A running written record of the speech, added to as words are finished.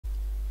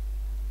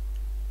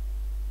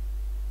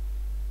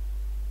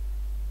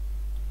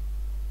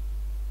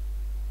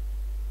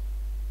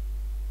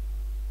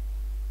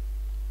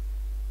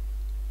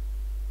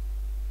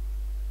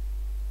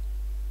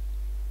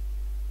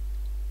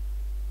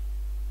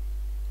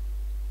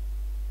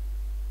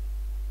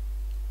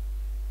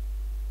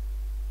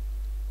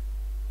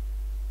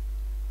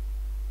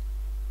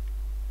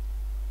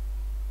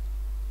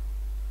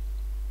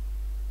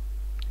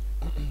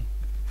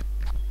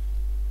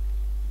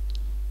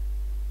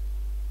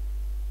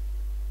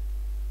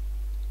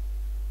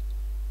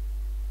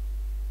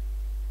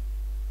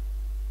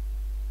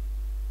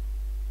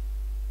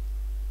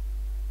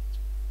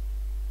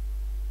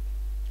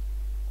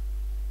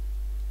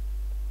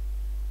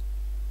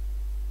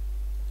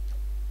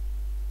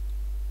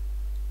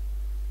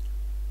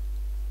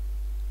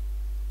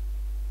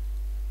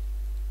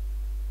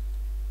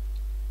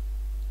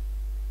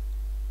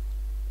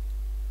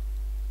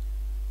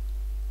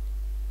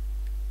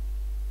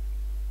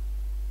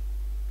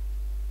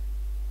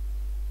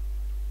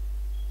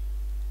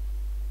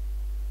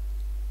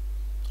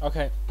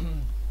Okay.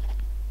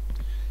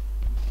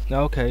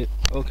 Okay.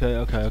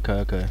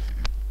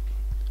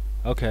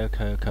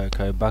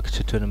 Back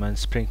to tournament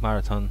Spring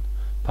Marathon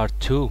Part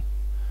 2.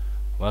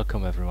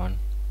 Welcome everyone.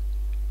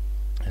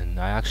 And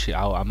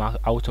I'm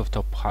out of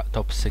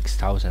top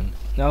 6,000.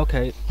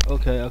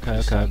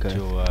 It's time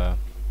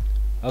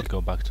to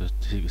go back to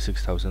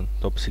 6,000,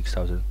 top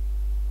 6,000.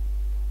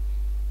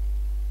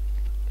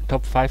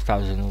 Top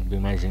 5,000 would be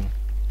amazing.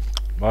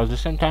 But at the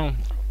same time,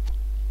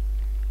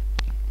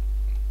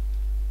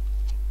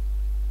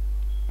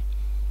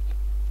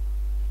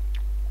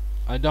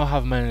 I don't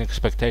have many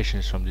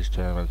expectations from this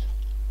tournament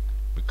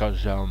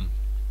because I'm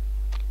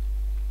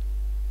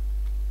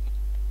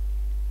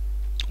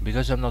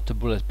not a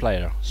bullet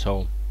player,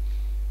 so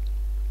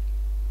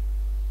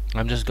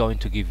I'm just going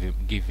to give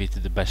it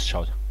the best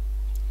shot.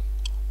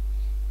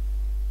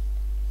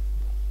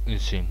 You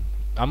see,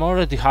 I'm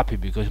already happy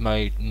because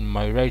my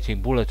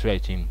bullet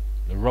rating,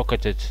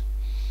 rocketed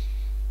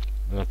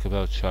like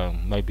about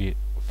maybe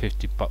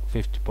 50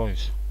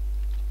 points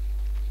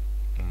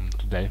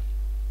today.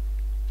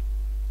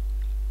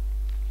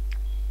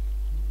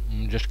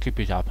 Just keep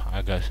it up,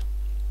 I guess.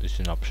 It's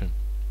an option.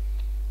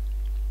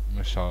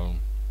 So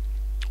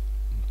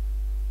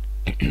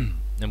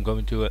I'm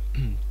going to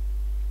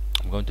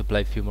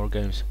play a few more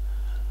games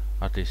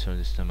at least on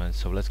this tournament.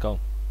 So let's go.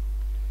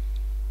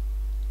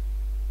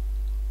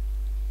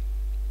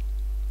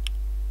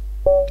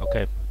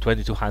 Okay,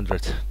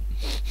 2200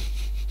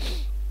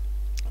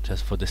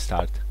 just for the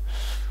start.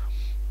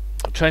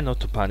 Try not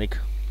to panic.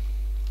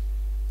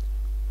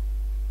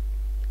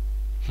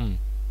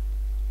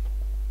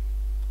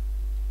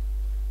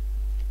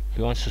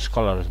 He wants to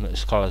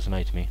scholars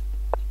mate me,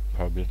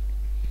 probably.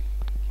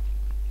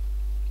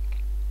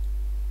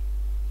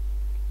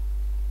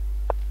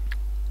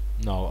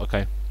 No,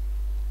 okay.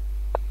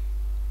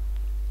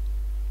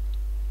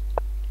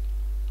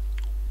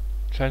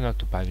 Try not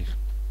to panic.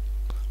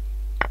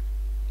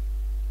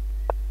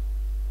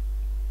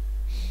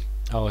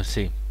 Oh, I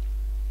see.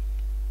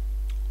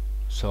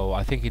 So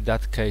I think in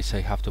that case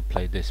I have to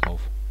play this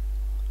move,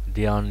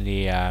 the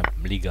only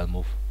legal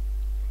move.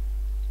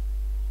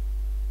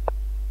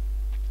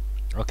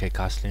 Okay,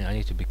 castling, I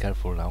need to be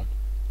careful now.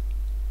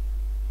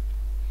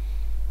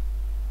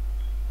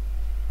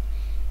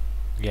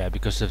 Yeah,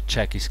 because the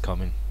check is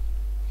coming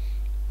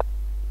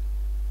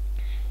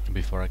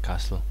before I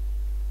castle,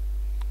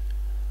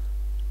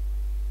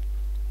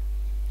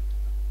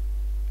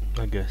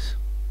 I guess.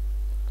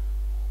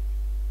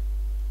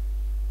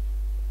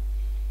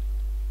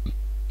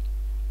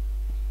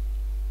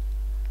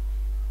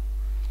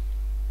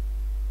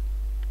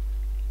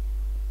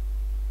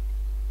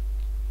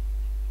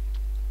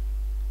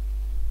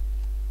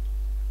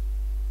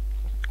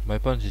 My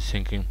opponent is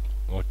thinking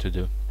what to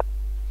do.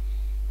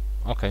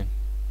 Okay,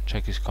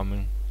 check is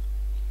coming.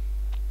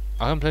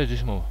 I can play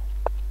this move,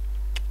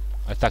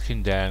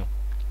 attacking the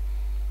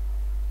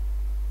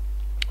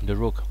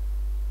rook.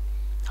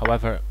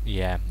 However,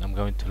 yeah, I'm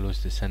going to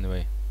lose this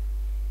anyway.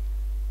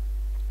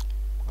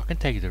 I can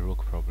take the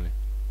rook probably.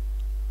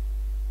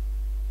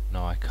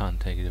 No, I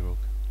can't take the rook.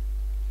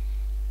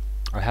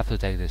 I have to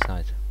take this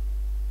knight.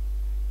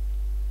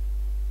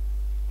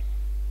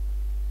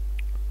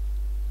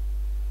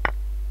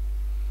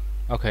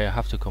 Okay, I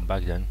have to come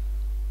back then.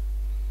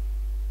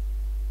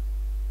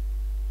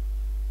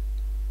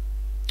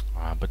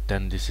 But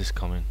then this is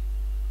coming,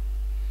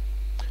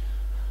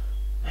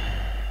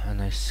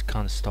 and I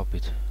can't stop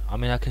it. I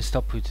mean, I can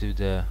stop it with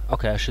the.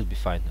 Okay, I should be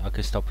fine. I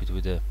can stop it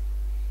with the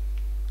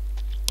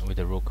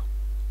rook.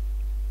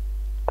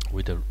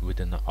 With the.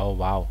 Oh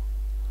wow,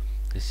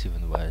 this is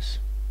even worse.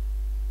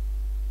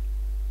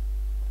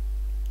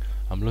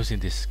 I'm losing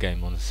this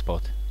game on the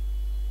spot.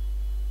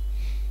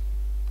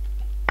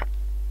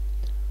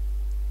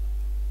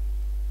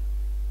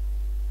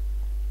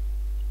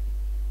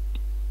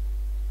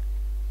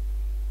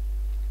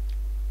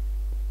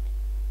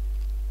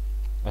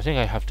 I think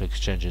I have to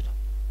exchange it.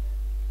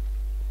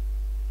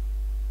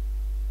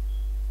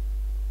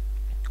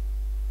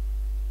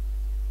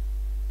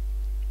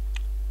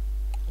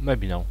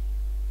 Maybe no.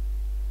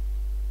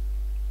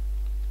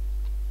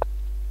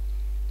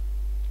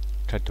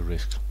 Try to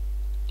risk.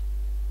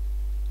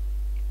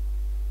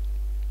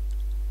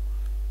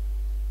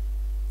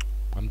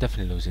 I'm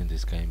definitely losing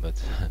this game,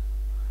 but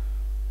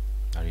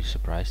are you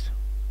surprised?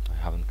 I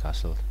haven't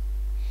castled.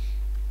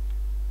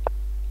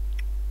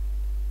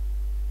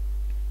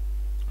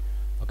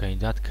 Okay, in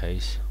that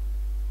case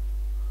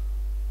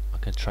I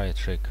can try a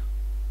trick.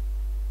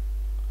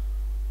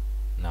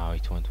 No,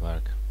 it won't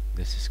work.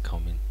 This is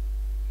coming.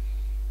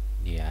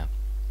 Yeah,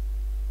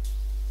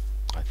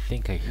 I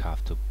think I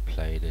have to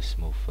play this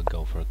move and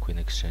go for a queen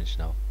exchange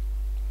now.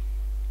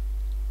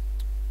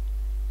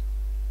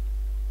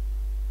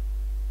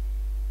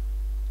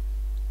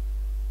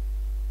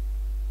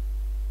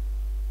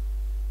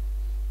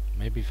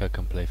 Maybe if I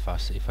play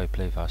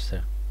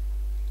faster,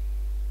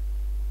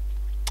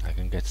 I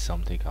can get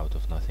something out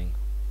of nothing.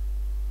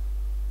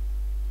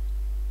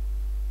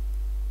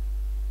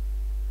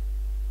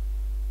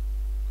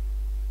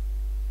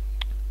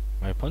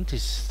 My opponent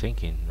is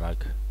thinking,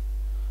 like,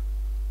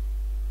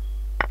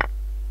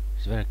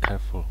 he's very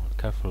careful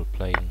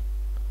playing.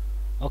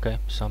 Okay,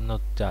 so I'm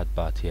not that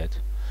bad yet.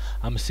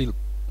 I'm still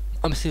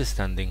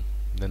standing.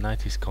 The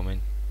knight is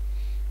coming.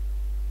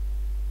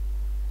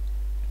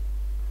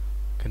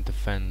 Can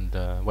defend.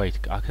 Wait,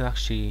 I can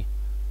actually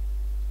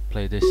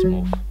play this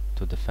move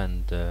to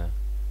defend the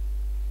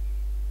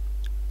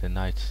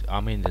knight.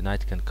 I mean, the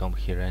knight can come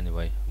here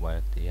anyway.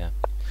 Well, yeah,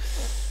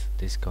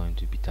 this is going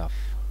to be tough.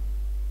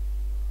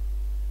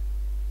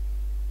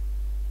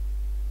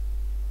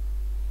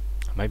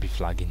 Maybe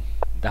flagging.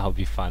 That would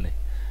be funny.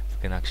 If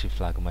I can actually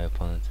flag my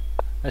opponent.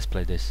 Let's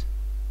play this.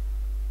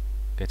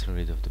 Getting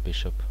rid of the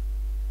bishop.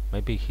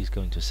 Maybe he's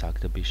going to sack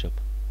the bishop,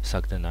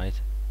 sack the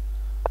knight.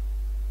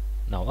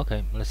 No,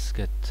 okay, let's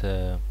get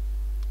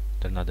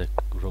another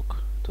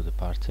rook to the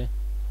party.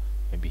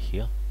 Maybe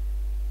here.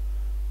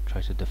 Try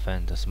to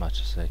defend as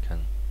much as I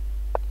can.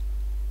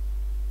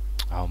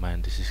 Oh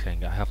man, this is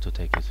hanging. I have to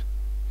take it.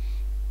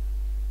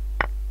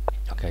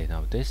 Okay,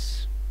 now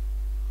this.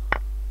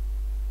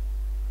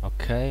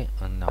 Okay,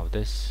 and now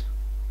this.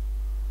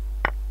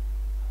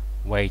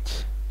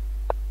 Wait.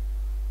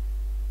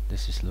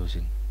 This is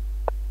losing.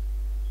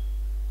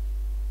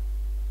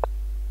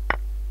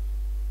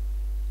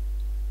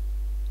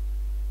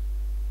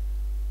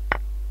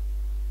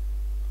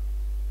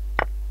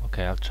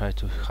 Okay, I'll try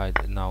to hide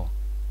it now.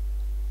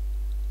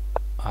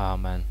 Ah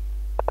man.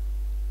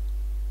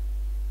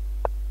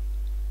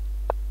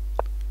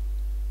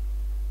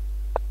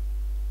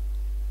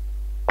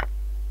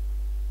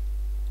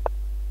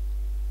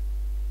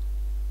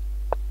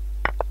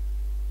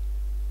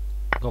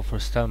 Go for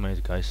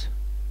stalemate, guys.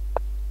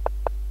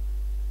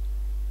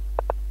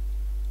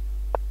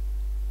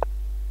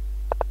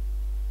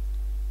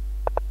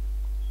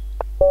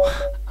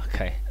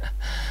 Okay,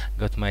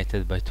 got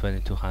mated by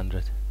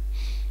 2200.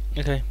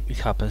 Okay, it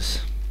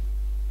happens.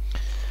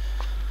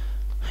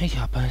 It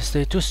happens.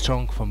 They're too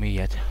strong for me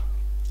yet.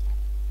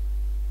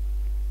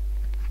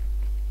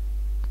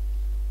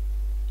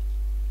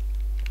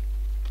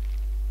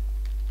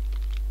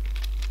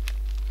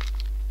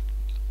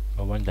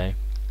 But one day.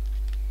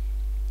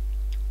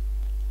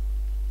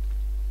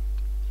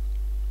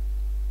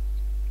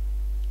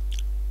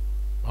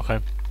 Okay.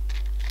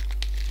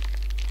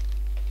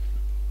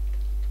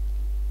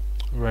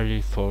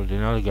 Ready for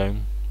another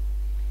game.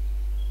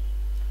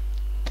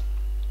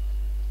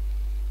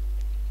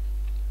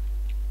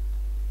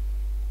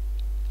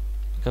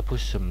 I can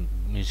push some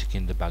music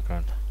in the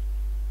background.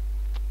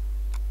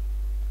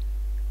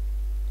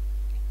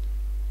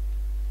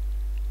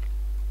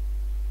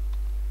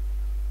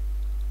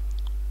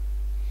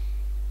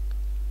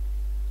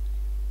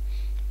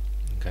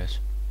 Guys.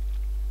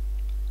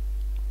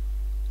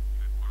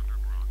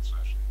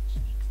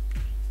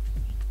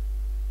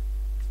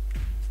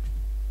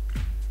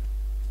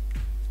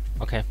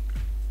 Okay.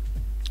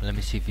 Let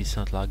me see if it's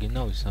not lagging.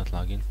 No, it's not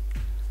lagging.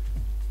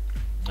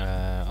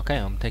 Okay,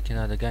 I'm taking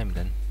another game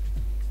then.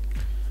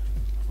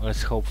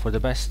 Let's hope for the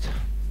best.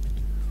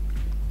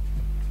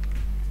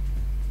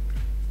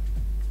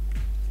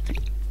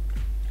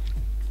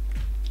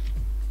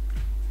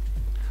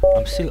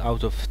 I'm still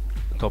out of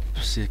top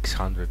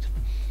 600.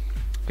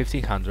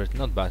 1500,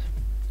 not bad.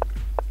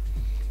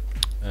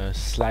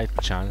 Slight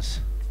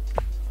chance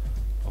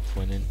of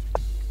winning.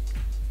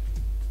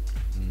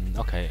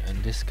 Okay,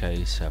 in this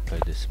case I play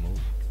this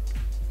move.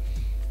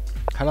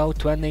 Hello,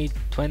 20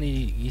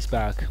 is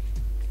back.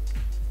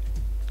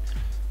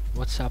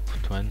 What's up,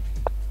 Twen?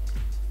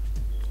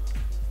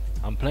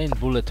 I'm playing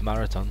Bullet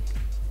Marathon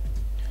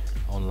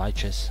on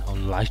Lichess,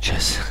 on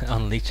Lichess.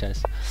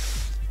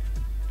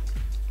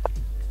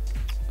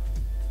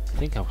 I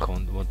think I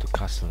want to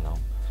castle now.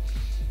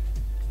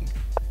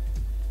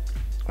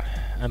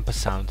 Emperor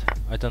Sound.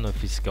 I don't know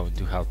if it's going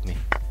to help me.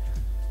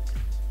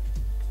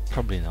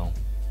 Probably no.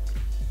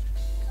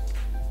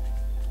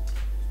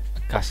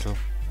 Castle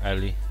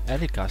early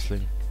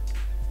castling.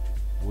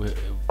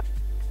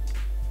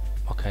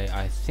 Okay,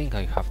 I think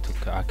I have to.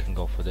 I can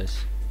go for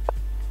this.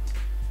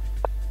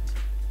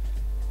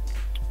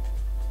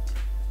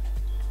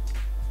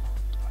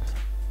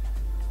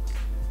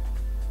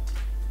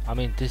 I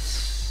mean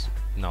this.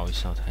 No,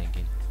 it's not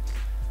hanging.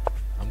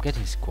 I'm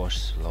getting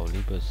squashed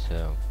slowly, but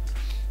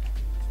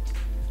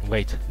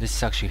wait, this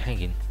is actually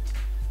hanging.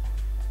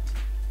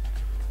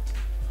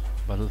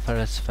 But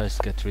let's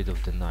first get rid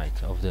of the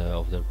knight, of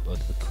the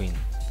queen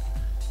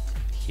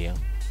here.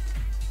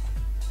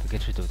 To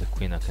get rid of the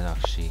queen, I can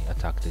actually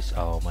attack this.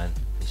 Oh man,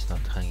 it's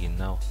not hanging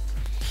now.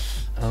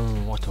 Oh,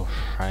 what a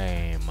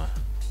shame.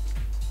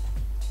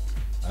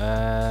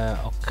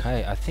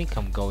 Okay, I think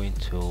I'm going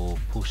to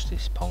push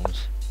these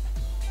pawns.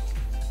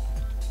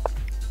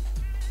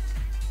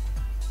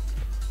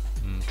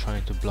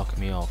 Trying to block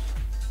me off.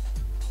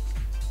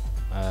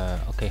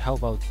 Okay, how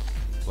about...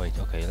 Wait,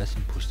 okay, let's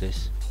push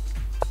this.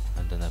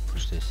 And then I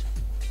push this.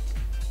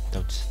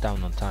 Don't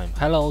down on time.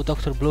 Hello,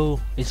 Dr. Blue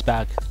is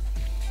back.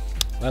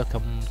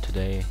 Welcome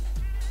today.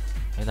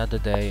 Another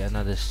day,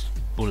 another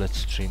bullet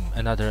stream,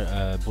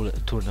 another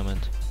bullet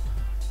tournament.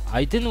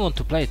 I didn't want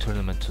to play a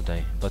tournament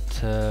today, but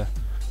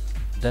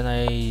then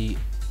I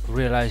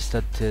realized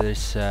that there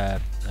is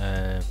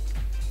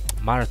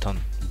marathon,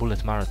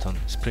 bullet marathon,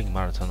 spring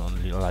marathon on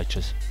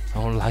Lichess.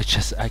 On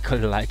Lichess, I call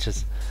it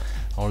Lichess.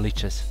 On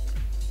Lichess.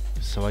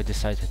 So I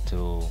decided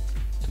to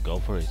go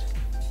for it.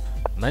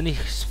 Many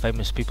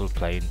famous people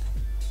playing,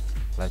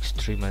 like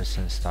streamers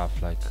and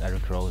stuff, like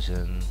Eric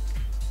Rosen,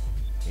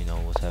 you know,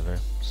 whatever.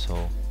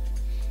 So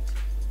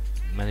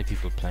many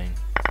people playing.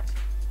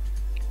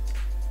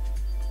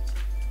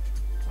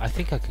 I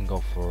think I can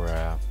go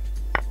for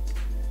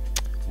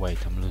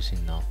wait, I'm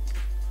losing now.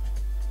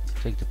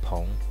 Take the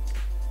pawn.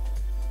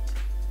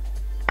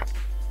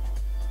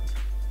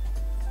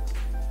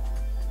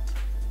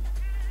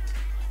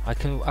 I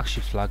can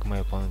actually flag my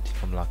opponent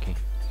if I'm lucky.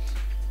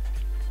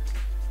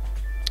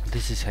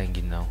 This is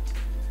hanging now.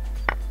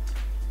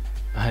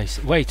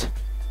 Nice. Wait!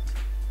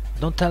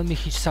 Don't tell me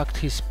he sucked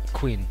his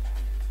queen.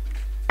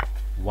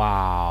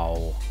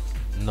 Wow.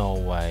 No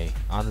way.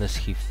 Unless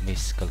he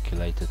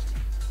miscalculated.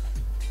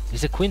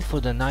 It's a queen for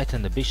the knight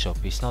and the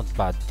bishop. It's not a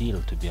bad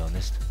deal, to be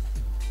honest.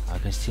 I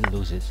can still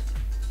lose it.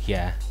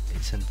 Yeah,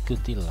 it's a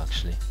good deal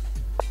actually.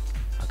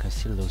 I can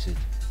still lose it.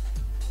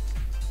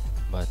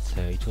 But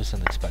it was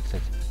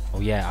unexpected.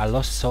 Oh yeah, I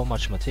lost so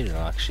much material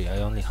actually. I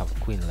only have a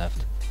queen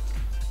left.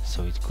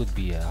 So it could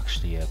be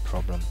actually a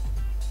problem.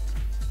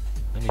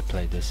 Let me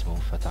play this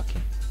move,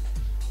 attacking.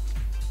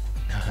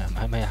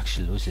 I may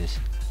actually lose this.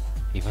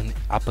 Even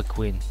up a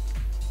queen,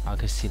 I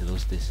can still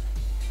lose this.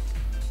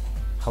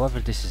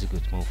 However, this is a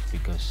good move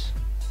because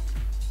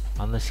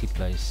unless he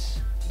plays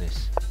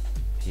this,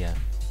 yeah,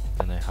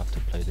 then I have to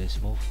play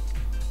this move.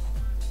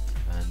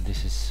 And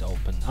this is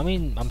open. I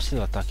mean, I'm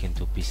still attacking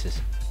 2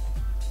 pieces,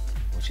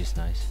 which is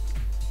nice.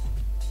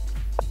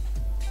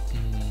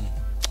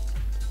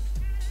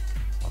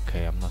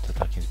 Okay, I'm not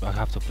attacking, but I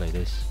have to play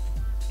this.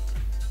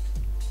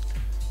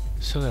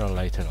 Sooner or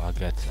later, I'll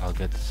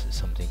get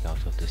something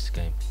out of this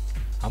game.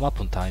 I'm up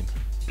on time.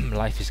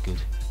 Life is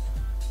good.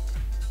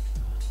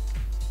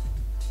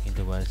 In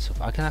the words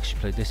of, I can actually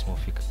play this move.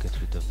 You can get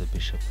rid of the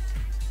bishop.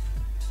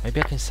 Maybe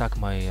I can sack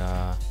my.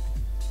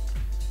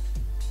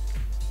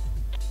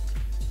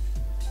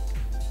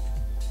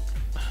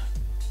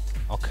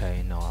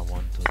 Okay, no, I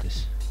won't do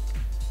this.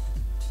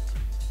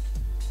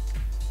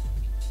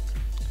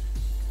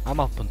 I'm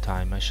up on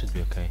time. I should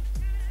be okay.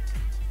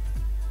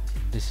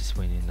 This is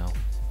winning now.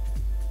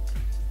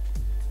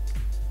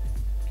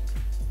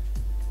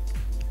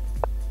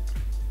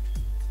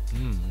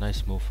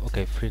 Nice move.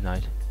 Okay, free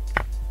knight.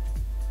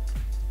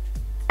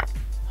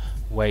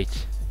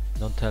 Wait,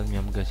 don't tell me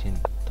I'm getting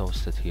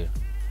toasted here.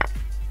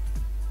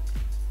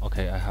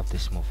 Okay, I have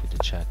this move with the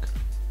check.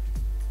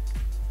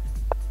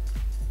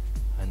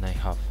 And I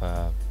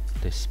have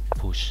this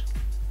push.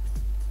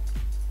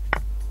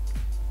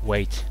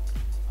 Wait.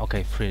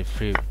 Okay, free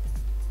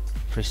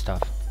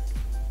stuff.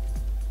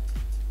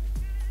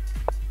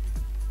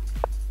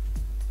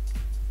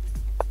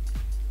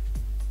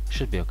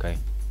 Should be okay.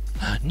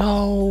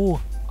 No!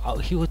 Oh,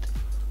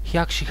 he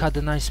actually had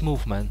a nice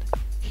move, man.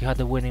 He had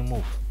a winning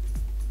move.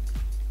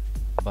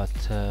 But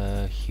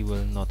he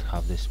will not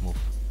have this move.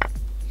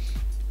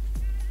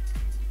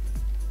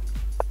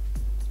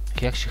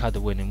 He actually had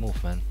a winning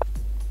move, man.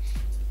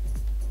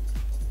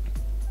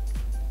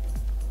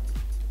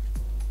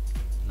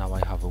 Now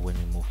I have a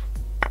winning move.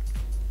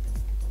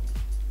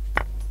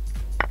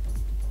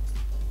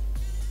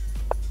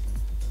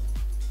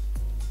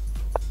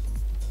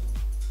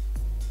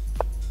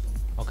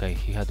 Okay,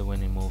 he had a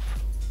winning move.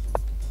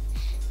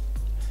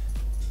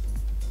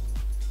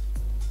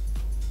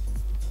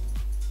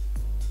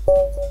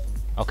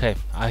 Okay,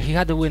 he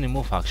had a winning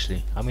move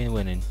actually. I mean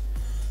winning.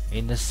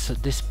 In this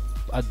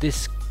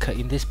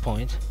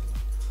point,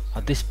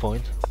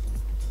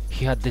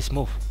 he had this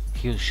move.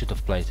 He should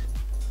have played.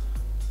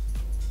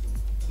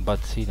 But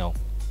you know,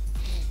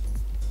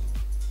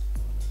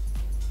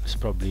 it's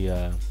probably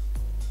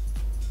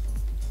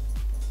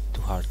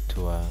too hard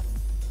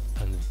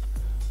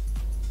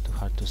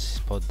to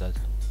spot that.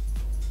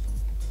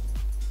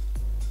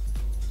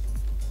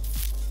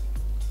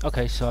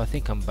 Okay, so I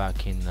think I'm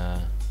back in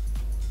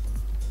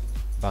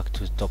back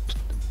to top.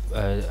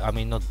 I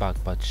mean not back,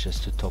 but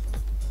just to top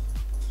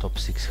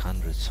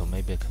 600. So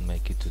maybe I can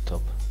make it to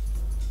top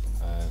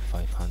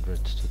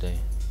 500 today.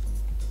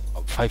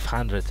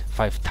 500,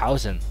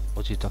 5,000.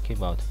 What are you talking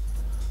about,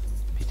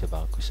 Peter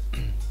Balkus?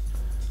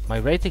 My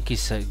rating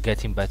is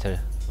getting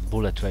better.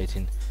 Bullet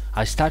rating.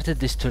 I started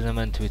this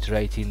tournament with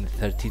rating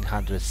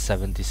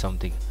 1370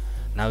 something.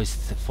 Now it's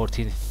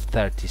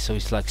 1430. So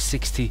it's like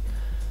 60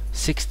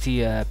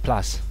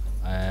 plus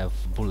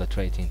bullet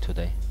rating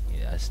today.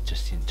 Yes,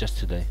 just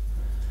today.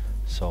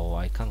 So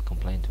I can't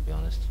complain, to be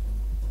honest.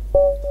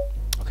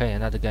 Okay,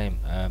 another game.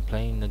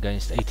 Playing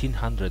against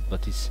 1800,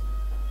 but it's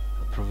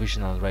a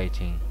provisional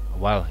rating.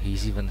 Well,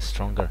 he's even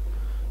stronger.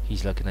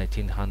 He's like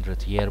 1900.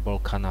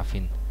 Yerbol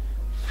Kanafin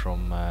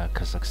from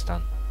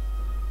Kazakhstan.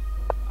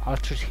 I'll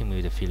treat him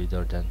with a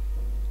Philidor then.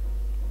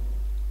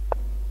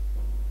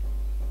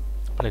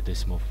 Play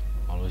this move.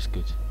 Always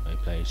good. I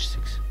play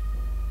h6.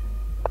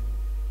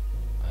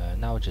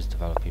 now just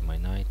developing my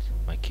knight,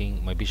 my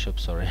king, my bishop,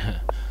 sorry.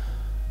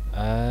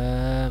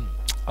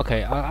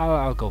 Okay,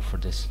 I'll go for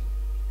this.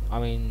 I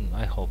mean,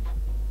 I hope.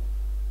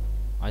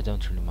 I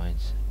don't really mind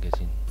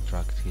getting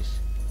dragged his.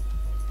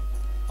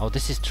 Oh,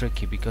 this is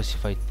tricky because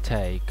if I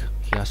take,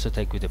 he has to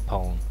take with the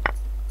pawn.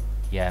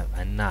 Yeah,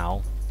 and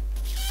now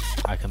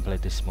I can play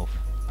this move,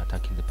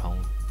 attacking the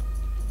pawn,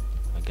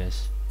 I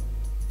guess.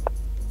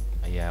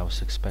 Yeah, I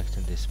was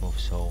expecting this move,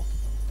 so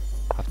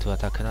I have to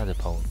attack another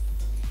pawn.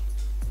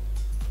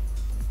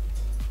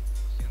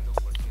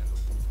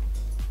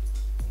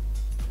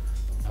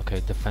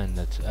 Okay, defend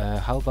it.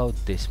 How about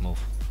this move?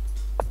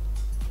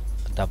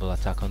 A double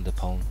attack on the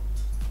pawn.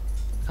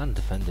 Can't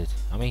defend it.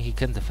 I mean, he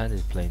can defend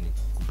it playing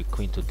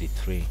queen to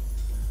d3,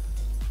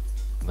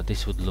 but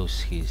this would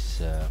lose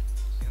his.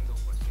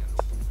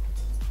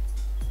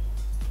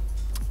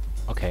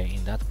 Okay,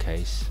 in that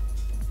case,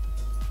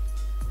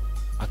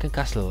 I can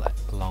castle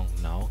long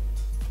now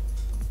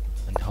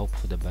and hope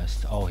for the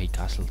best. Oh, he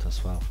castled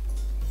as well.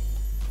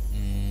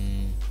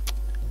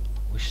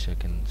 Wish I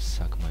can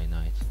sack my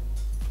knight.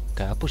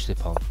 Okay, I'll push the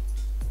pawn.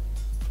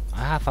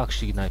 I have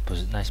actually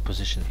nice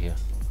position here.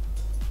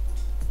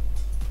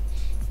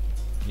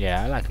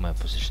 Yeah, I like my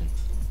position.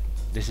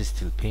 This is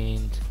still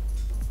pinned.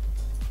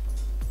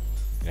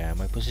 Yeah,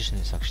 my position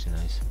is actually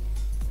nice.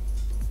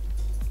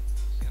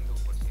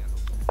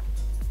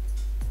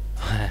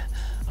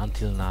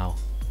 Until now.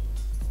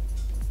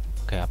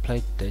 Okay, I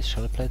played this.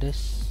 Shall I play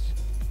this?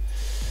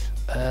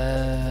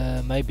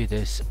 Maybe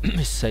this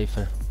is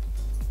safer.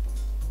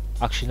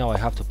 Actually, no, I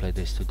have to play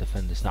this to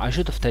defend this. Now, I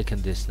should have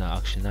taken this now,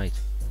 actually, knight.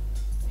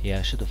 Yeah,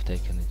 I should have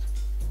taken it.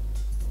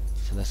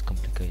 It's less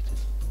complicated.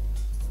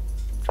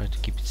 Try to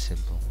keep it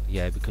simple.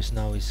 Yeah, because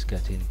now it's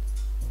getting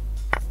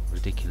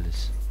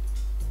ridiculous.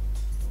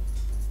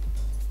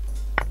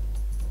 Play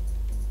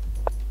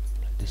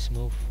this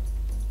move.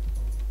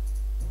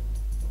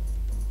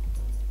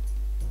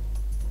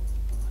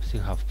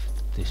 Still have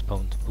this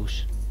pawn to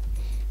push.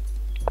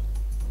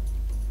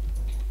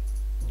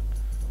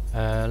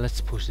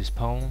 Let's push this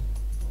pawn.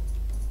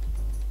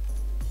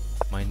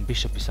 My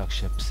bishop is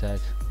actually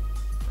upset.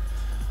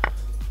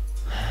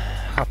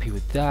 Happy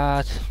with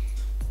that.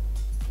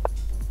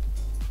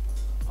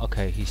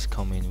 Okay, he's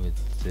coming with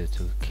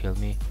to kill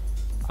me.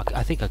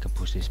 I think I can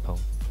push this pawn.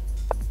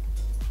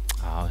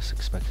 I was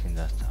expecting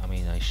that. I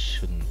mean, I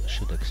should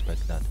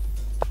expect that.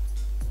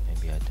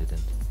 Maybe I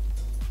didn't.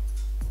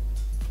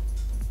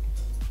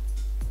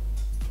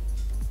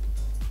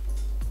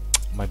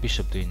 My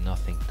bishop doing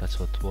nothing, that's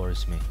what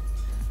worries me.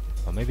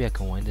 But maybe I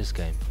can win this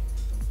game.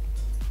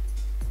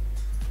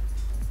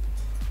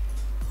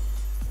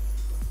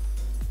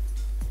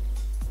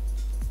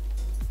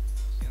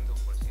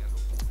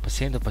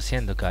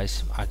 Paciendo,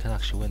 guys. I can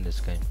actually win this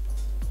game.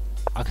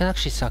 I can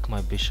actually sack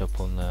my bishop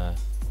on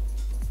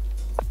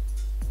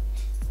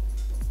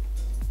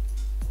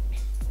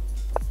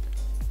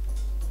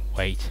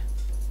Wait.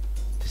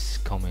 This is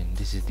coming.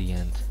 This is the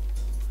end.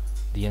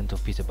 The end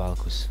of Peter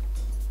Balkus.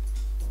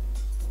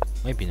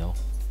 Maybe no.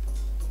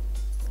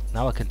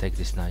 Now I can take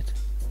this knight.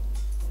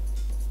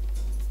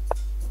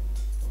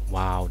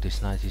 Wow,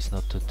 this knight is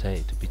not to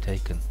be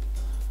taken.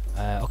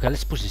 Okay,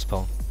 let's push this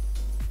pawn.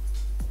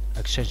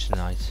 Exchange the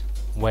knights.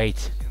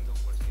 Wait.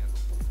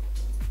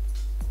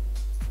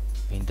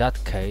 In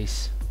that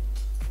case,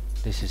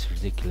 this is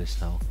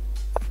ridiculous now.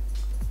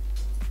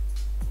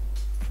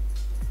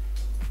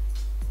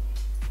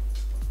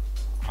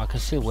 I can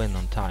still win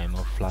on time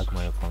or flag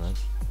my opponent,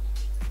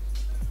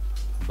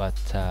 but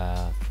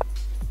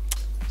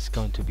it's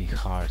going to be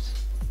hard.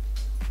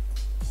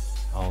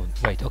 Oh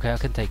wait, okay, I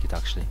can take it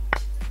actually.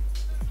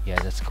 Yeah,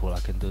 that's cool, I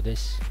can do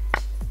this.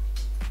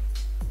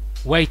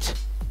 Wait!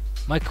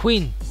 My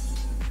queen!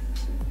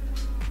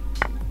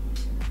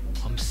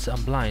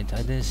 I'm blind,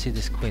 I didn't see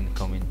this queen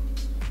coming.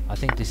 I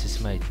think this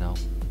is mate now.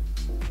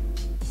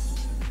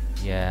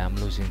 Yeah, I'm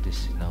losing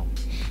this now.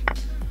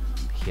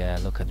 Yeah,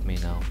 look at me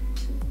now.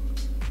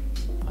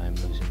 I'm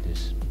losing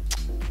this.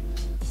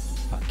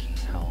 Fucking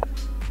hell.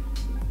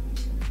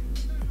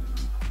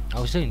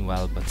 I was doing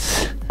well,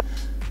 but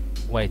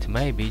wait,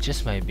 maybe,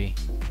 just maybe.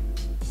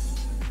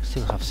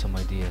 Still have some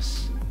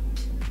ideas.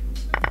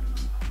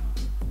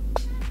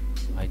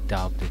 I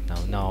doubt it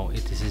now. No,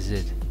 this is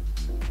it.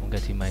 I'm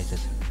getting mated.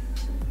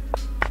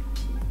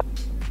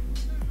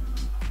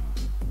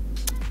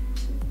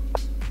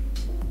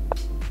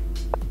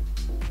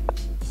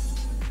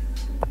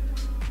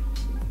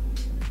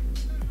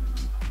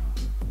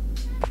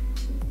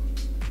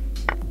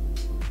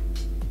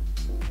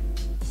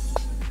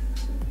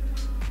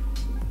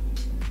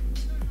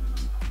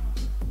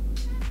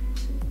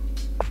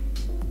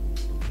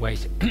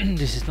 Wait,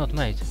 this is not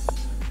mate.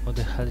 What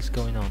the hell is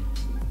going on?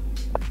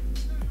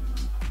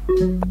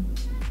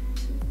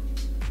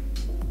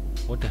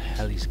 What the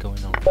hell is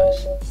going on,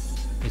 guys?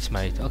 It's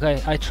mate.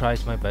 Okay, I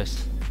tried my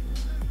best.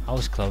 I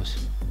was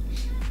close.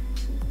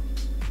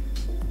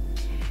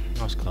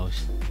 I was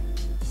close.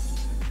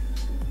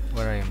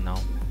 Where I am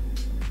now?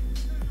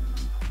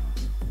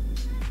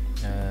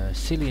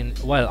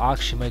 Well, I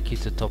actually make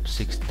it to top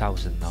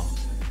 6,000 now.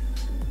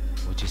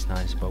 which is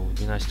nice, but it would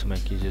be nice to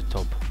make it a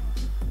top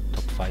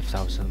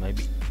 5,000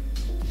 maybe.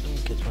 Let me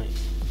get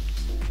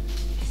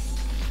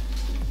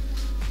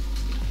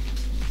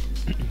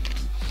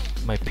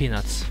my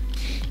peanuts.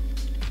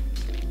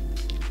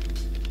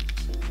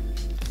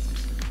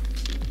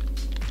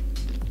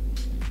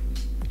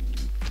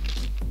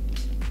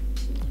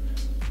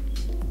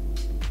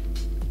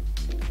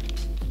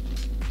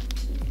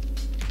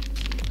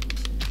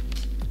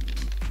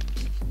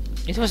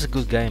 It was a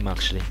good game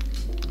actually.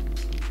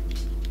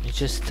 It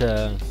just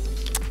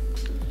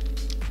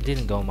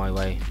didn't go my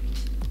way.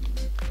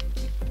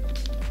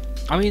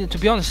 I mean, to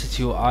be honest with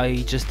you,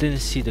 I just didn't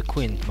see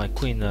my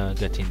queen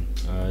getting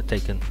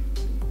taken.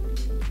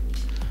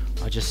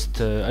 I just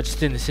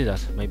didn't see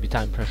that. Maybe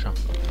time pressure.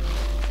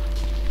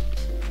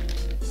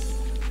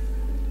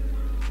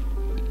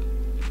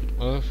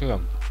 Well, yeah.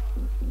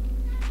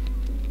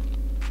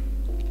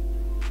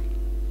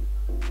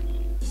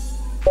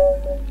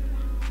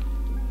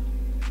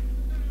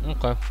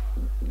 Okay.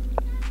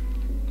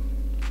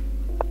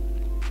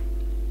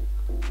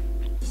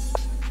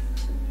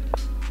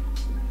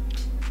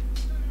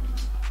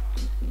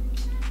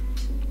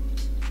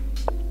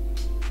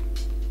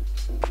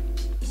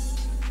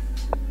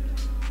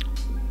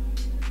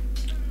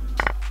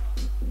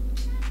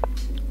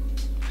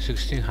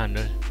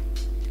 $1,600.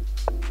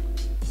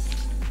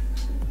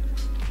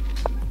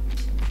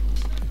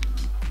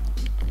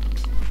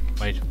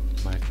 Wait,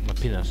 my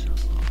peanuts.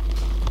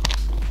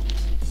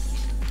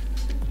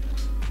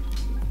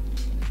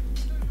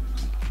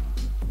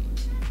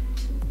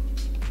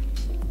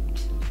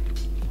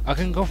 I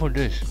can go for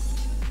this.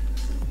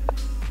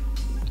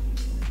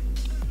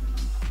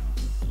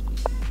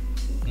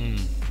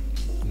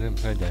 Didn't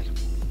play that.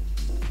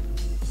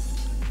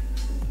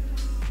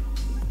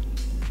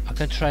 I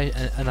can try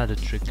another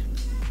trick.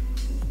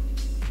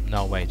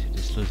 No, wait,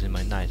 it's losing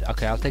my knight.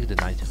 Okay, I'll take the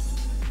knight.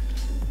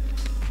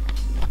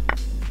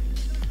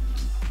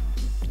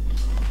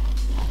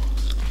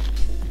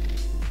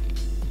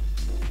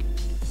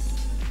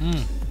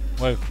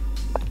 Wait.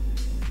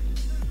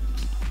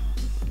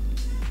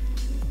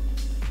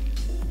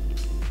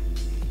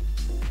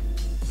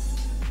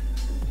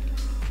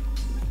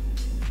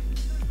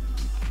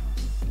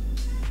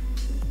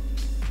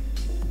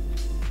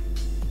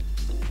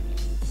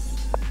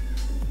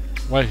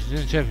 Wait,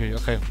 didn't check it.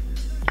 Okay.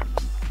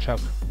 Check.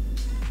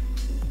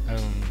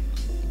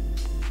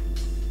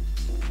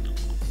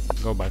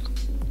 Go back.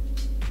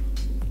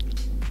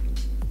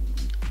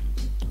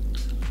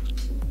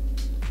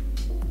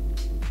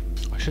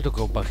 I should have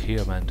go back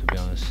here, man, to be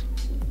honest.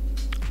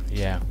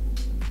 Yeah.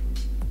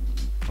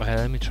 Okay,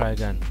 let me try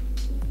again.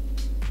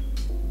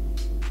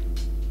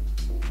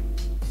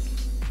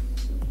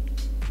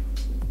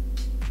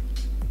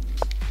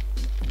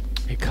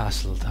 He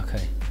castled,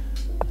 okay.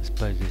 Let's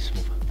play this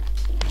move.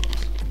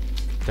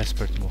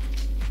 Desperate move.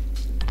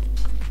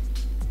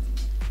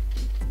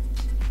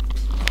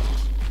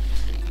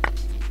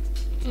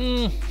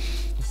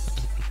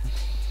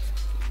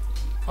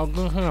 I'm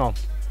gonna hang on.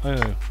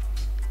 Anyway.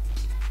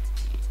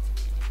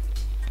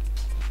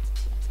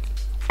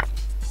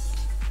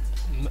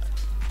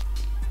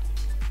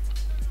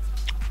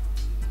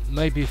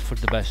 Maybe for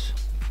the best.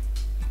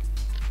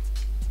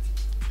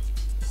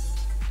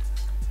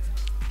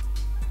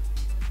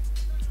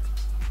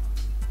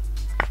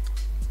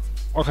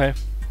 Okay.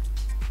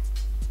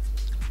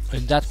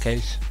 In that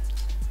case,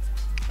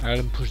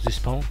 I'll push this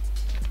pawn.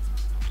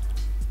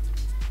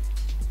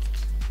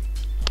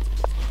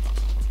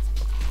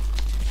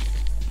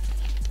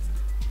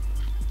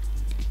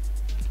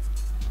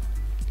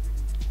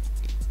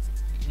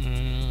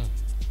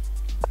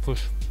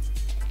 Push.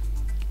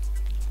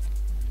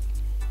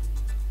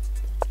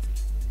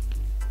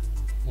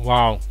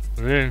 Wow,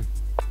 really?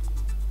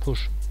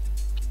 Push.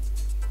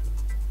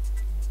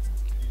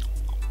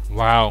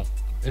 Wow,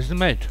 is the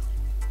mate?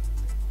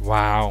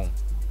 Wow.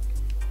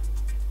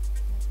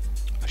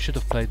 I should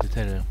have played the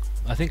tenor.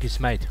 I think it's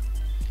mate.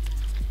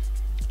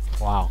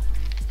 Wow.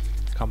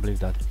 Can't believe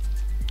that.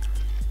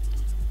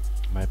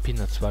 My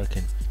peanuts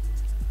working.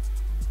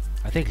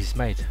 I think it's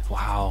mate.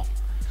 Wow.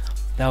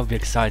 That would be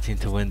exciting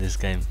to win this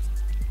game.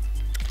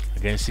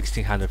 Against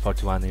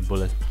 1641 in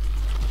bullet.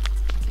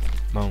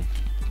 Boom.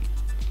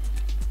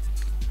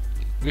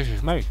 This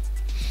is mate.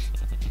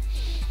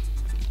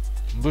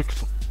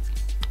 Beautiful.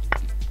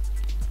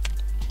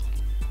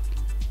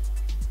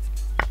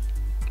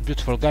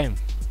 Beautiful game.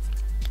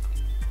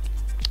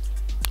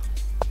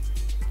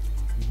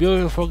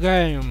 Beautiful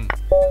game.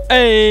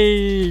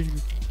 Hey,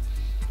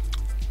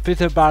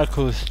 Peter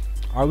Barkus.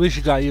 I wish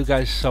you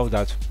guys saw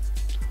that.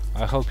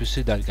 I hope you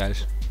see that,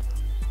 guys.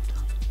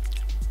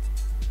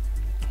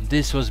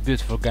 This was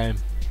beautiful game.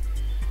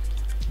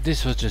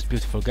 This was just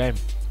beautiful game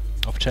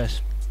of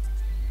chess.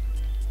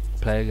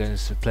 Play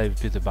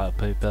with Peter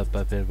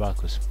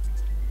Barkus.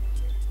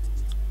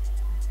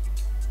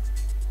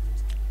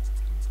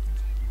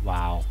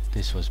 Wow,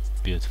 this was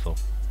beautiful.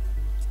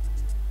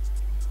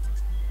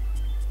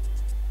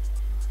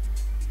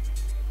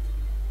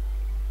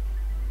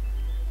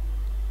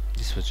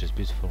 This was just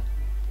beautiful.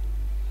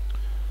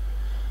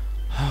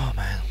 Oh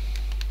man,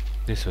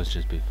 this was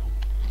just beautiful.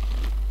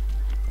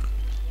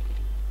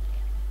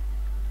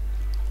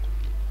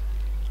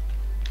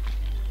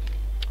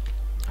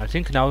 I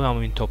think now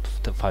I'm in top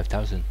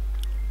 5,000.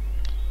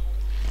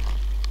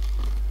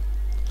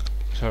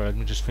 Sorry, let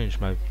me just finish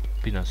my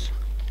peanuts.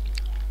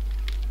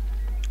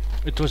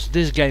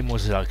 This game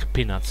was like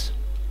peanuts.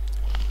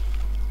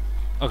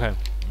 Okay,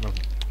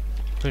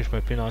 finish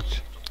my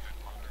peanuts.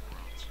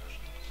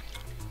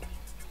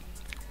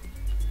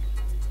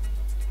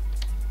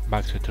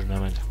 Back to the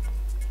tournament.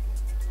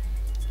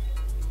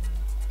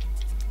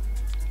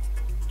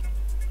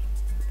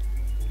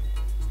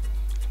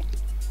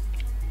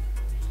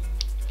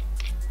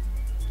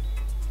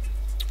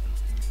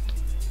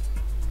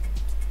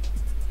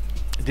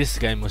 This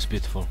game was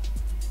beautiful.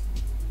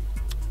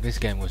 This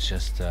game was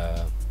just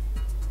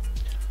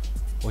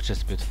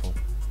beautiful.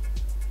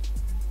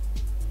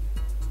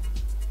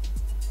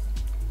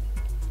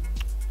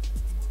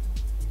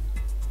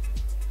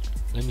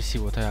 Let me see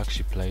what I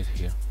actually played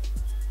here.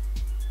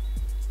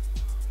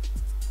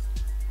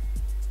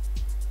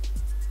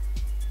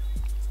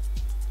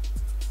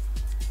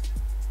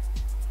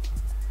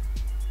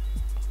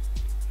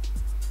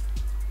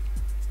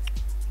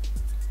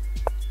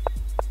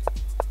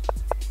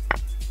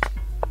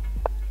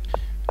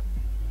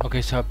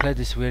 Okay, so I played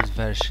this weird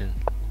version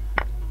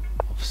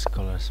of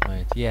Scholar's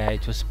Mate. Yeah,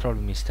 it was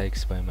probably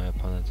mistakes by my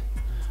opponent.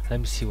 Let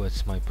me see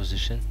what's my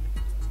position.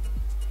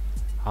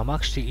 I'm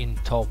actually in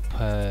top,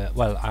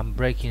 well, I'm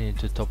breaking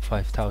into top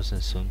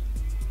 5,000 soon,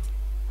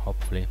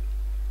 hopefully.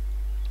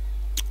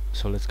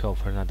 So let's go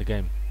for another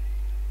game.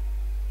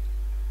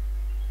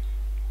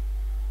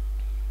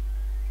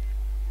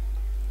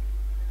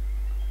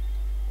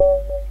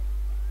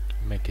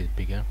 Make it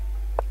bigger.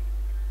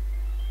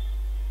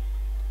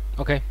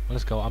 Okay,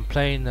 let's go. I'm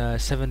playing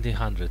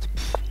 1700.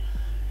 Pfft,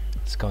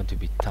 it's going to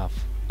be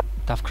tough.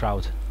 Tough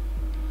crowd.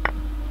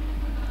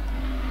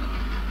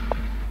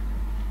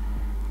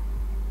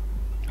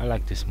 I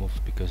like this move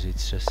because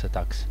it's just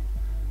attacks.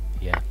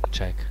 Yeah,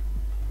 check.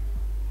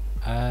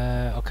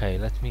 Okay,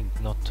 let me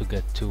not to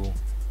get too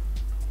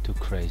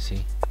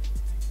crazy.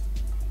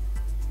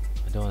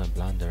 I don't want to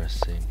blunder at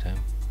the same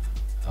time.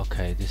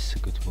 Okay, this is a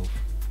good move.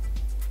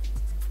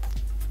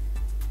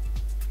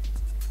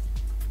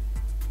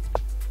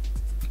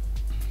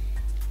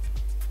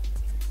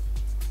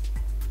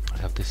 I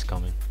have this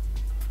coming.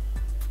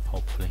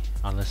 Hopefully,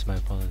 unless my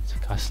opponent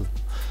castle.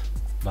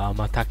 But I'm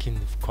attacking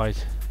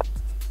quite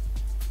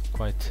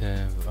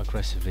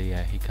aggressively.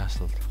 Yeah, he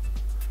castled.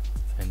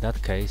 In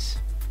that case,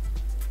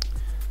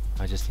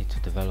 I just need to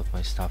develop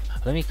my stuff.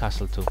 Let me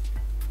castle too.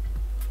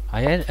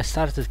 I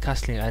started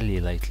castling early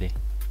lately.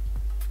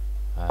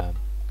 I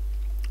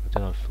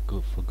don't know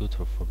if for good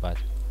or for bad.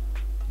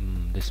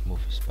 This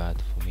move is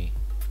bad for me.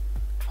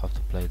 How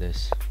to play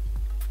this?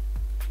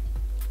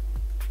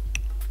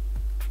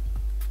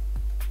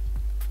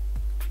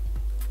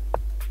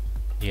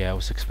 Yeah, I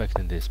was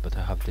expecting this, but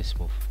I have this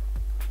move,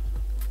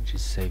 which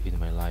is saving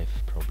my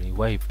life. Probably.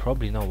 Wait,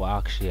 probably no. Well,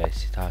 actually,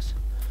 yes, it does.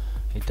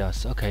 It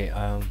does. Okay.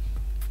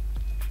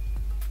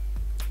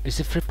 It's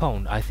a free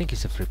pawn. I think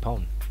it's a free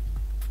pawn,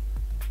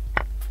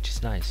 which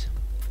is nice.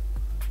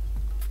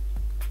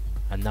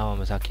 And now I'm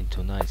attacking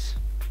two knights,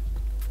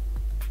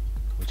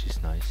 which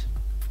is nice.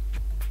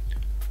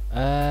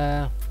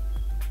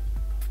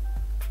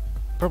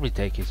 Probably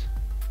take it.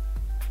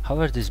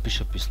 However, this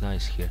bishop is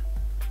nice here.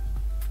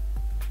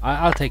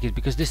 I'll take it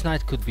because this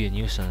knight could be a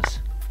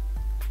nuisance.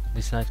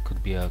 This knight could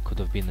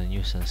have been a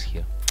nuisance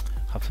here.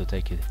 Have to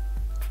take it.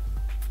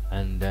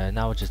 And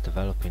now we're just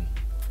developing.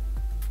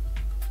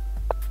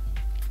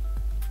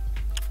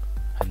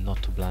 And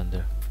not to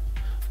blunder.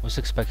 Was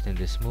expecting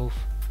this move.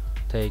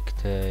 Take.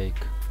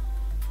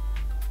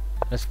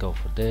 Let's go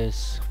for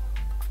this.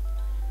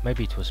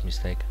 Maybe it was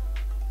mistake.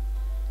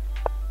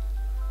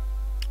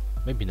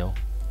 Maybe no.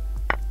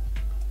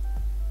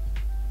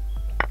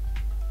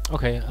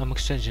 Okay, I'm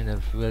exchanging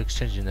we're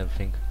exchanging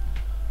everything.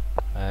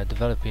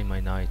 Developing my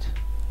knight,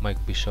 my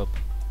bishop.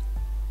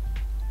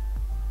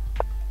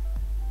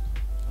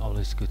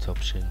 Always good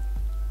option.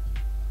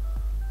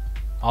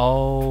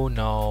 Oh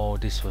no,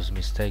 this was a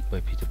mistake by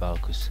Peter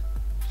Balkus.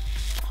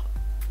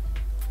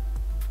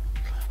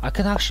 I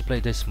can actually play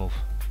this move.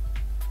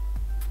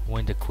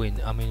 Win the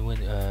queen, I mean win,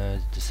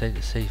 to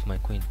save my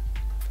queen.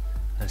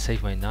 And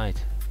save my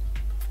knight.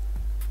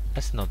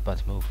 That's not a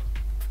bad move.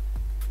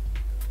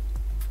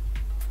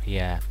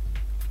 Yeah,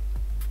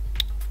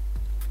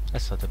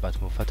 that's not a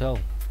bad move at all.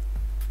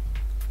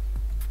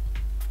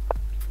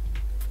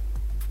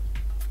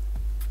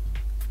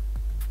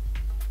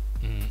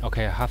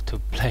 Okay, I have to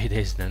play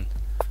this then.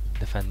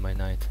 Defend my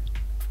knight.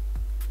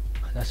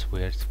 That's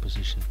weird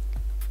position.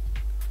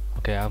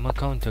 Okay, I'm not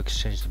going to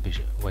exchange the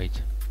bishop.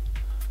 Wait.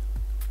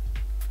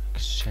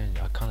 Exchange.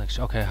 I can't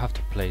exchange. Okay, I have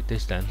to play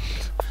this then.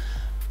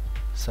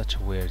 Such a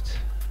weird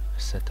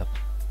setup.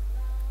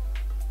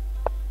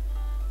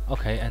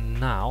 Okay, and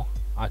now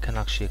I can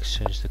actually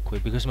exchange the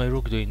queen because my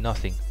rook doing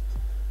nothing.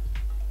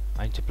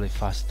 I need to play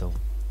fast though.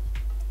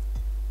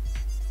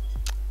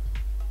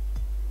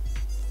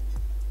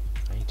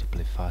 I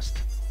fast.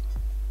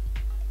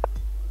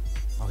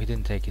 Oh, he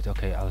didn't take it.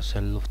 Okay, I'll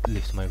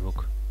lift my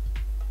rook.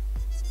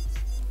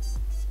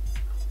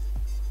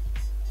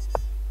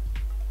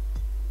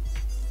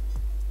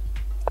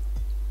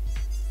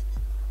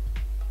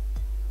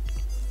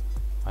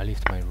 I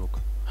lift my rook.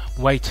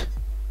 Wait!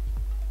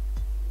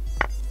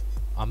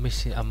 I'm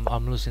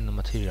losing the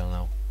material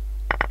now.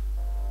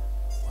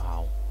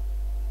 Wow.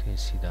 Didn't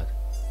see that.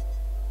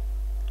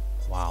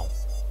 Wow.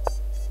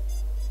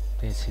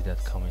 Didn't see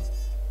that coming.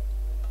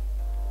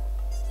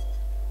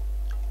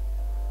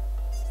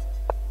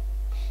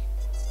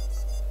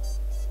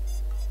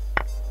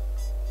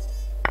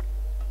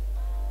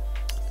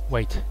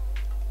 Wait.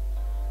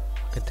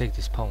 I can take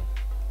this pawn.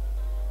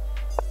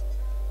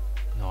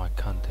 No, I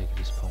can't take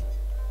this pawn.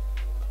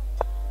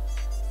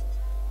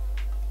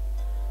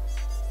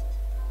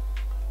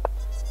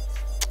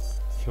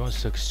 He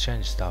wants to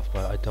exchange stuff,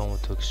 but I don't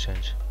want to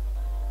exchange.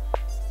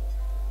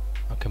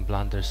 I can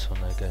blunder soon,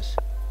 I guess.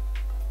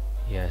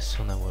 Yes,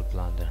 soon I will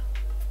blunder.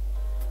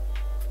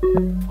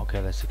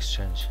 Okay, let's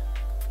exchange.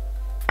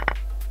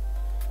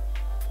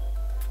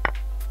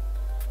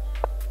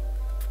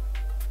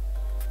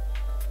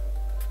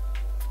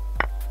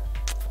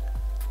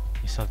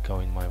 It's not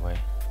going my way.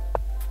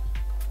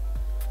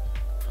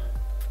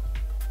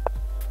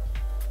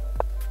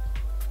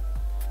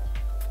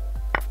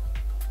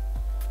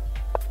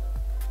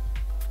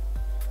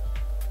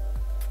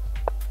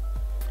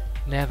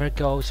 Never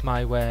goes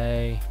my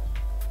way.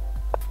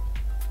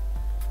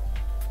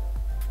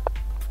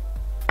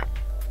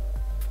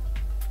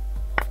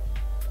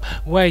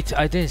 Wait,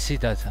 I didn't see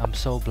that. I'm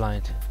so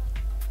blind.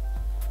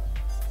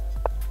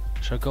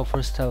 Shall I go for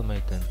a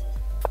stalemate then?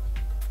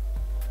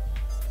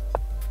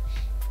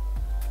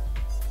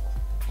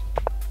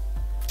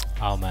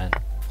 Oh man,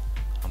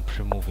 I'm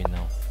pre-moving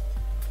now.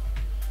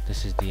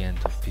 This is the end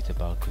of Peter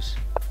Balkus.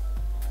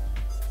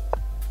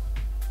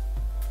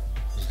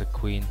 This is the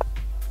queen.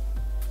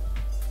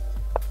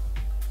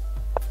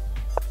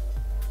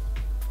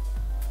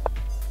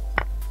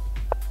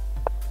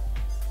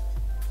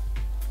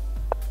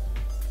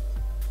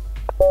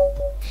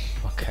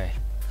 Okay,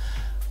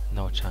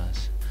 no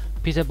chance.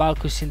 Peter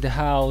Balkus in the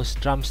house.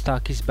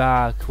 Drumstack is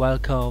back.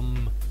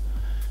 Welcome.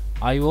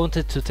 I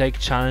wanted to take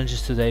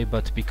challenges today,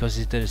 but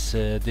because there's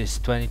this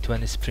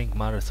 2020 Spring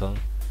Marathon,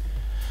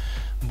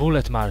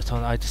 Bullet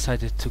Marathon, I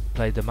decided to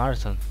play the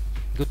marathon.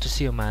 Good to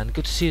see you, man.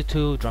 Good to see you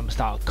too,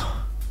 Drumstack.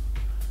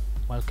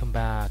 Welcome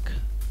back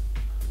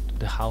to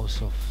the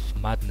House of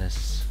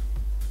Madness.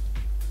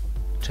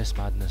 Chess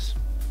Madness.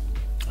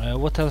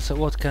 What else?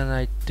 What can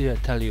I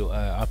tell you?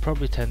 I'll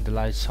probably turn the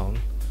lights on.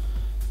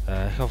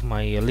 I have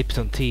my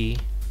Lipton tea,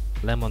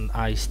 lemon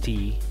iced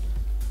tea,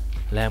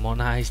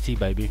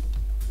 baby.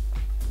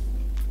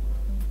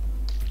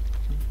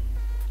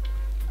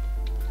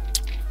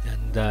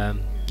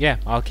 And yeah,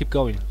 I'll keep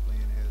going.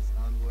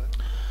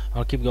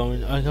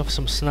 I have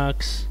some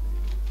snacks.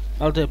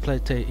 I'll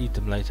eat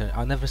them later.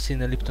 I've never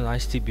seen a Lipton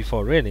iced tea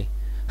before, really.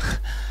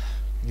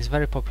 It's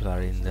very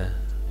popular in the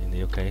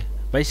UK.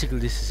 Basically,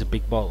 this is a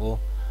big bottle.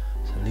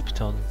 It's a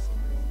Lipton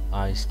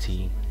iced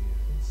tea,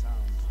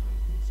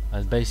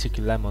 and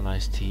basically lemon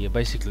iced tea.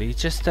 Basically,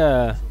 it's just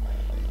yeah.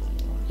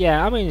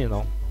 I mean, you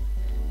know,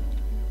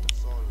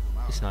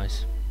 it's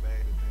nice.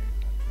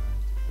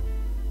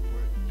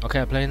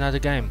 Okay, I play another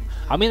game.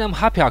 I mean, I'm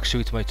happy actually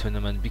with my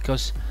tournament,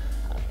 because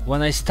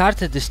when I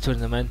started this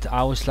tournament,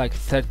 I was like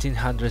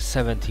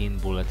 1317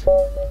 bullet.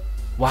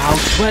 Wow,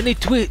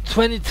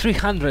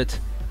 2300.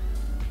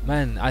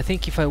 Man, I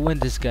think if I win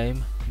this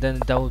game, then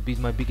that would be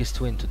my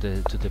biggest win to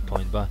the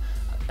point. But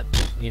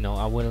you know,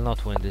 I will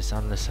not win this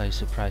unless I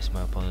surprise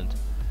my opponent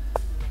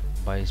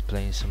by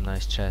playing some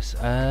nice chess.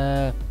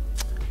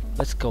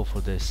 Let's go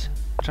for this.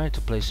 Trying to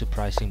play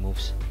surprising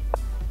moves.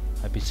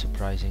 A bit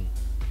surprising.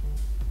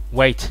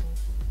 Wait.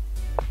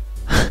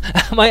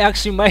 Am I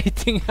actually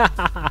mating?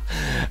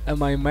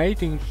 Am I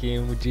mating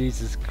him?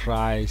 Jesus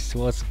Christ,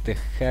 what the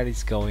hell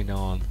is going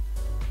on?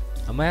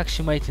 Am I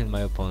actually mating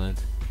my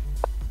opponent?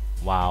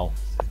 Wow.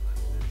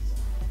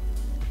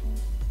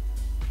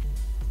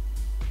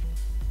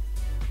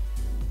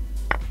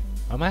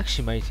 I'm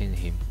actually mating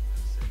him.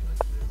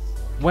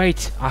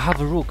 Wait, I have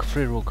a rook,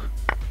 free rook.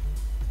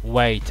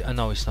 Wait,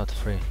 no, it's not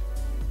free.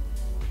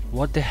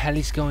 What the hell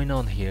is going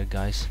on here,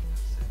 guys?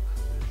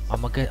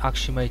 I'm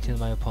actually mating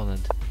my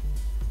opponent.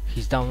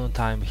 He's down on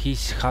time.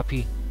 He's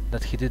happy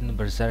that he didn't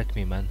berserk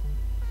me, man.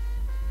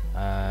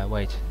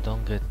 Wait,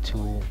 don't get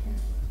too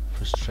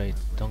frustrated.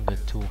 Don't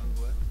get too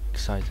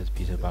excited,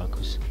 Peter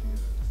Balkus.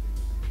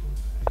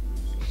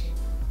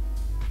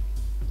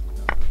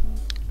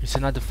 It's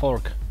another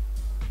fork.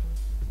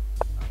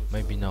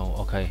 Maybe no.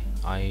 Okay,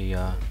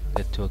 I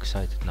get too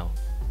excited now.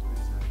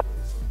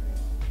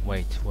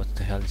 Wait, what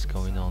the hell is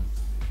going on?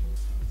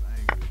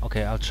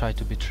 Okay, I'll try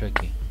to be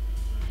tricky.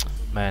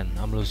 Man,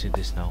 I'm losing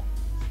this now.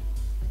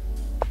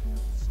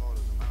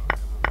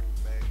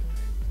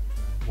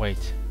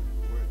 Wait.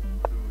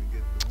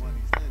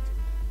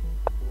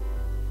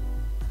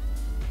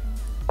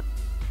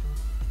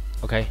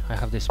 Okay, I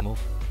have this move.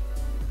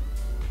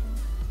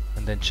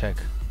 and then check.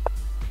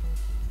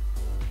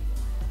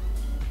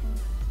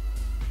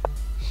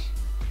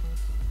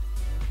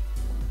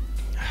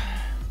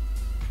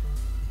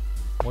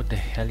 What the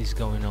hell is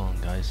going on,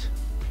 guys?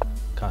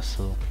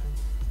 Castle.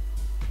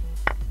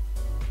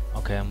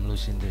 Okay, I'm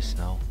losing this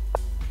now.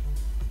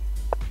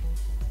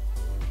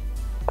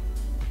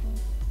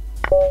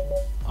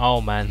 Oh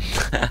man,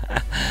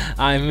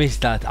 I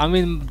missed that. I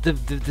mean,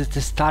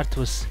 the start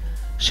was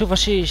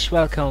Shuvashish,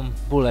 welcome.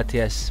 Bullet,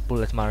 yes,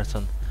 Bullet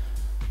Marathon.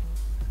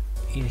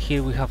 In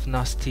here we have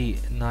Nasty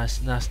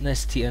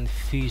and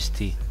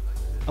Fusty.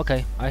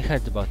 Okay, I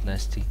heard about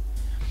Nasty.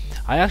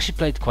 I actually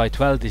played quite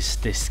well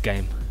this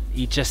game.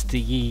 It just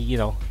you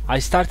know, I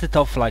started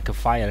off like a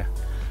fire.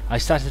 I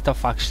started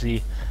off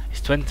actually,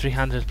 it's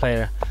 2300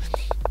 player.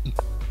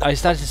 I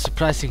started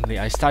surprisingly.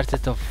 I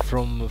started off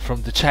from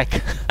the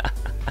Czech,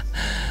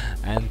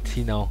 and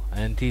you know,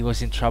 and he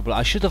was in trouble.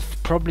 I should have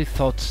probably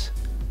thought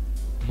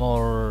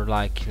more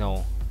like, you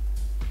know,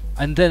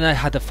 and then I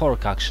had a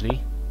fork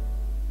actually.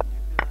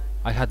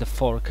 I had a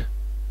fork,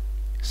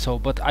 so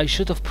but I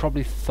should have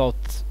probably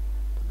thought.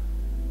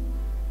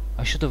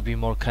 I should have been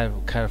more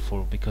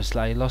careful because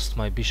I lost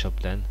my bishop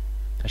then.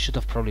 I should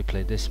have probably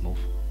played this move,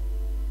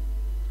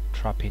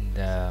 trapping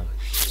the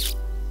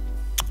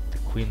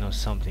queen or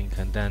something,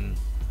 and then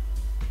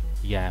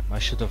yeah, I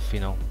should have, you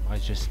know, I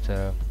just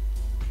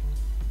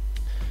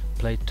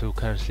played too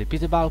carelessly.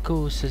 Peter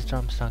Balku says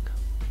Drumstack.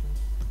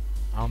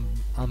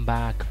 I'm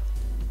back.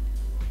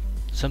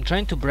 So I'm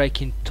trying to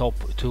break in top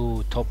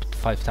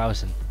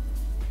 5,000.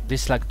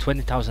 This is like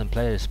 20,000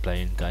 players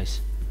playing,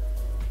 guys.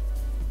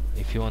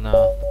 If you wanna,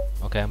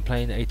 okay, I'm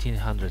playing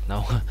 1800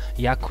 now.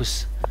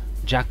 Jackus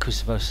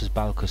versus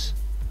Balkus.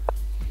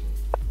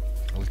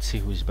 Let's see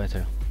who is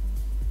better.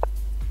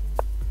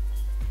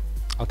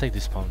 I'll take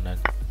this pawn then.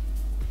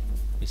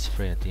 It's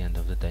free at the end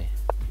of the day.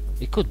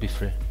 It could be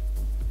free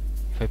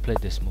if I play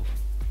this move.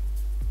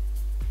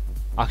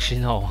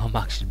 Actually no, I'm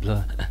actually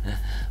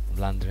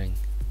blundering.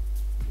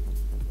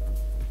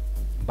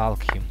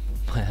 Bulk him.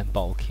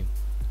 Bulk him.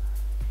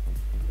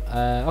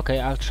 Okay,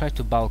 I'll try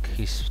to bulk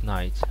his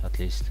knight at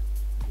least.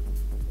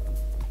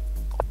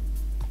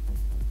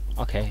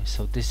 Okay,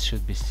 so this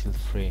should be still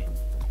free.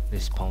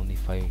 This pawn,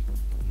 if I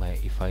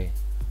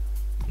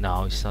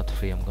no, it's not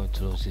free. I'm going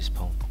to lose this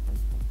pawn.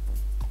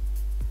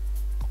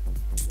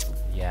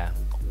 Yeah.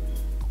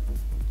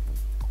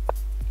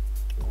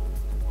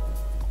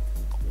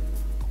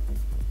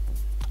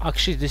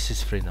 Actually, this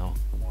is free now.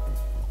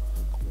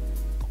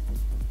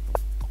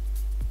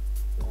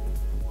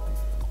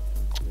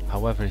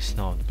 However, it's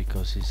not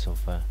because it's of.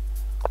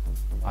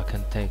 I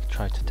can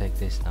try to take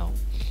this now.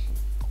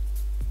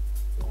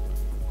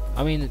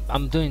 I mean,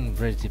 I'm doing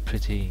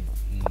pretty.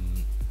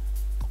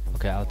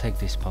 Okay, I'll take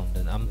this pawn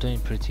then. I'm doing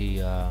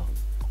pretty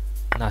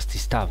nasty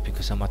stuff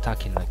because I'm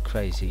attacking like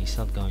crazy. It's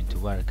not going to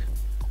work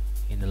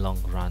in the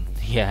long run.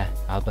 Yeah,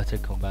 I'll better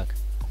come back.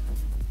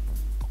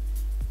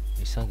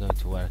 It's not going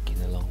to work in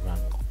the long run.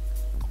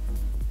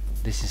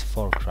 This is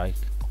fork, right?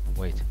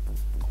 Wait,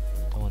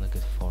 don't want to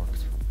get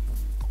forked.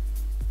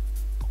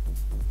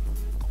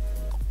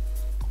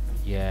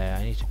 Yeah,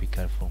 I need to be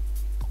careful.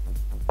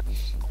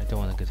 I don't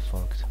want to get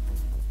forked.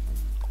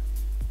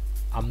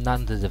 I'm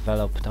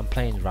underdeveloped. I'm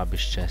playing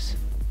rubbish chess.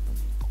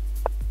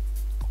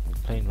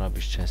 Playing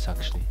rubbish chess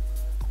actually.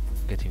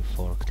 Getting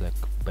forked like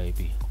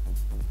baby.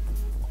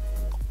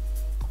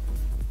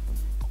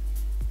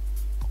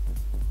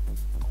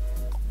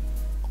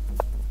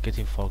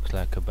 Getting forked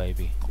like a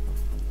baby.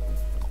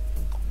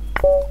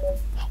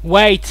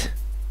 Wait!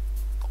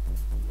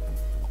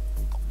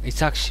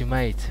 It's actually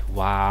made.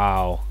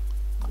 Wow.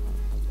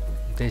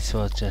 This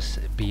was just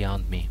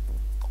beyond me.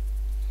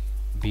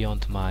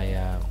 Beyond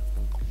my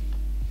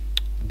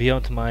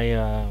beyond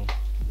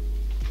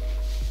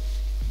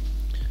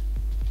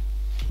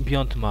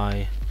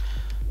my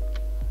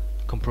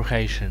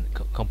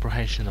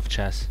comprehension of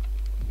chess.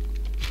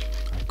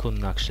 I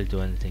couldn't actually do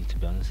anything, to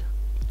be honest.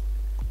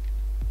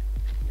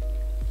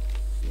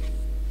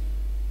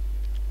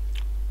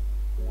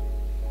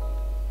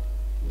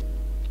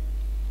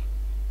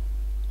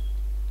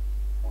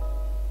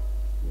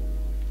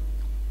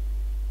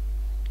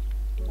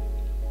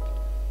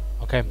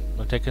 Okay,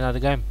 I'll take another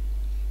game.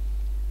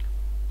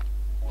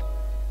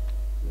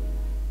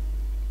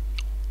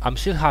 I'm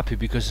still happy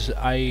because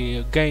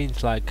I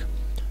gained like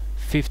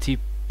 50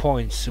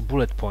 points,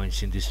 bullet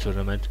points in this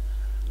tournament,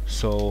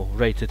 so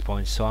rated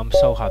points, so I'm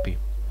so happy.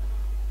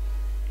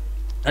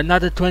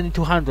 Another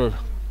 2200.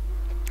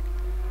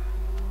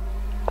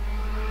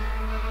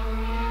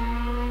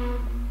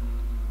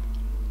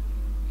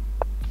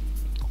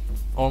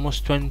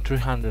 Almost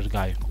 2300,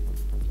 guy.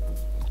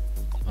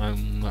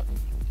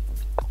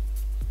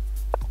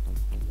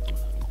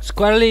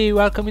 Squarely,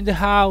 welcome in the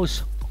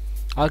house.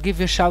 I'll give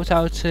you a shout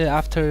out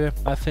after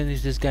I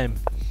finish this game.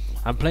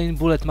 I'm playing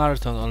Bullet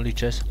Marathon on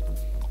Lichess,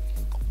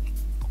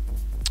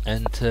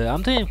 and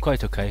I'm doing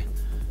quite okay.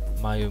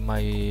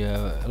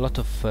 A lot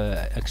of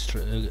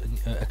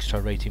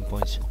extra rating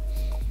points.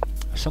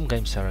 Some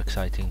games are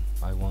exciting.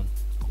 I won.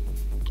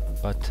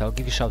 But I'll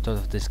give you a shout out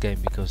of this game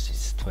because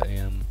it's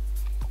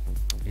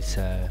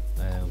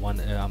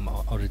I'm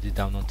already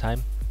down on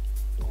time,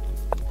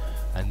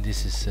 and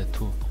this is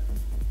 2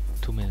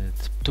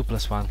 minutes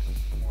 2+1,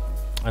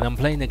 and I'm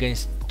playing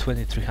against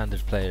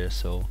 2300 players,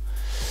 so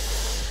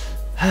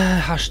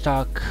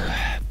hashtag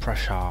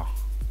pressure.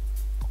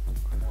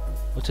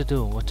 What to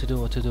do?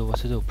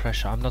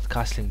 Pressure. I'm not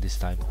castling this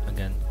time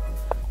again.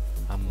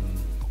 I'm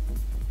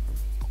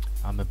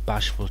a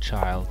bashful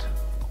child.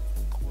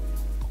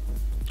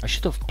 I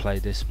should have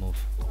played this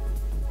move.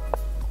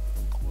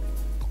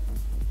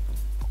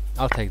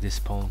 I'll take this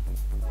pawn.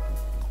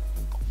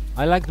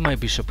 I liked my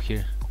bishop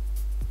here.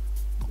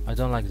 I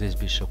don't like this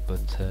bishop,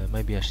 but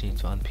maybe I should need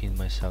to unpin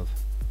myself.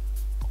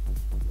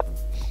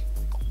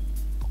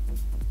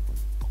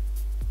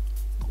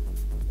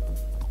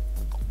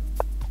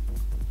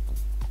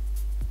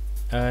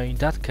 In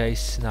that case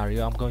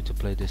scenario, I'm going to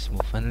play this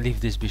move and leave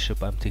this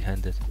bishop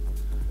empty-handed.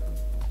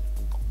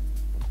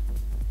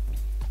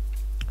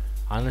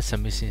 Unless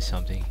I'm missing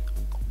something.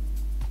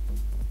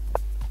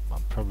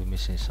 I'm probably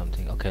missing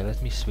something. Okay,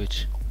 let me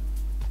switch.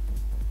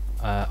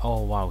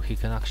 Oh wow, he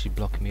can actually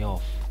block me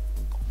off.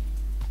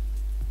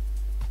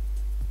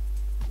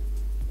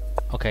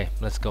 Okay,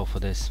 let's go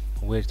for this.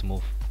 Weird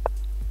move.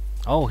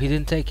 Oh, he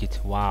didn't take it.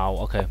 Wow,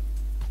 okay.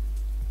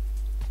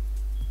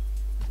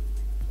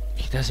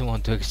 He doesn't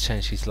want to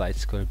exchange his light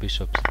square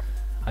bishops.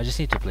 I just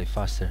need to play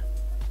faster.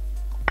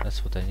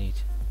 That's what I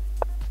need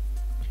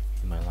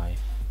in my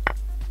life.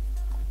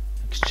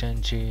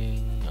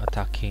 Exchanging,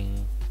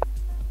 attacking.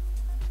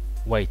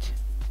 Wait,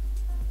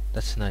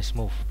 that's a nice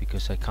move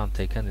because I can't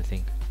take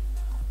anything.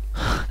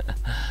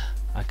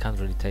 I can't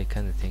really take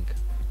anything.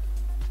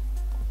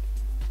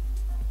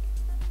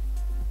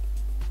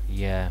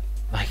 Yeah,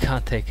 I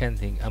can't take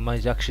anything. Am I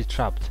actually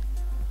trapped?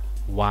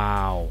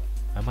 Wow,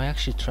 am I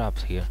actually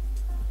trapped here?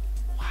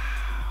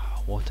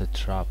 Wow, what a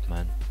trap,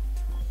 man.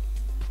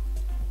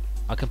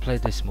 I can play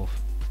this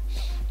move.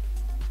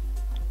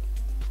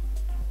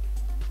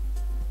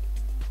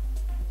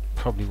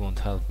 Probably won't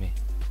help me.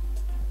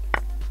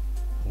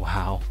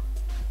 Wow,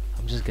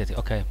 I'm just getting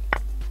okay.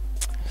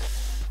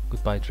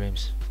 Goodbye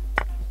dreams.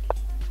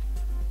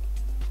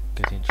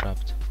 Getting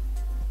trapped.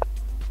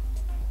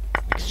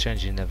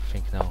 Exchanging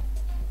everything now.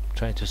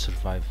 Trying to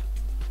survive.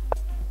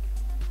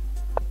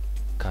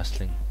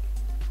 Castling.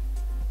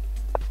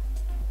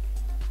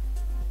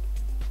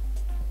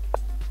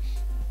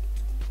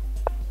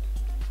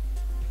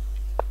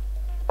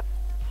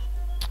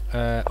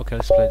 Okay,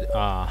 let's play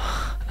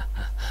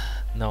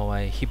no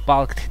way, he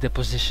bulked the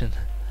position.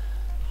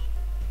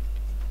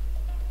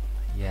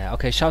 Yeah,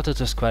 okay, shout out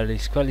to Squally.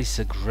 Squally is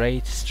a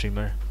great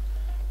streamer.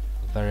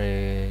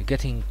 Very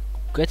getting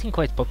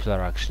quite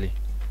popular actually.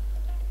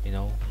 You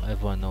know,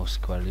 everyone knows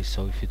Squally,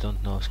 so if you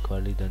don't know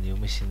Squally, then you're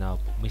missing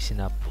out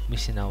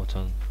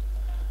on,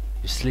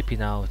 you're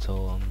sleeping out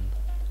on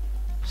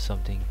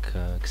something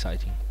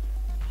exciting.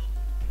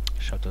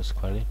 Shout out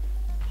Squally.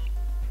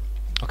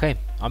 Okay,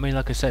 I mean,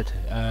 like I said,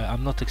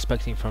 I'm not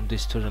expecting from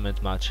this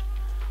tournament match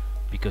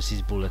because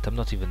he's bullet. I'm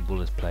not even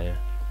bullet player,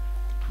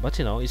 but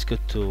you know, it's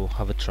good to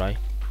have a try.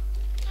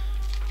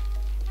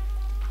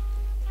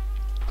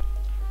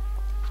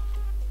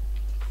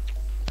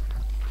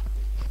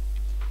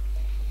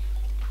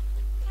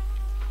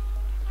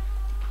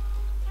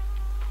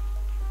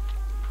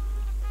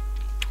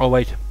 Oh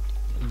wait,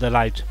 the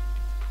light.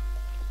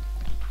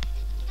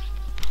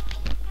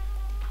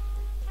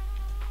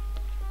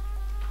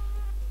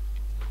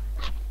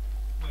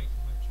 Wait,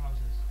 my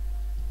trousers.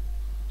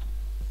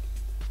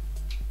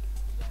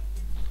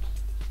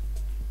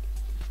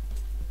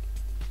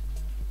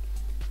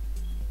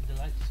 The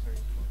light is very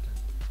important.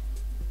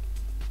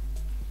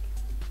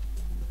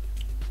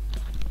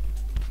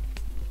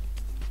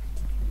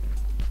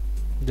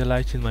 The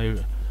light in my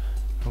room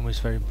is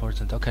very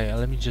important. Okay,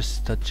 let me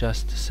just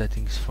adjust the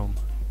settings for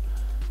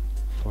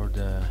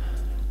the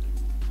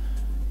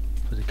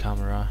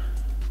camera.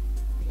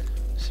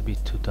 It's a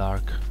bit too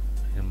dark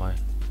in my,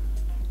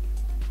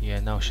 yeah,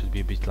 now it should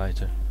be a bit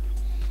lighter.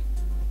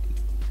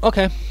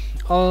 Okay,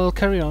 I'll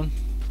carry on.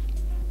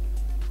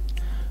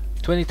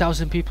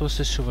 20,000 people,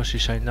 says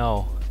Shuvashish. I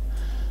know,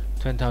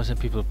 20,000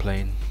 people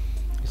playing,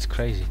 it's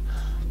crazy.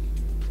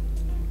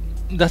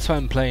 That's why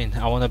I'm playing.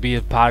 I want to be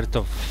a part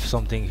of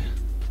something.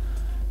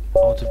 I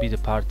want to be the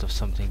part of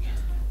something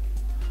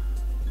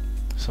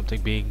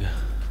big,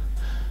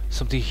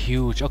 something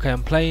huge. Okay,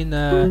 I'm playing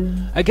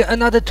I get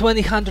another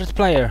 2000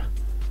 player.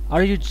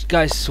 Are you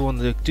guys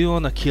do you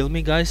wanna kill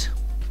me, guys?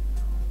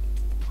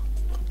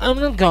 I'm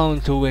not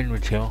going to win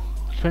with you.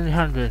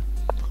 2000,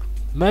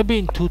 maybe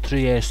in 2-3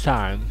 years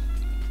time,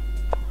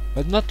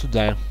 but not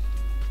today.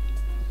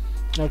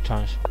 No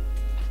chance.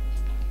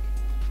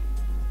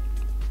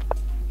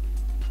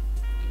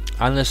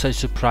 Unless I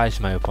surprise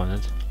my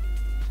opponent.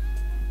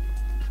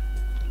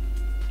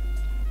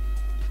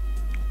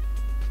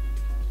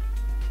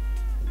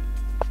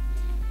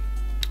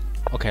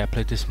 Okay, I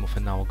played this move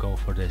and now I'll go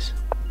for this.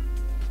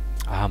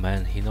 Ah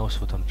man, he knows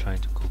what I'm trying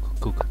to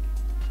cook.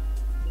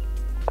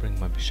 Bring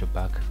my bishop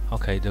back.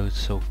 Okay,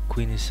 so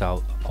queen is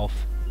out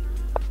off.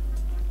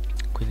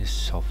 Queen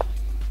is off.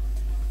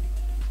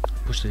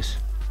 Push this.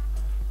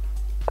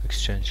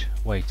 Exchange.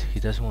 Wait, he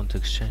doesn't want to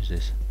exchange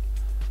this.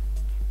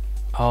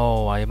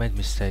 Oh, I made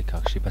mistake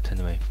actually, but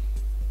anyway.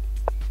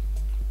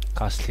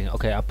 Castling.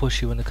 Okay, I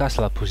push you in the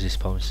castle, I push these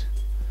pawns.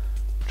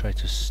 Try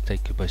to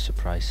take you by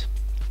surprise.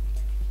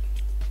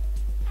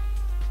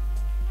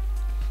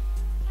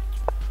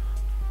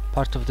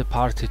 Part of the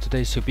party.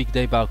 Today is your big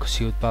day, Balkus.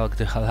 You would bulk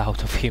the hell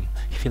out of him.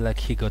 I feel like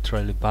he got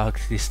really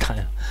bulked this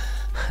time.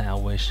 I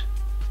wish.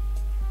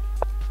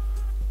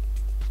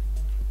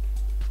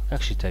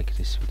 Actually take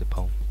this with the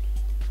pawn.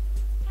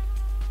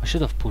 I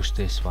should have pushed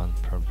this one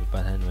probably,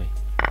 but anyway.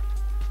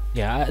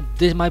 Yeah,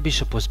 this my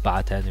bishop was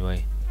bad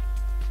anyway.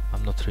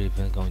 I'm not really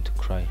even going to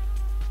cry.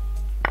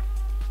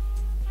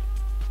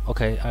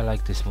 Okay, I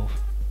like this move.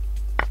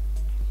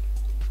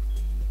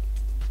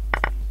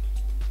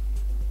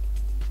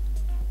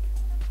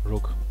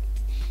 Rook.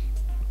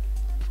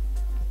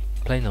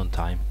 Playing on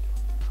time.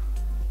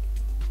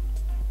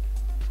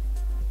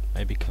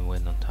 Maybe can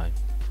win on time.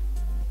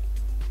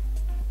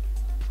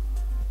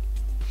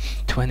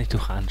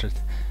 2200.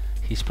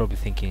 He's probably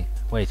thinking,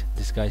 wait,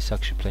 this guy's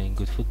actually playing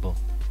good football.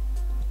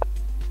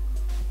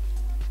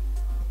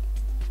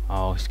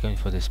 Oh, he's going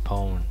for this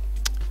pawn.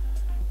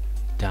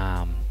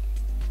 Damn.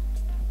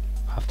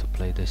 Have to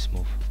play this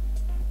move.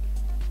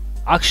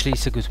 Actually,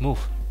 it's a good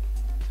move.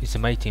 It's a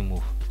mating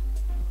move.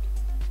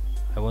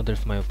 I wonder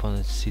if my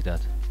opponents see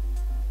that.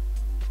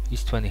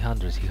 He's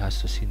 2000, he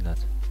has to see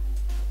that.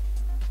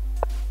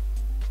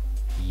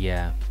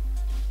 Yeah.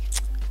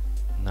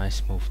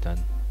 Nice move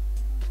then.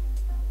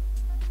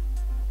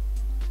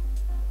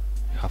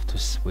 You have to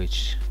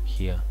switch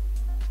here.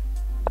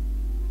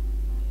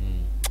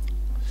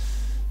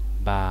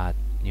 Bad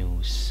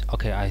news.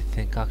 Okay, I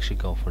think I actually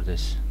go for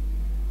this.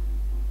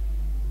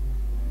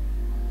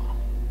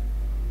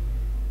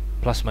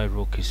 Plus my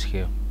rook is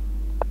here.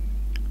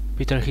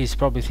 Peter, he's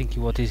probably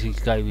thinking, what is this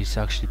guy who is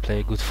actually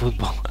playing good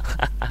football?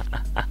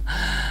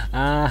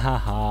 Ah ha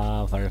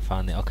ha, very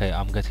funny. Okay,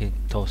 I'm getting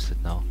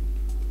toasted now.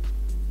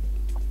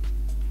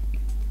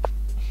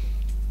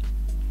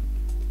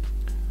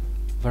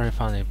 Very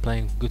funny,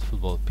 playing good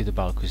football. Peter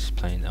Balkus is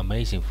playing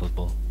amazing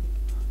football.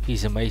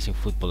 He's an amazing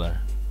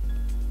footballer.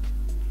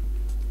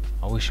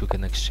 I wish we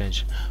can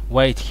exchange.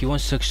 Wait, he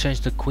wants to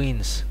exchange the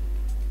queens.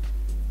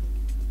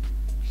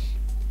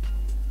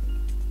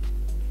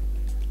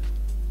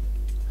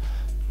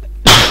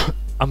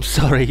 I'm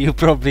sorry, you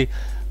probably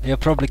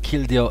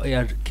killed your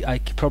air. I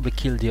probably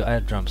killed your air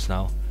drums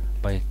now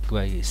by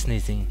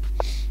sneezing.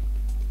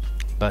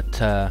 But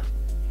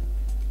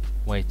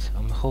wait,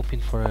 I'm hoping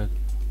for a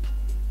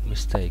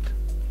mistake.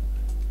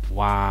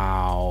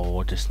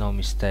 Wow, there's no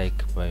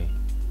mistake, boy.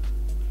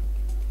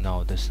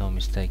 No, there's no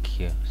mistake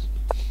here.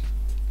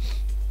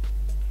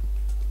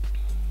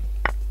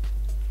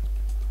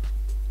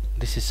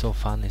 This is so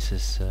fun. This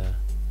is. I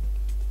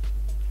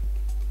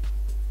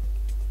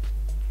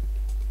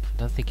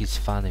don't think it's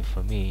funny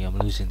for me. I'm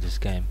losing this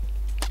game.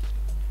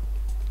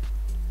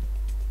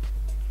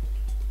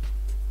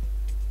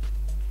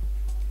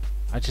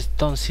 I just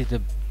don't see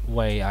the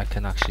way I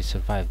can actually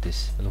survive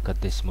this. Look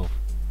at this move.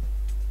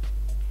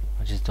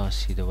 I just don't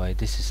see the way.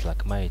 This is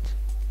like mate.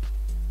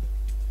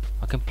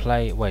 I can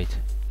play. Wait.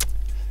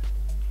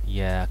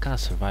 Yeah, I can't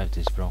survive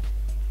this, bro.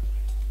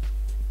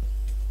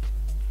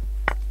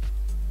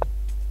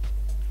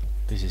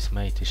 This is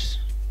mate-ish.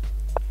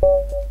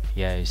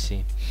 Yeah, you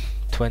see.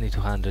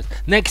 2200.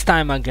 Next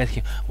time I'll get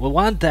him. Well,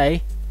 one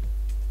day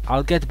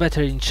I'll get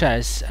better in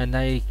chess and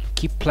I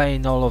keep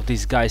playing all of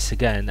these guys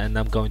again and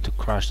I'm going to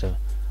crush them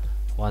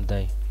one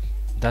day.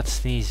 That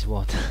sneeze,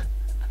 what?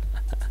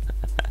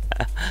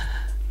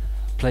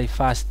 Play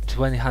fast.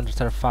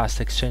 2000 are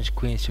fast. Exchange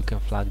queens, you can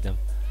flag them.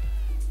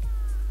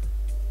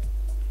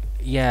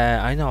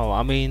 Yeah, I know.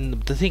 I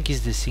mean, the thing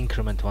is this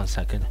increment 1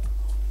 second.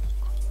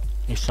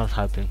 It's not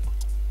helping.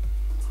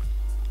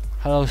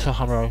 Hello,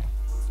 Sohamro.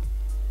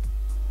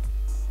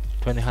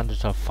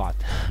 2000 are fat.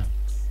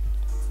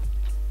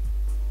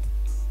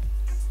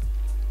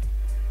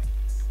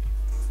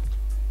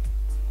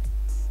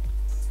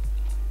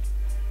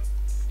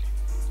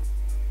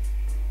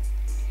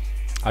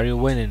 Are you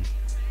winning?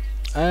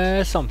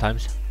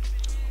 Sometimes.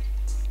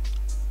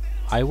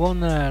 I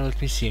won,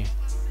 let me see.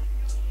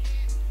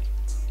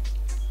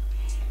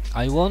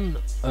 I won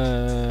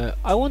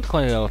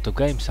quite a lot of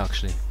games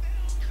actually.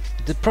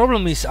 The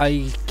problem is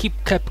I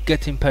kept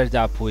getting paired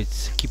up with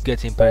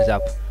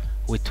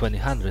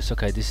 2000s.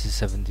 Okay, this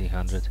is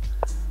 1700,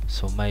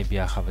 so maybe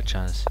I have a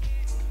chance.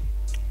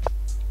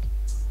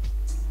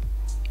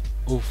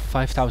 Oh,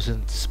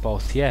 5000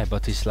 both, yeah,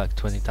 but it's like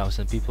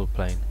 20,000 people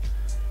playing,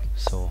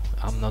 so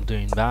I'm not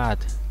doing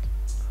bad.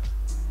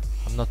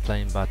 I'm not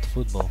playing bad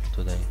football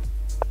today.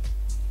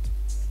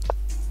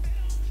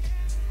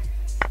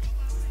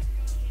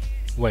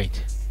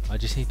 Wait, I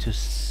just need to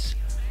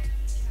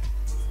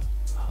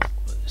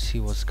see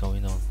what's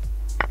going on.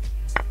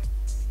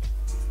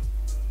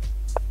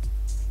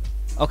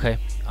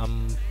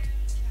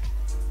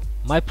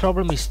 My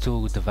problem is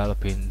to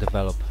develop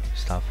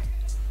stuff.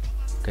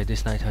 Okay,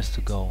 this knight has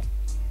to go.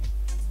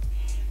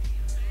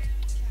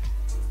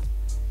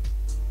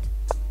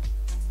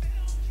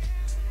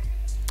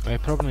 My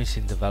problem is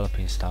in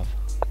developing stuff.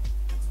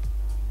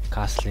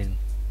 Castling.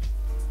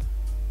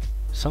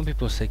 Some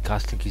people say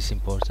castling is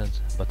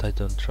important, but I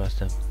don't trust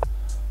them.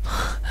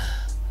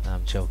 No,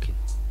 I'm joking.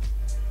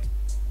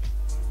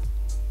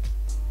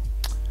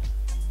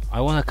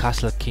 I want to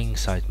castle a king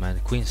side, man.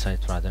 Queen side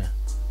rather.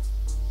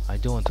 I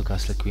do want to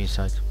castle a queen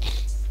side.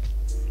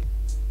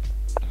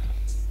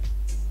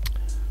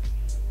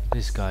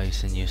 This guy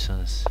is a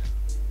nuisance.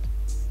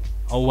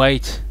 Oh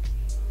wait!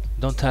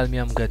 Don't tell me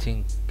I'm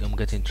getting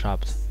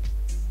trapped.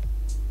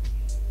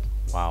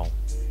 Wow.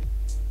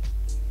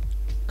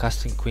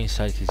 Casting queen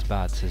side is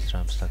bad, says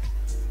Drumstack.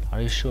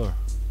 Are you sure?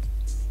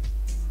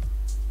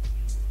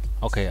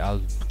 Okay,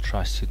 I'll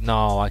trust you.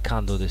 No, I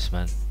can't do this,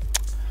 man.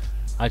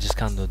 I just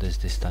can't do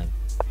this time.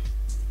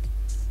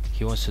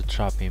 He wants to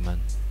trap me,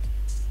 man.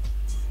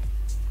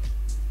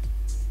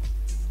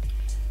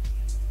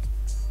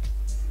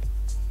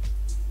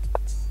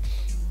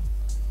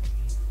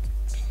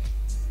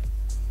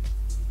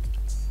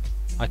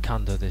 I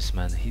can't do this,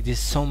 man. He did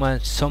so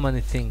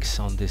many things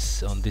on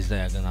these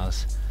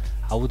diagonals.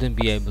 I wouldn't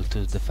be able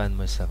to defend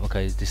myself.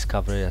 Okay,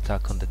 discovery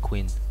attack on the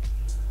queen.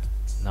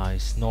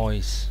 Nice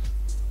noise.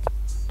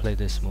 Play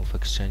this move,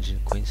 exchanging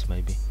queens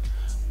maybe.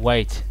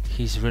 Wait,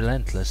 he's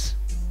relentless.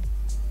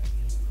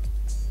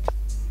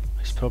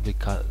 He's probably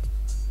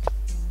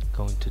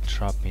going to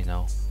trap me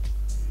now.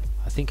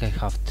 I think I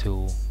have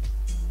to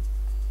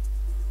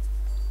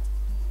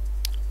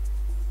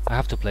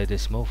play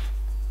this move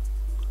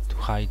to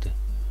hide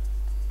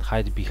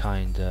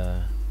behind.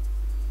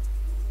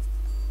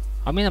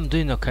 I mean, I'm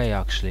doing okay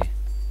actually.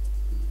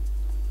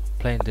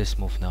 Playing this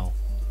move now.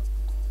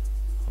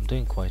 I'm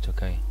doing quite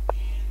okay.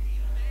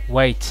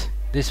 Wait,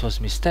 this was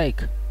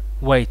mistake.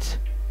 Wait.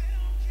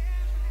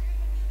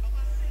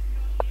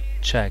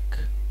 Check.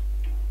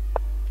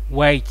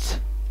 Wait.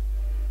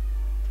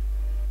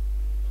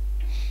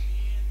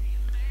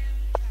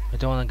 I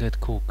don't wanna get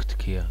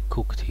cooked here,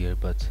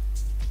 but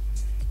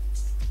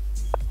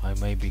I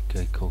maybe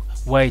get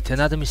cooked. Wait,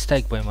 another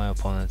mistake by my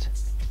opponent.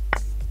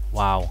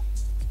 Wow.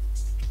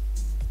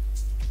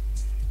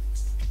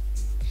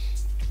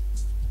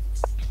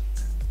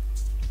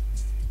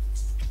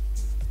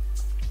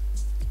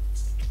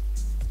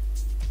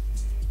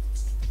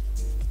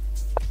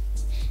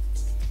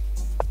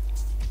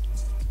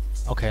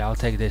 Okay, I'll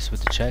take this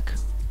with the check.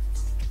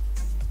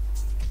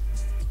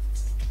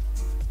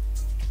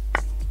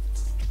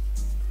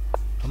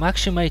 I'm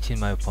actually mating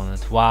my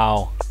opponent.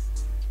 Wow.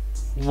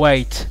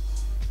 Wait.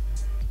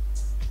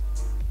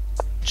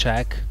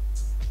 Check.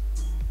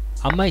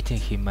 I'm mating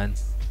him, man.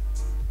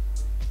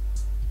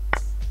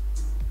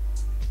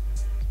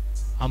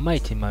 I'm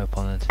mating my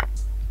opponent.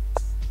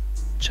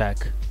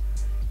 Check.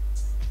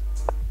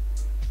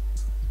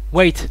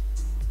 Wait.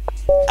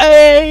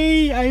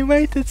 Hey, I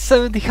made it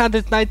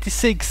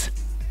 796.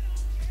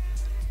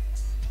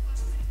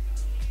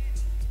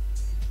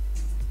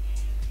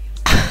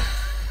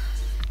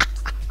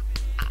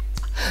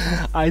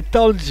 I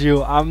told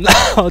you I'm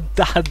not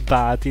that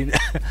bad in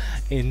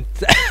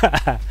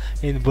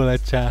in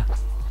bullet chat.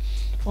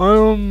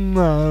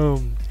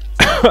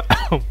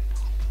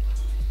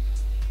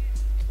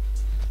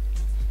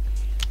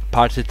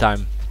 Party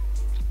time.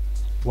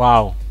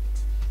 Wow.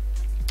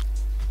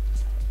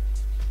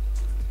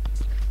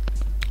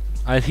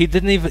 And he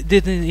didn't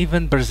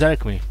even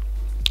berserk me.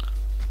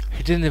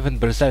 He didn't even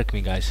berserk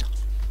me, guys.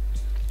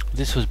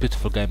 This was a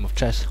beautiful game of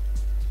chess.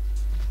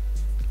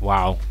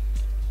 Wow.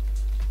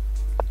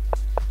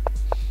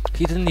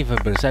 He didn't even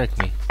berserk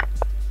me.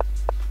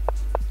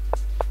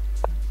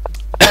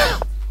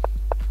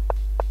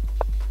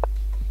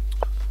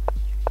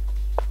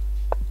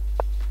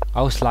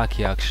 I was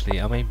lucky actually.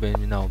 I mean,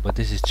 no, but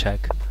this is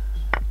check.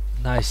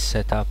 Nice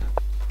setup.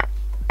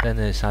 Then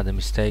there's another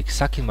mistake.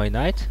 Sacking my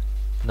knight?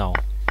 No.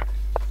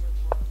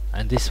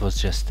 And this was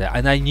just there.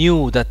 And I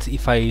knew that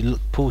if I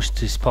push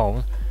this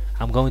pawn,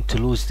 I'm going to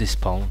lose this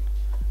pawn.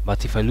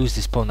 But if I lose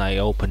this pawn, I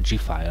open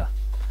g-file.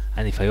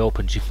 And if I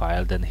open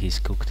g-file, then he's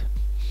cooked.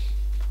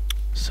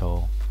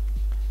 So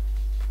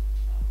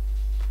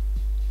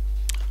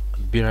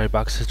be right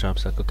back, says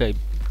Drumstack. Okay,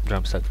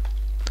 Drumstack.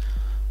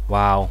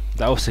 Wow,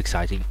 that was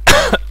exciting.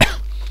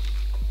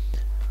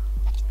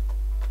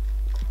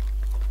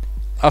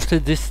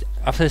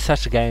 After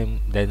such a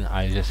game, then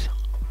I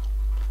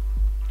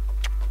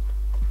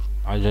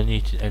don't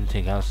need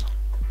anything else.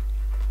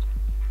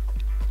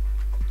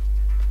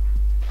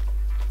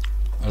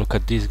 Look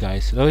at these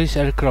guys. Oh, he's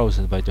Eric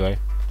Rosen, by the way.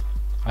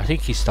 I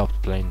think he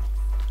stopped playing.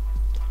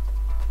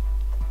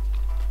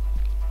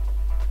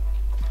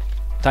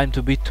 Time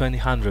to beat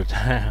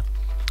 2000.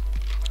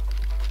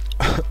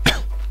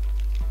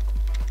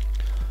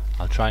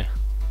 I'll try.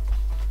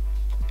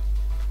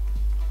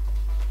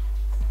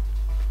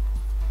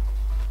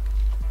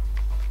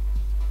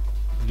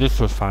 This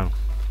was fun.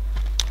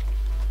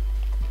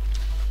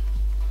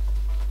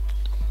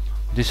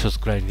 This was a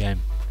great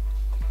game.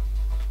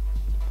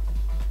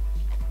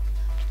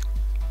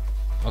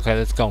 Okay,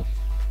 let's go.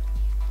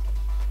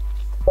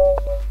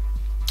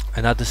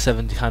 Another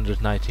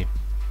 790.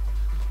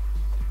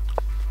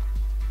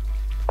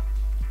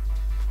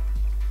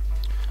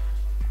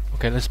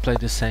 Okay, let's play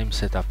the same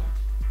setup.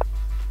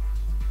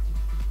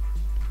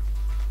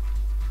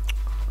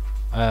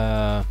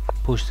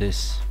 Push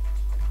this.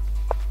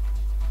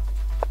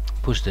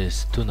 Push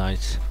this. 2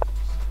 knights.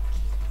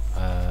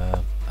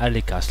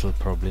 Early castle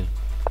probably.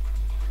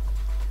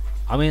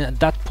 I mean,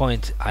 at that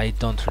point I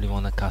don't really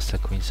want to castle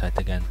queenside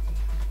again.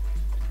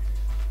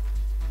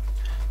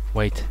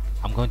 Wait,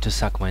 I'm going to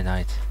sack my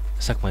knight.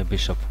 Sack my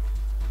bishop.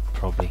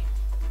 Probably.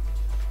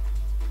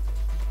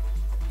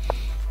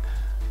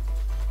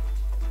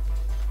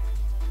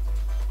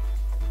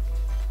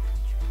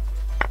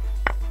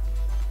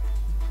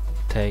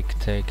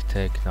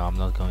 Take. No, I'm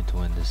not going to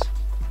win this.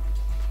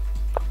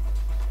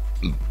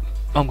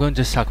 I'm going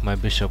to sack my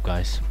bishop,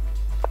 guys.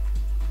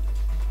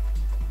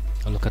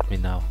 Oh, look at me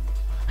now.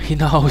 He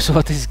knows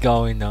what is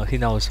going on. He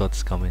knows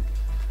what's coming.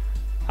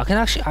 I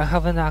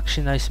have an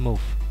actually nice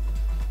move.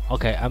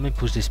 Okay, I'm gonna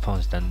push these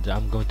pawns then.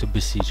 I'm going to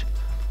besiege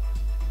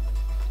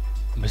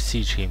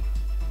him.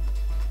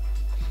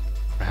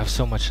 I have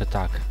so much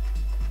attack.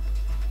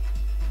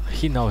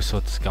 He knows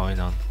what's going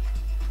on.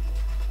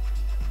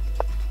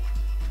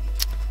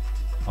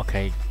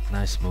 Okay,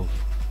 nice move.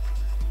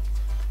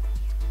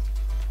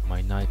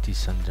 My knight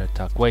is under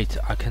attack. Wait,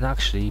 I can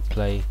actually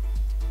play...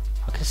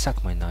 I can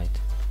sack my knight.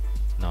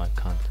 No, I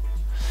can't.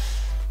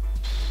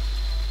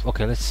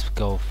 Okay, let's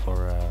go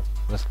for...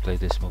 let's play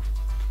this move.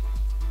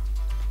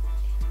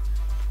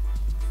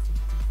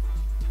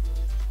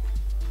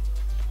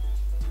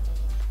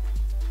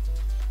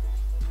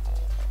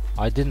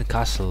 I didn't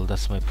castle,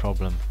 that's my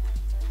problem.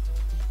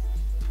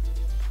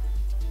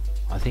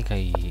 I think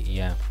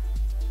yeah.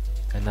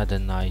 Another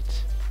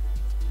knight.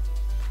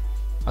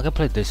 I can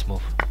play this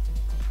move.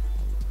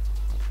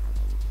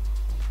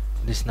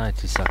 This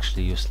knight is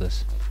actually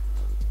useless.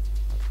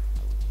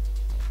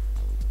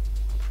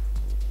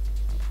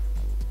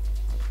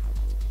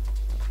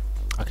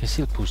 I can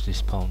still push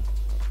this pawn.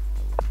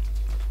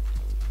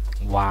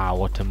 Wow,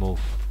 what a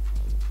move.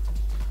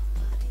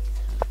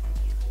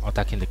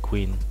 Attacking the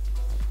queen.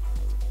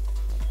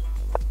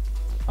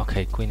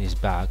 Okay, queen is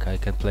back. I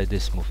can play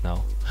this move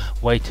now.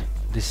 Wait,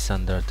 this is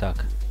under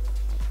attack.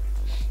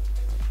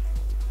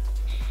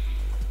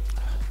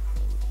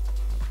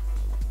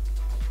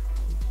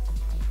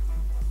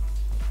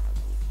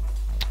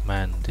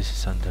 Man, this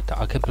is under attack.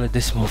 I can play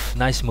this move.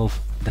 Nice move.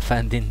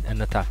 Defending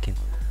and attacking.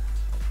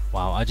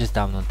 Wow, I just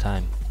down on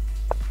time.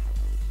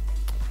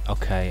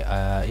 Okay,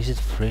 is it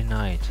free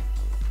knight?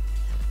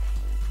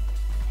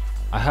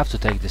 I have to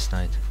take this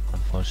knight,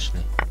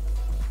 unfortunately.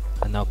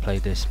 And now play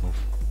this move.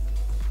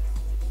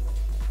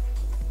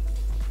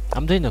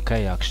 I'm doing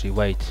okay actually.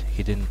 Wait,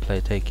 he didn't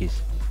take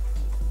it.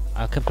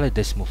 I can play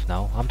this move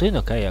now. I'm doing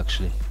okay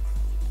actually.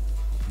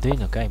 I'm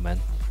doing okay, man.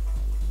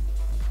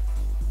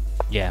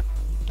 Yeah,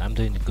 I'm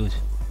doing good.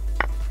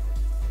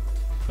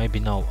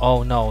 Maybe no.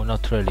 Oh no,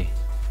 not really.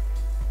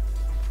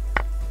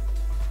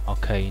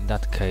 Okay, in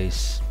that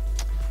case,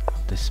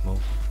 this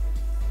move.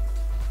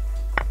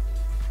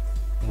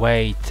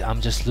 Wait,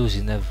 I'm just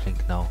losing everything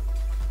now.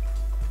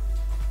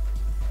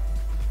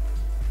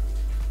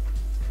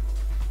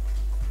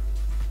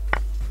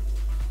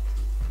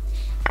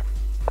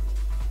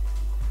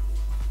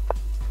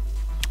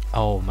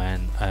 Oh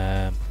man,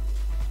 I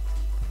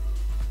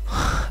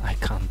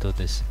can't do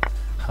this.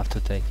 I have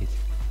to take it.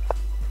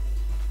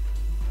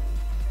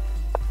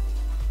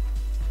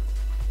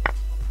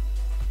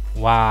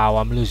 Wow,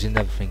 I'm losing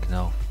everything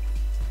now.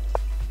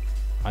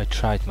 I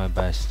tried my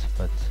best,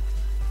 but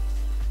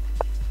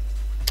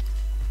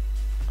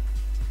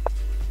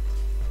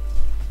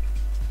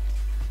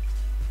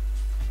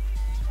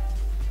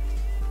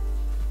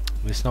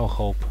there's no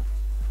hope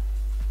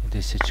in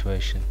this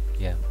situation.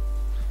 Yeah,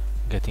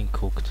 getting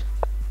cooked.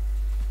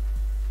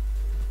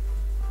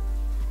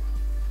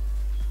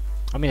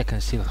 I mean, I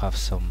can still have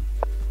some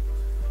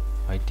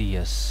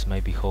ideas,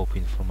 maybe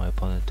hoping for my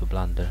opponent to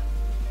blunder.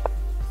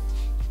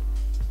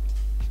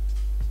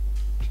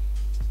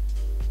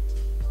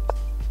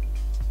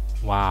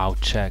 Wow,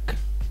 check.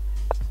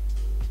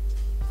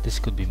 This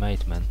could be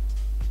mate, man.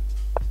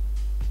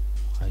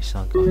 It's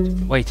not going to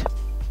be. Wait,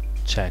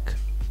 check.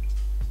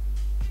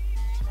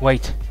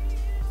 Wait.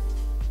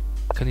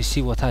 Can you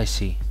see what I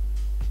see?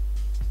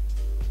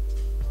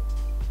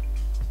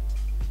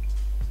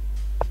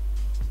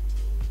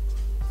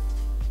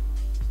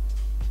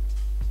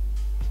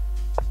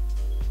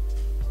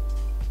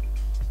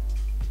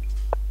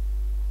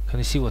 Can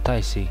you see what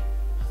I see?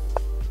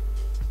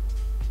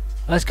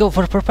 Let's go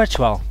for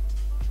perpetual.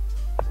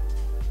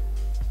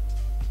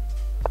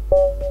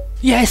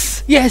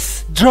 Yes!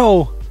 Yes!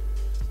 Draw!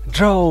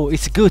 Draw!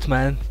 It's good,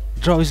 man.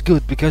 Draw is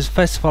good because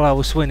first of all I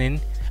was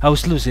winning, I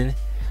was losing.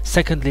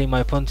 Secondly, my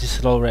opponent is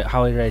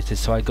highly rated,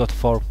 so I got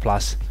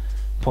 4+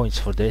 points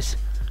for this.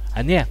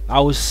 And yeah, I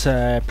was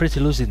pretty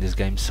losing this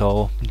game,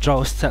 so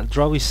draw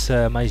is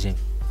amazing.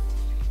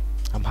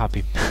 I'm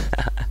happy.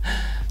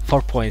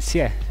 4 points,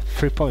 yeah.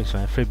 3 points,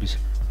 man. Freebies.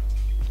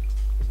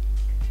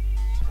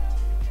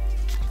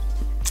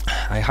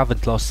 I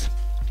haven't lost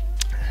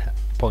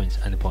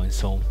any points,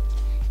 so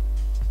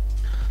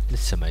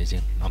this is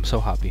amazing. I'm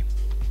so happy.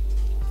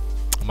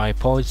 My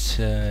points,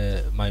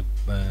 my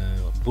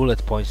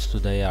bullet points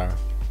today are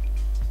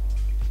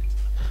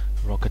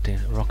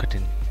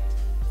rocketing.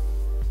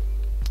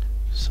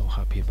 So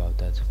happy about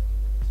that.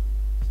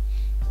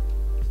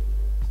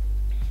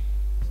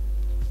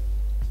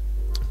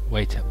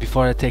 Wait,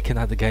 before I take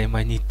another game,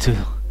 I need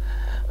to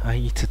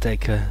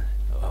take a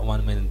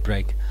 1 minute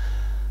break.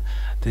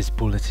 This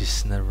bullet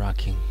is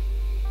nerve-wracking.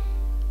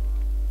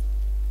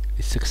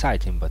 It's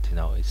exciting, but you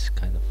know, it's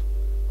kind of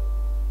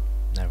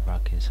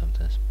nerve-wracking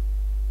sometimes.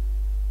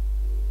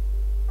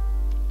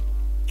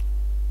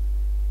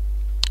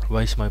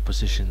 Where is my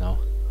position now?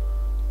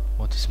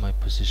 What is my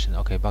position?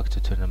 Okay, back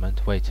to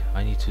tournament. Wait,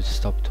 I need to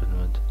stop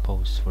tournament.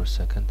 Pause for a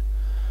second.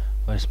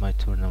 Where's my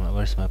tournament?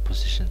 Where's my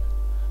position?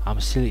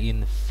 I'm still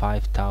in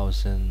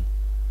 5,000.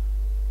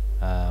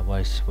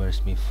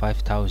 Where's me?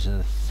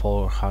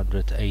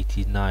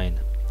 5,489.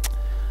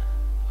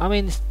 I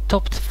mean,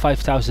 top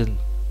 5,000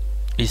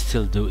 is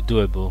still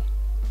doable.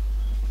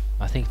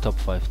 I think top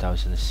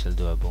 5,000 is still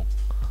doable.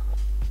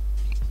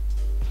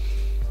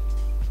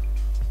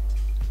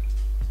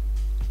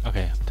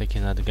 Okay,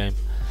 taking another game.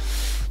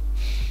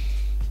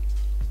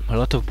 A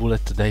lot of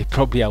bullet today.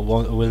 Probably I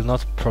will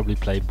not probably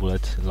play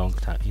bullet in a long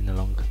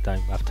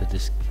time after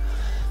this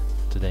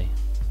today.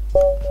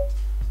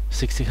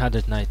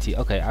 1690.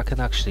 Okay, I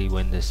can actually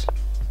win this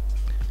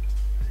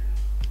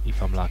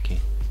if I'm lucky.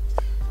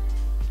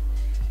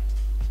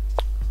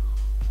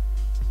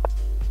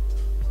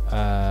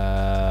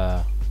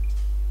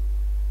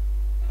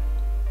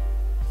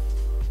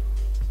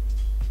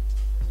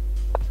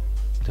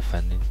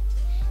 Defending.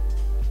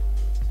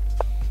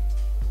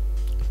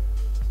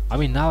 I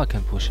mean, now I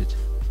can push it.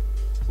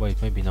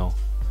 Wait, maybe no.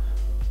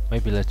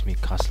 Maybe let me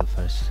castle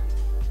first.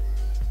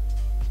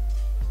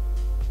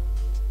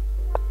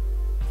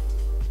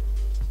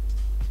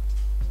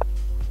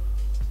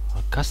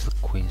 I'll castle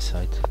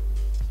queenside.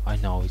 I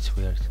know, it's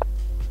weird.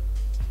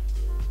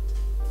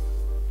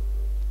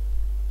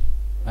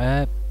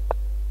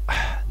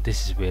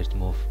 This is a weird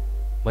move.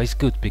 But it's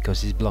good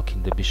because it's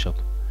blocking the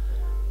bishop's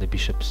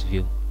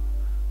view.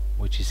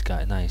 Which is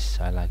nice.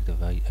 I like the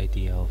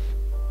idea of...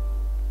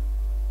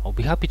 I'll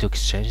be happy to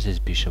exchange this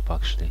bishop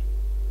actually.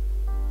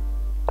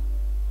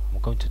 I'm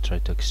going to try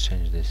to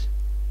exchange this.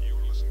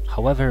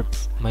 However,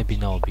 maybe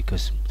no,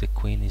 because the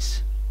queen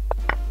is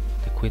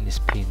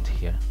pinned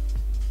here.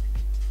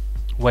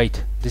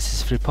 Wait, this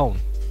is free pawn.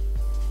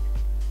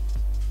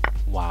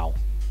 Wow.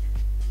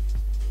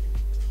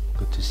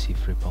 Good to see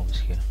free pawns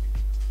here.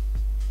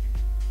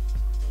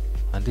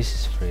 And this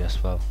is free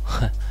as well.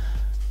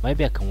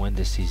 Maybe I can win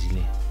this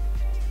easily.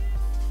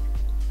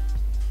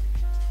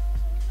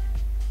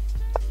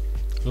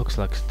 Looks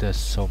like there's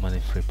so many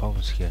free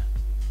pawns here.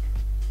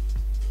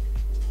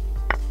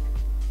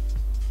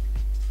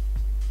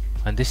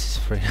 And this is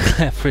free.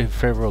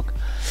 free rook.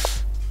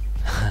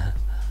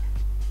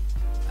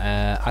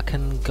 I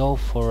can go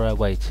for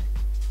wait.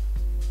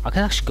 I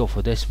can actually go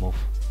for this move.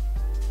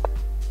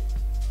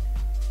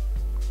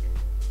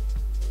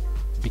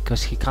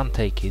 Because he can't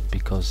take it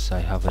because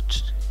I have a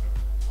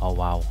oh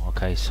wow,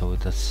 okay, so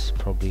that's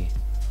probably...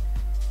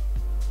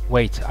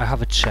 Wait, I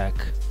have a check.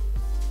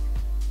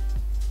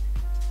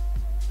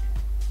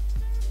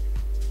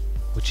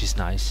 Which is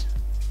nice.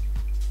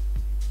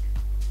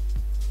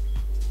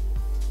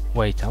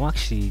 Wait, I'm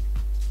actually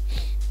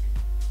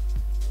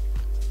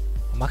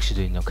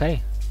doing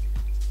okay,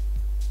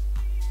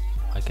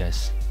 I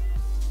guess,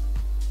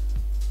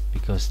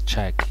 because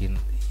check in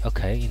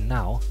okay in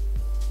now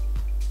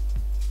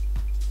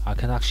I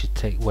can actually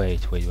take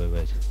wait.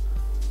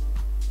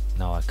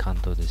 No, I can't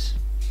do this.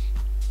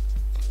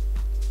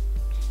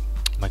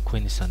 My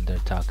queen is under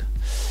attack.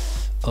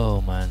 Oh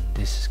man,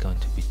 this is going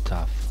to be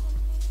tough.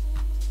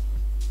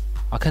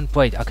 I can't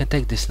wait, I can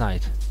take this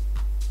knight.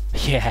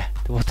 Yeah,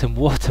 what a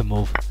move.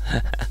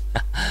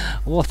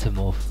 What a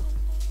move.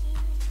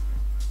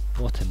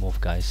 What a move,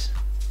 guys.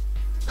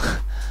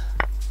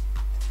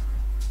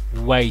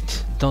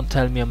 Wait, don't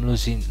tell me I'm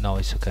losing. No,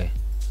 it's okay.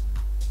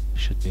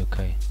 Should be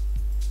okay.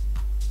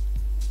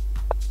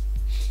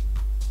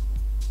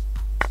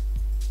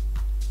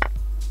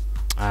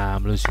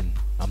 I'm losing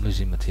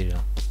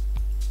material.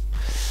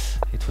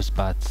 It was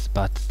bad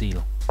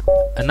deal.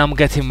 And I'm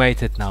getting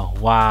mated now.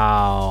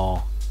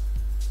 Wow.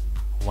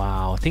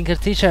 Wow. Tinker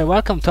Teacher,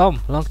 welcome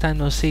Tom. Long time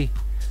no see.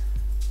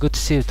 Good to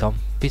see you, Tom.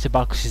 Peter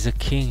Barkus is a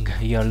king.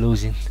 You're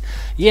losing.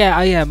 Yeah,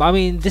 I am. I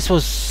mean, this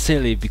was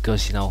silly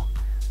because, you know,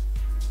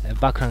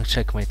 background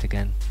checkmate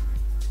again.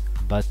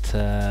 But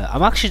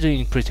I'm actually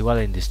doing pretty well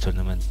in this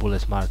tournament.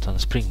 Bullet Marathon,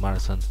 Spring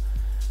Marathon.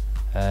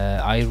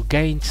 I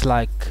gained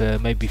like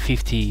maybe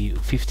 50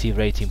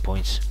 rating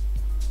points.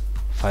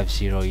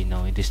 5-0, you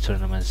know, in this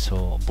tournament.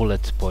 So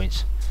bullet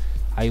points.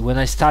 When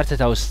I started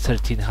I was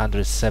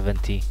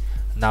 1370.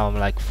 Now I'm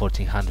like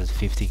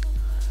 1450.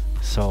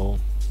 So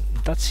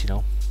that's, you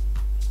know,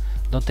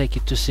 don't take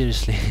it too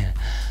seriously.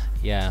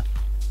 Yeah,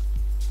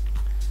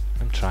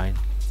 I'm trying.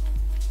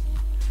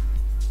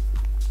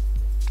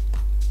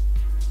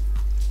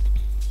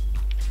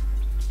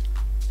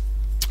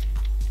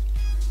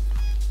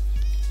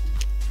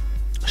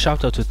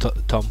 Shout out to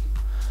Tom,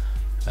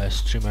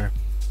 streamer.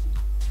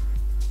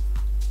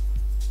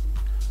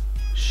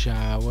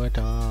 Shout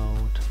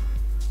out.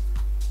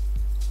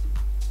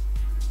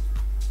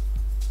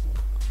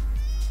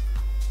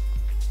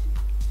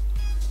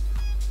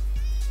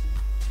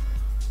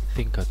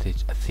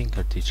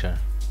 Thinker teacher.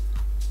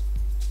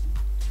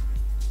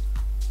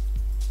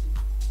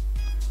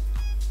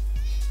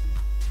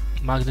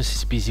 Magnus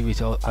is busy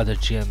with all other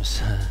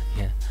GMs.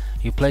 Yeah,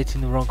 you played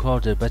in the wrong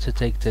order. Better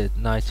take the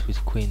knight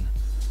with queen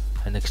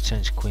and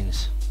exchange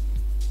queens.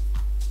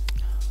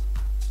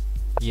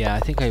 Yeah, I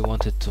think I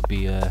wanted to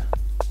be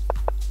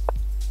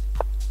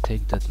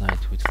take that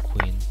knight with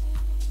queen.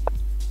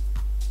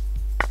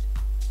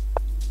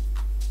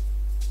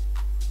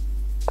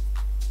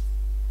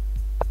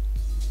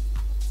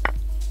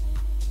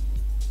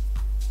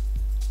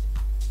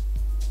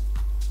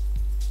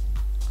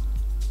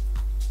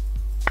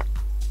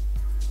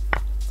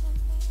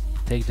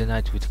 Take the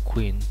knight with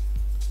queen.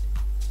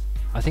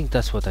 I think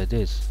that's what I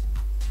did.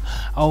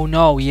 Oh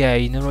no, yeah,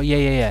 you know,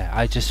 yeah.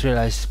 I just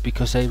realized,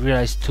 because I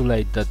realized too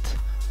late that,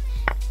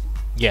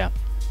 yeah,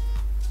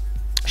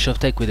 should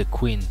take with the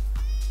queen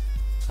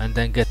and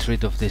then get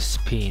rid of this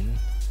spin.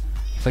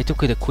 If I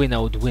took with the queen, I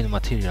would win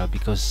material,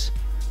 because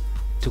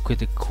took with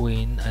the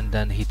queen and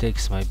then he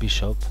takes my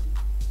bishop,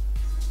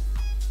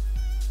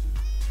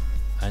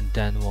 and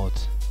then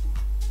what?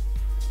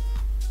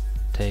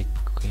 Take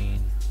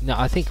queen. No,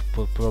 I think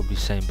probably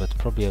same, but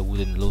probably I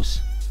wouldn't lose.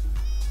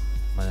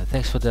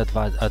 Thanks for the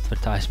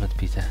advertisement,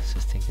 Peter,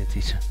 says Thinker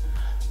Teacher.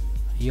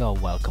 You're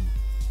welcome.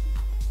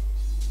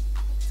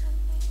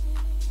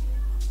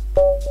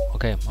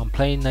 Okay, I'm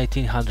playing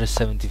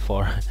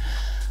 1974.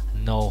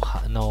 No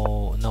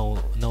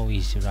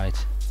easy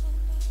right.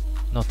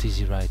 Not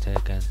easy right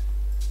again.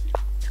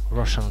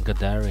 Roshan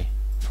Gadari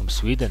from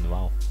Sweden.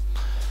 Wow.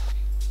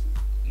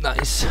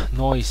 Nice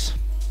noise.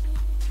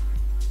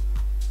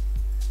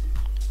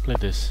 Play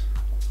this.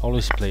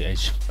 Always play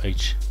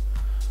h6.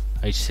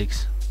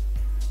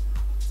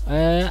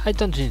 I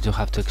don't need to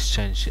have to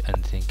exchange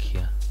anything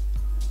here.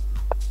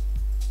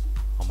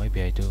 Or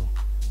maybe I do.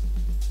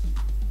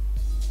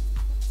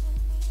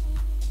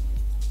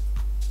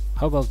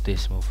 How about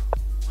this move?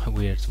 A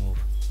weird move.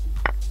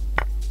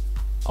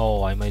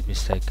 Oh, I made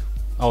mistake.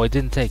 Oh, I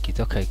didn't take it.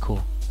 Okay,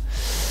 cool.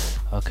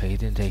 Okay, he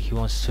didn't take. He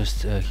wants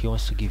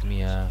to give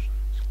me a.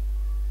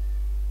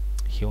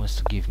 He wants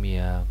to give me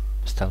a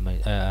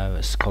stalemate,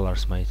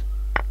 scholar's mate.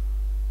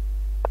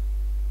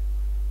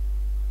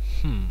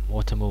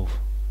 What a move.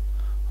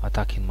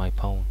 Attacking my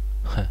pawn.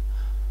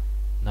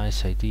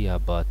 Nice idea,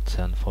 but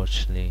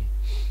unfortunately.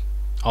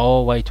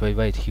 Oh, wait.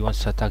 He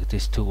wants to attack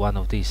this too, one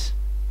of these.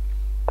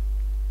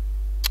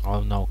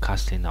 Oh no,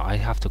 castling now. I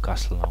have to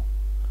castle now.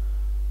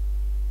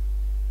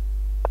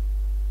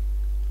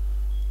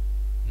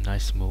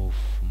 Nice move.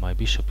 My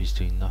bishop is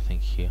doing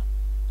nothing here.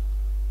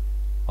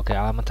 Okay,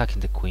 I'm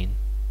attacking the queen.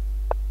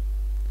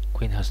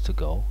 Queen has to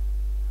go.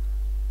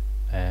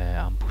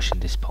 I'm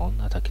pushing this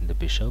pawn, attacking the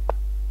bishop.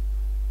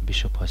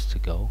 Bishop has to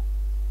go.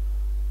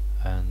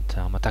 And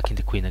I'm attacking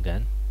the queen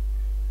again.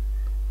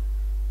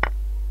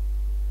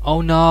 Oh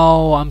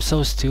no, I'm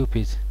so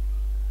stupid.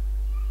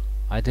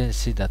 I didn't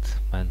see that,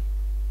 man.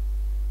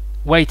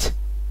 Wait,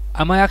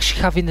 am I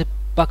actually having the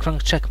back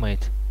rank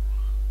checkmate?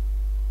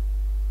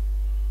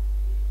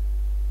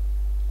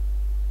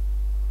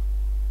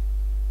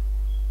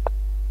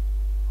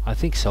 I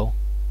think so.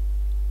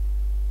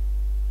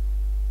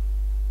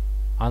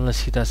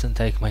 Unless he doesn't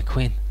take my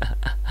queen.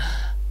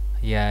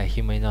 Yeah,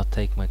 he may not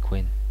take my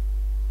queen.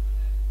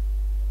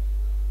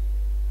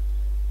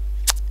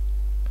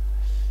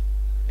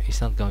 It's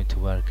not going to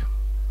work.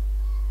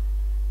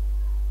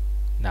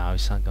 No,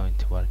 it's not going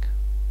to work.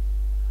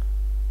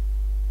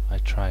 I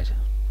tried.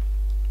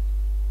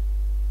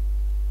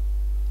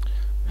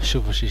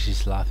 Shubhashish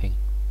is laughing.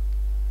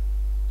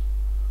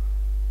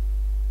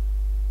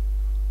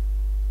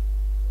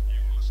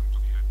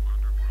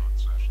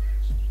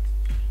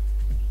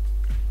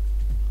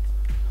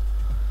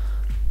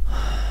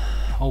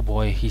 Oh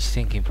boy, he's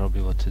thinking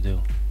probably what to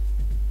do.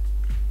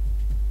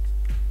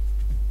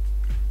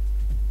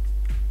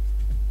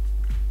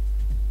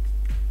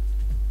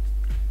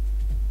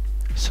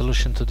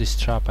 Solution to this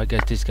trap. I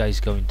guess this guy is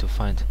going to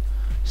find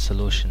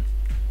solution.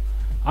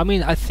 I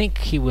mean, I think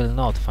he will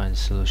not find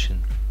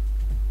solution.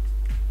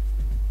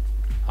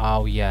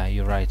 Oh yeah,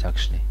 you're right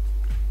actually.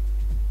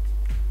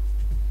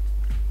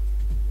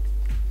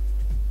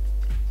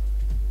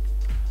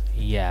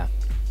 Yeah.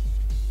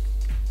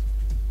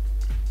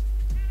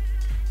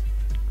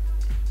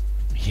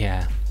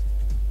 Yeah.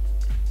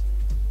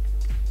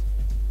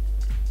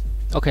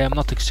 Okay, I'm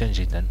not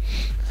exchanging then.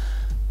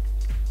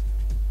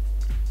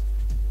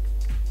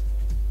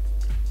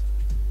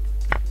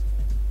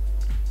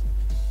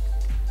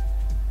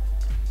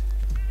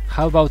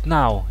 How about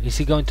now? Is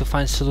he going to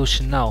find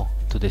solution now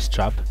to this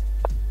trap?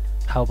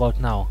 How about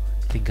now,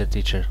 Thinker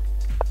Teacher?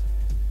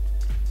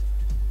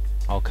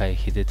 Okay,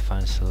 he did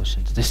find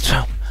solution to this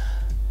trap.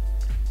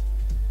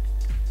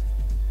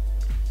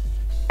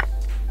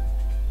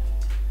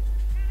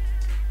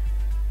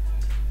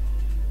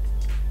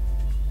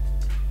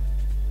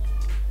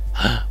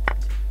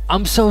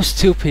 I'm so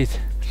stupid.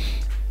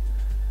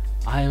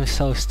 I am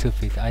so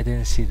stupid. I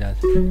didn't see that.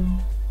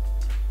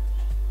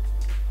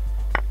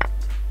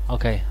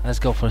 Okay, let's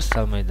go for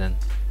stalemate then,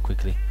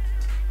 quickly.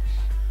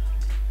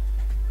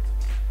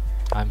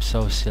 I'm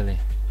so silly.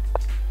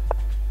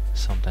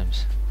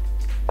 Sometimes.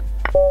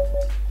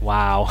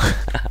 Wow.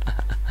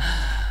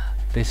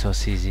 This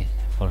was easy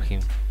for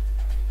him.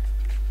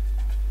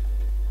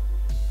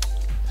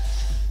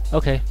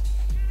 Okay.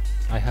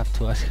 I have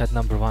to. I had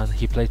number 1.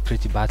 He played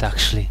pretty bad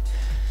actually.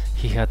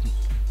 He had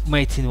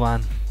mate in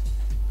 1.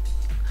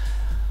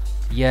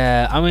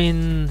 Yeah, I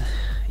mean,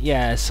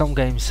 yeah, some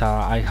games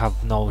are I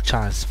have no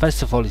chance.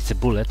 First of all, it's a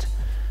bullet.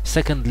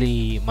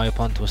 Secondly, my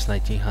opponent was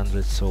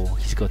 1900, so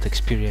he's got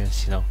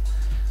experience, you know.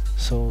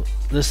 So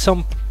there's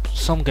some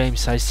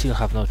games I still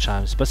have no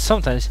chance, but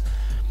sometimes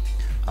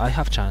I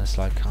have chance.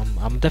 Like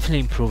I'm definitely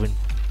improving.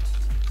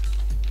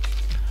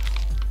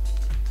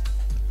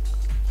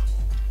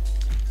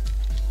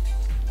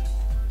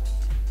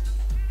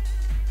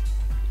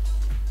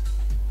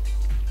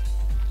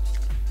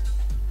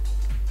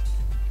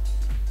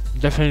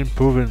 Definitely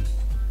improving.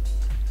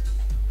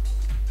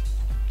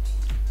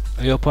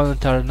 Your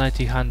opponent are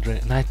 19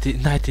 hungry. That's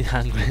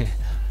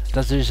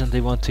the reason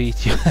they want to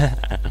eat you.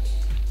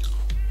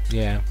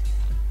 Yeah.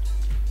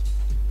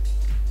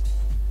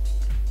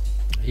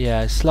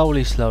 Yeah,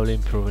 slowly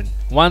improving.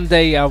 One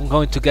day I'm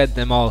going to get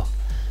them all.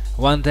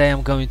 One day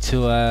I'm going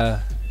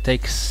to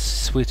take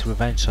sweet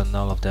revenge on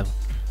all of them.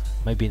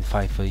 Maybe in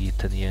 5 or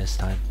 10 years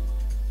time.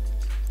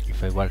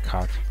 If I work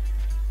hard.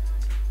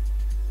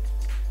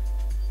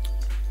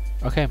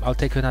 Okay, I'll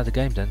take another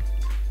game then.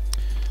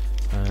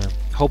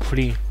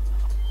 Hopefully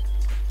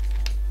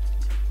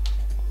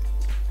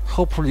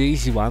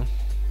easy one.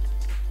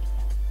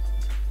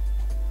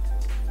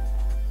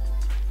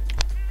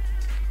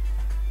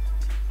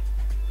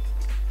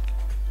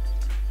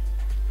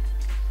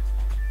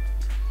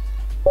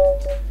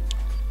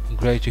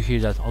 Great to hear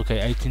that. Okay,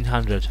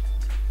 1800.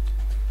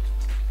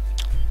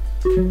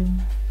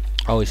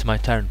 Oh, it's my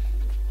turn.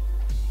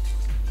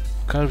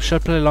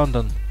 Shall play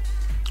London.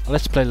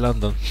 Let's play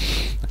London.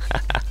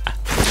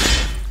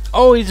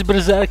 Oh, he's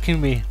berserking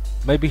me.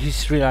 Maybe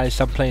he's realized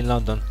I'm playing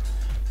London.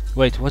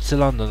 Wait, what's the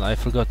London? I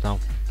forgot now.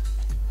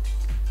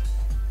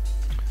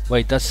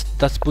 Wait, that's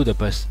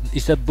Budapest.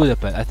 Is that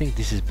Budapest? I think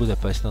this is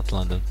Budapest, not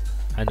London.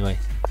 Anyway,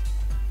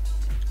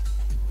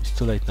 it's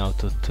too late now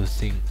to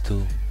think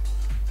to.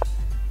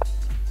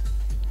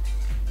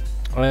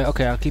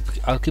 Okay,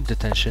 I'll keep the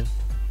tension.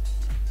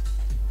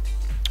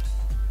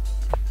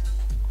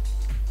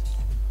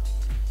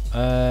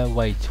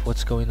 Wait,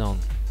 what's going on?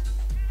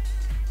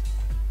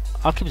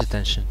 I'll keep the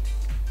tension.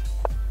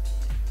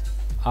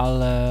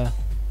 I'll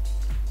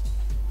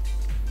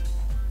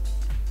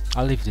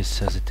leave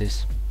this as it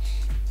is.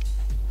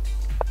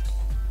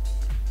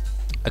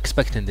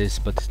 Expecting this,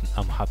 but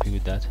I'm happy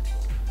with that.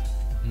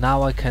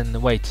 Now I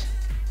can wait.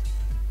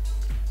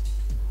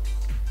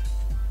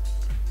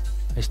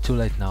 It's too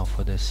late now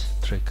for this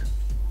trick.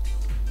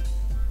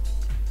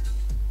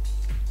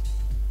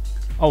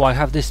 Oh, I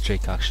have this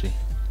trick actually.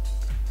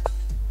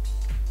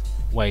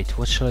 Wait,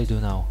 what shall I do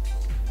now?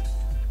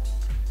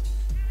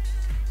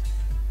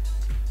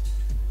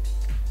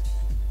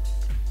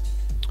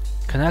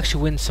 Can I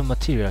actually win some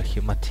material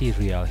here?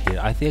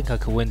 I think I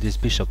can win this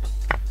bishop.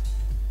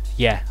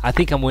 Yeah, I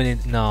think I'm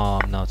winning.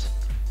 No, I'm not.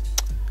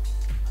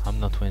 I'm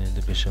not winning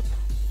the bishop.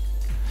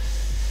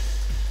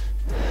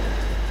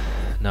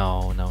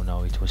 No.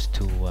 It was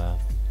too. I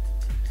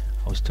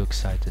was too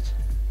excited.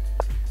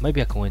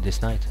 Maybe I can win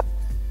this knight.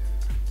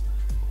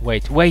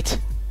 Wait!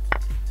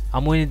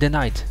 I'm winning the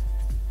knight.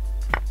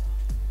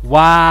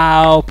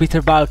 Wow,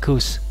 Peter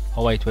Balkus.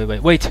 Oh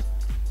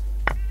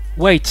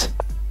wait!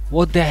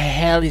 What the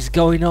hell is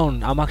going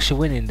on? I'm actually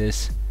winning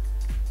this.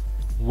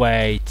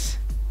 Wait,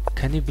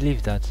 can you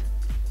believe that?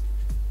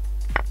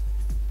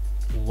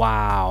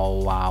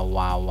 Wow.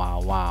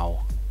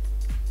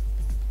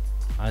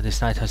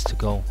 This knight has to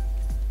go.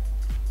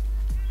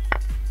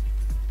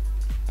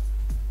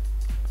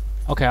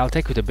 Okay, I'll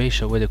take with the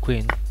bishop, with the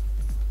queen.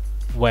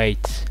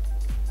 Wait,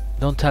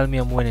 don't tell me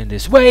I'm winning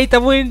this. Wait,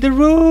 I'm winning the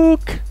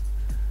rook!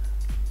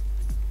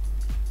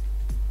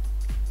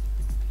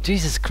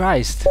 Jesus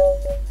Christ.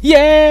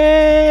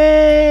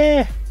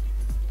 Yeah!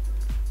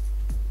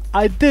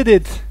 I did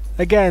it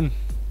again.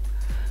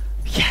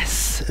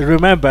 Yes!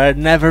 Remember,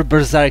 never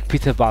berserk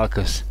Peter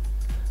Balkus.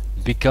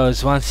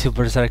 Because once you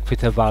berserk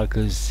Peter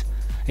Balkus,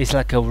 it's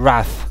like a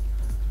wrath.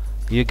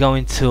 You're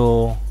going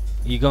to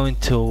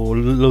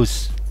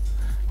lose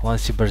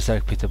once you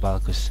berserk Peter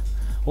Balkus.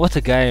 What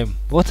a game!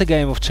 What a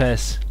game of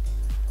chess!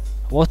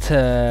 What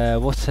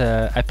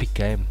a epic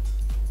game!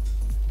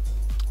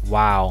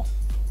 Wow!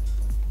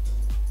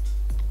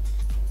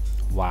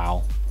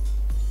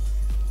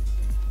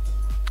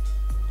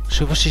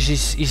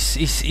 Shubashis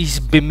is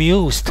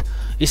bemused,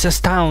 is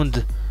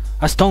astonished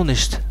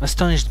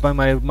by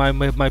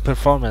my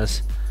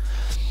performance.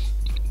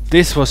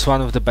 This was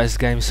one of the best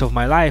games of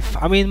my life.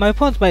 I mean, my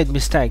opponent made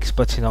mistakes,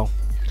 but you know,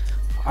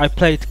 I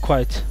played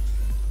quite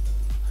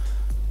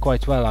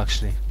well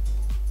actually.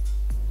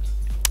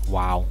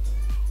 Wow.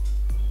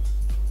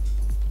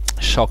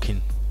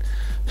 Shocking.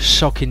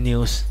 Shocking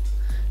news.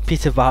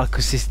 Peter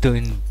Valkus is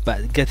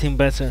getting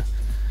better.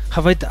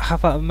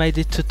 Have I made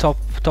it to top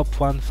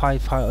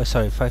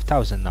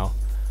 5,000 now?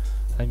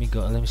 Let me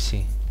go. Let me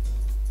see.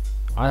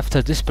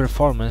 After this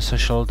performance, I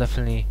shall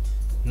definitely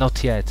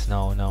not yet.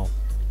 No.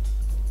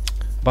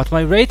 But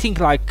my rating,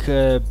 like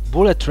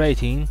bullet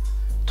rating,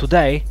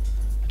 today,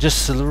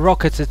 just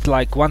rocketed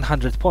like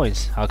 100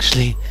 points.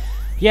 Actually,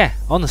 yeah.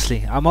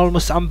 Honestly, I'm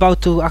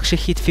about to actually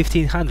hit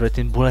 1500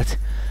 in bullet,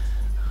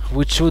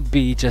 which would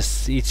be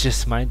it's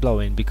just mind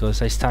blowing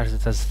because I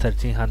started as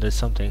 1300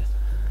 something.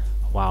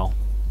 Wow.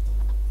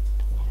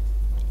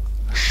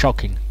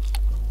 Shocking.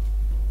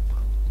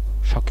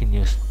 Shocking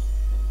news.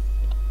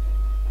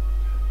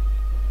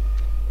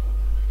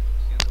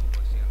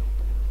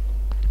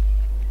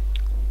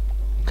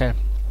 Okay,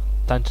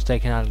 time to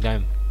take another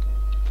game.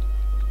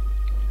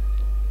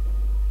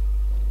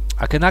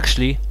 I can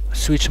actually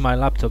switch my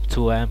laptop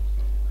to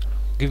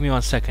give me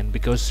 1 second,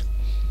 because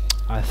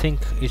I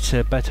think it's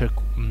a better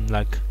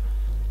like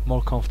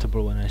more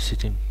comfortable when I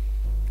sit in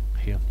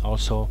here.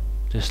 Also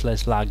just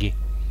less laggy.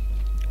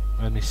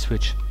 Let me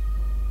switch.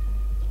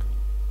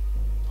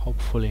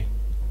 Hopefully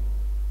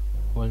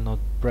will not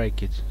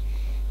break it.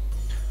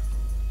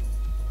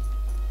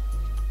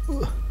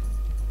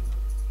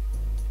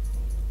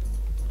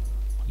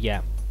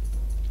 Yeah,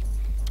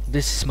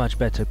 this is much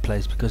better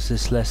place because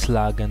there's less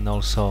lag, and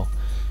also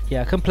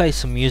yeah, I can play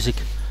some music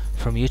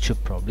from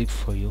YouTube probably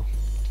for you,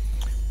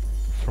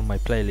 from my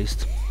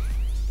playlist,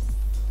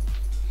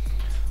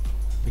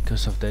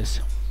 because of this.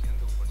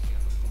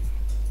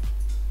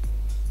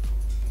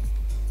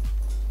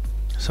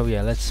 So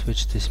yeah, let's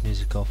switch this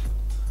music off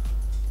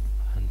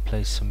and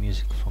play some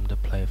music from the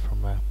play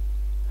from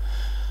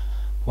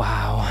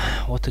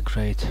wow, what a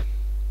great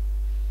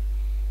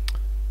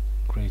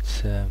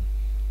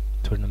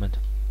tournament.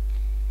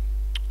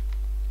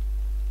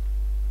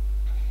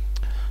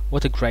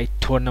 What a great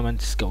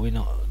tournament is going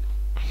on.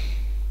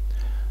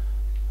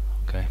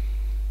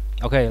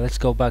 Okay, let's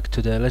go back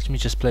to the, let me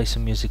just play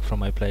some music from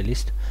my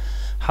playlist.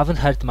 Haven't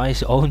heard my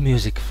own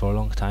music for a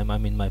long time.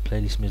 I'm in my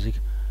playlist music,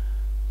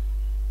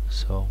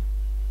 so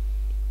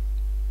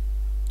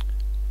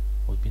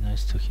would be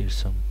nice to hear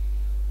some.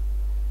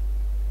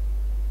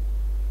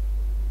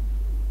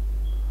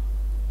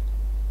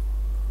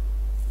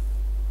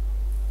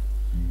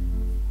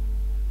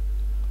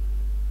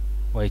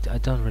 Wait, I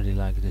don't really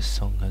like this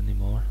song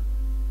anymore.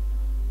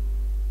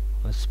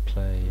 Let's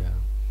play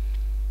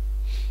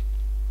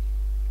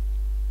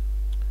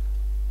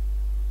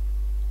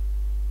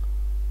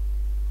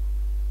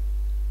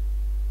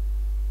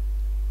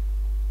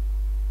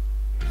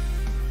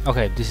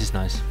okay, this is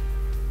nice.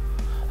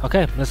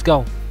 Okay, let's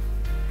go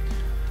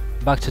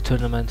back to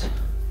tournament.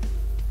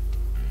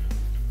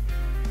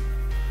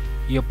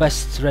 Your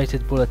best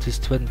rated bullet is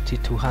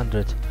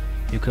 2200.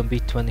 You can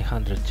beat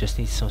 2000, just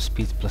need some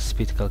speed plus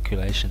speed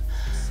calculation.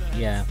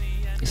 Yeah,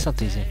 it's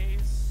not easy.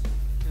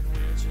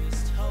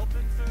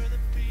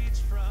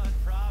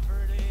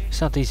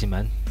 It's not easy,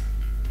 man.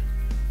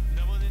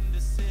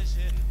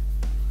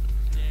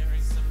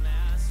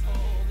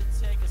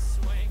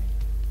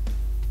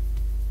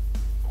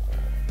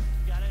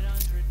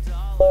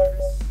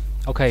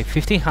 Okay,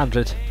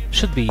 1500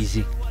 should be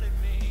easy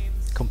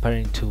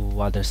comparing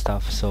to other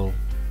stuff, so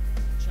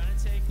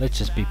let's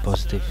just be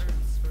positive.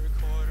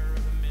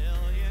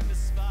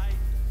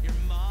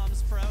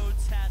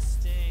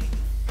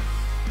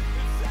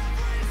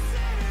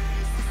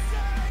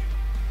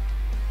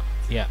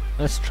 Yeah,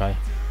 let's try.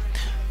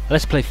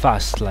 Let's play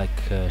fast, like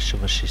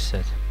Shuvashi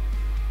said.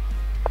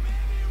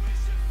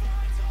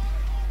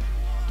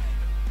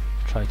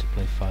 Try to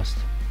play fast.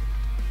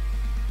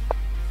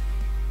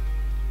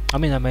 I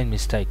mean, I made a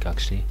mistake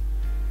actually.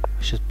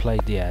 I should play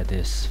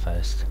this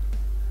first.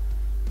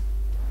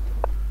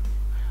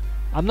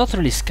 I'm not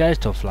really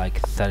scared of like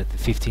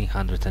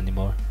 1500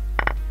 anymore.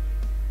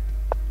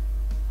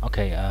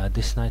 Okay,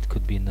 this knight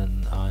could be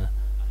an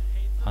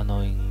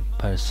annoying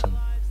person,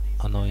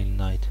 annoying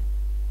knight.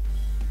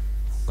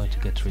 I'm going to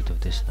get rid of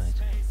this knight.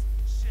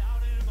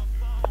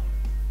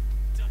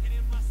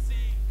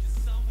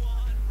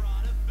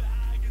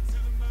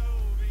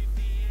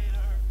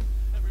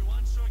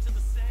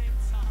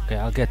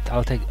 Okay,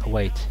 I'll take,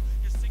 wait.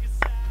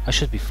 I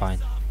should be fine.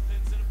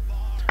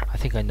 I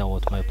think I know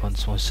what my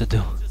opponent wants to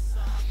do.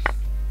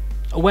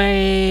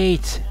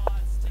 Wait!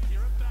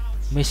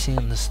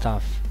 Missing the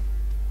stuff.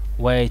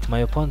 Wait, my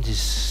opponent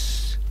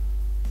is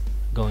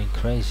going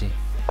crazy.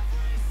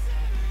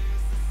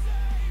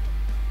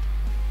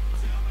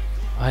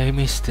 I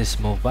missed this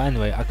move, but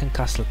anyway, I can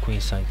castle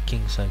queenside,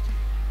 kingside.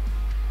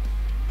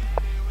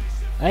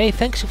 Hey,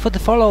 thanks for the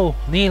follow,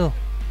 Neil.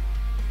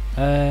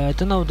 I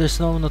don't know, there's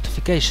no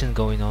notification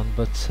going on,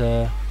 but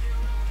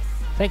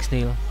thanks,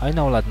 Neil. I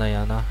know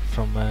Ladnayana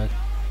from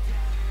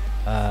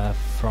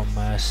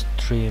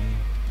stream,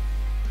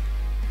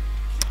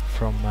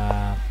 from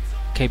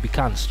KB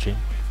Khan stream.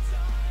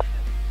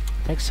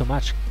 Thanks so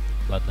much,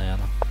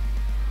 Ladnayana.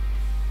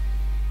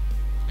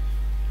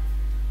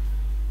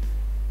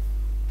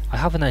 I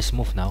have a nice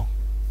move now.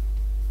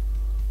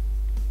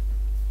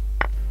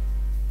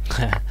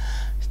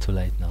 It's too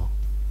late now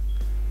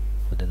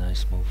for the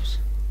nice moves.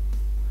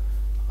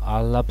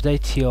 I'll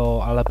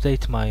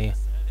update my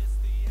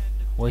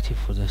waiting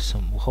for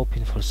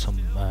hoping for some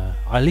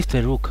I leave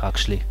the rook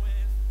actually.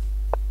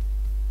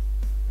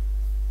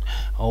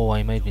 Oh,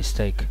 I made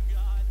mistake.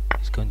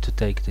 He's going to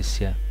take this,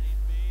 yeah.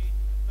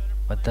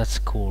 But that's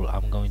cool.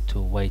 I'm going to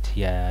wait.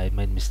 Yeah, I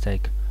made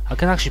mistake. I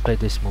can actually play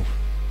this move.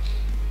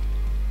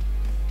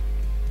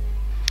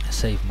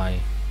 Save my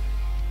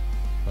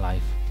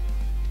life.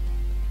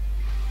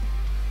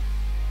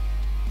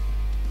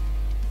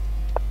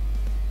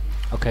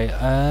 Okay,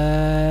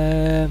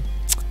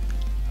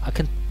 I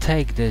can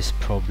take this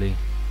probably.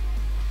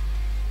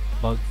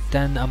 But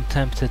then I'm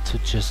tempted to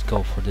just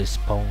go for this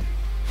pawn.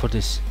 For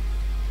the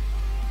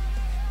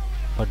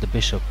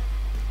bishop.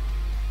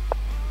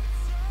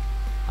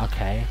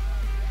 Okay.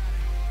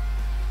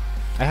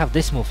 I have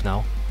this move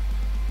now.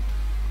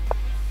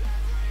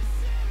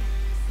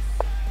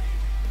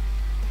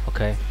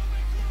 Okay.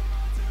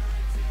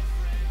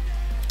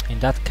 In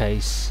that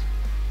case,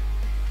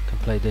 I can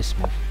play this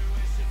move.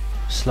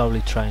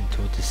 Slowly trying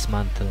to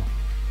dismantle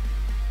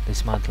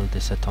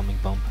this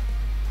atomic bomb.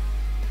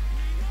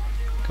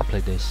 I can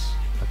play this,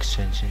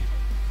 exchanging.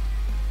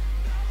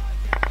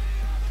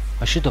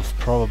 I should have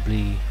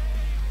probably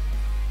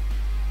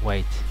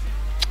wait.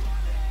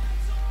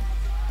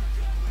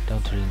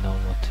 Don't really know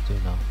what to do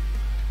now.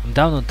 I'm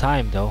down on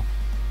time though.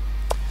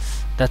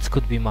 That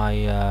could be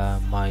my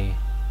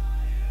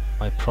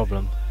my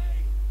problem,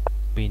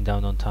 being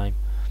down on time.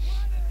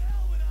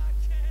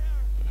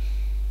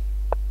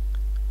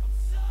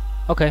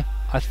 Okay,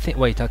 I think.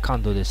 Wait, I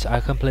can't do this. I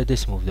can play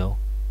this move though.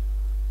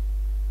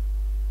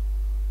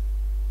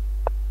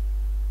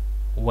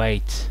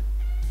 Wait.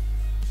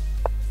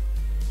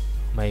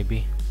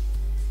 Maybe.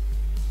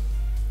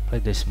 Play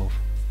this move.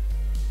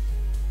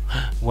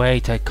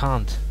 Wait, I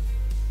can't.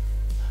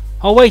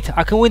 Oh wait,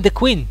 I can win the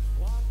queen.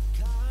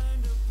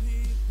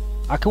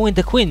 I can win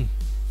the queen.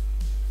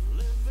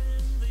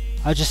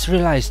 I just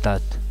realized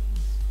that.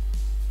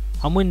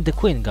 I'm winning the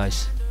queen,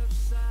 guys.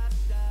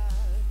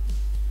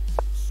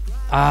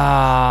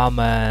 Ah,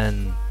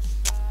 man.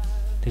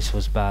 This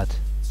was bad.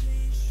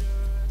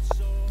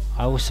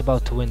 I was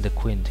about to win the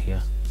queen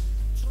here.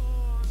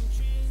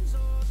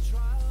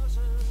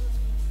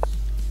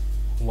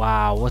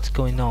 Wow, what's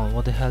going on?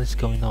 What the hell is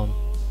going on?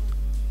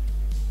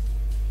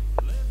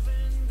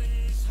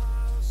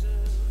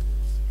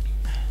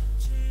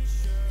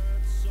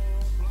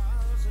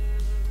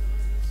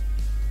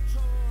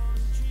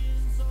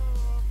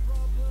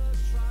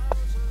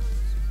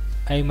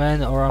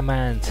 Amen or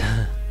amen.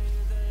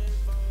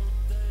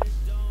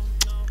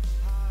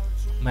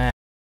 Man.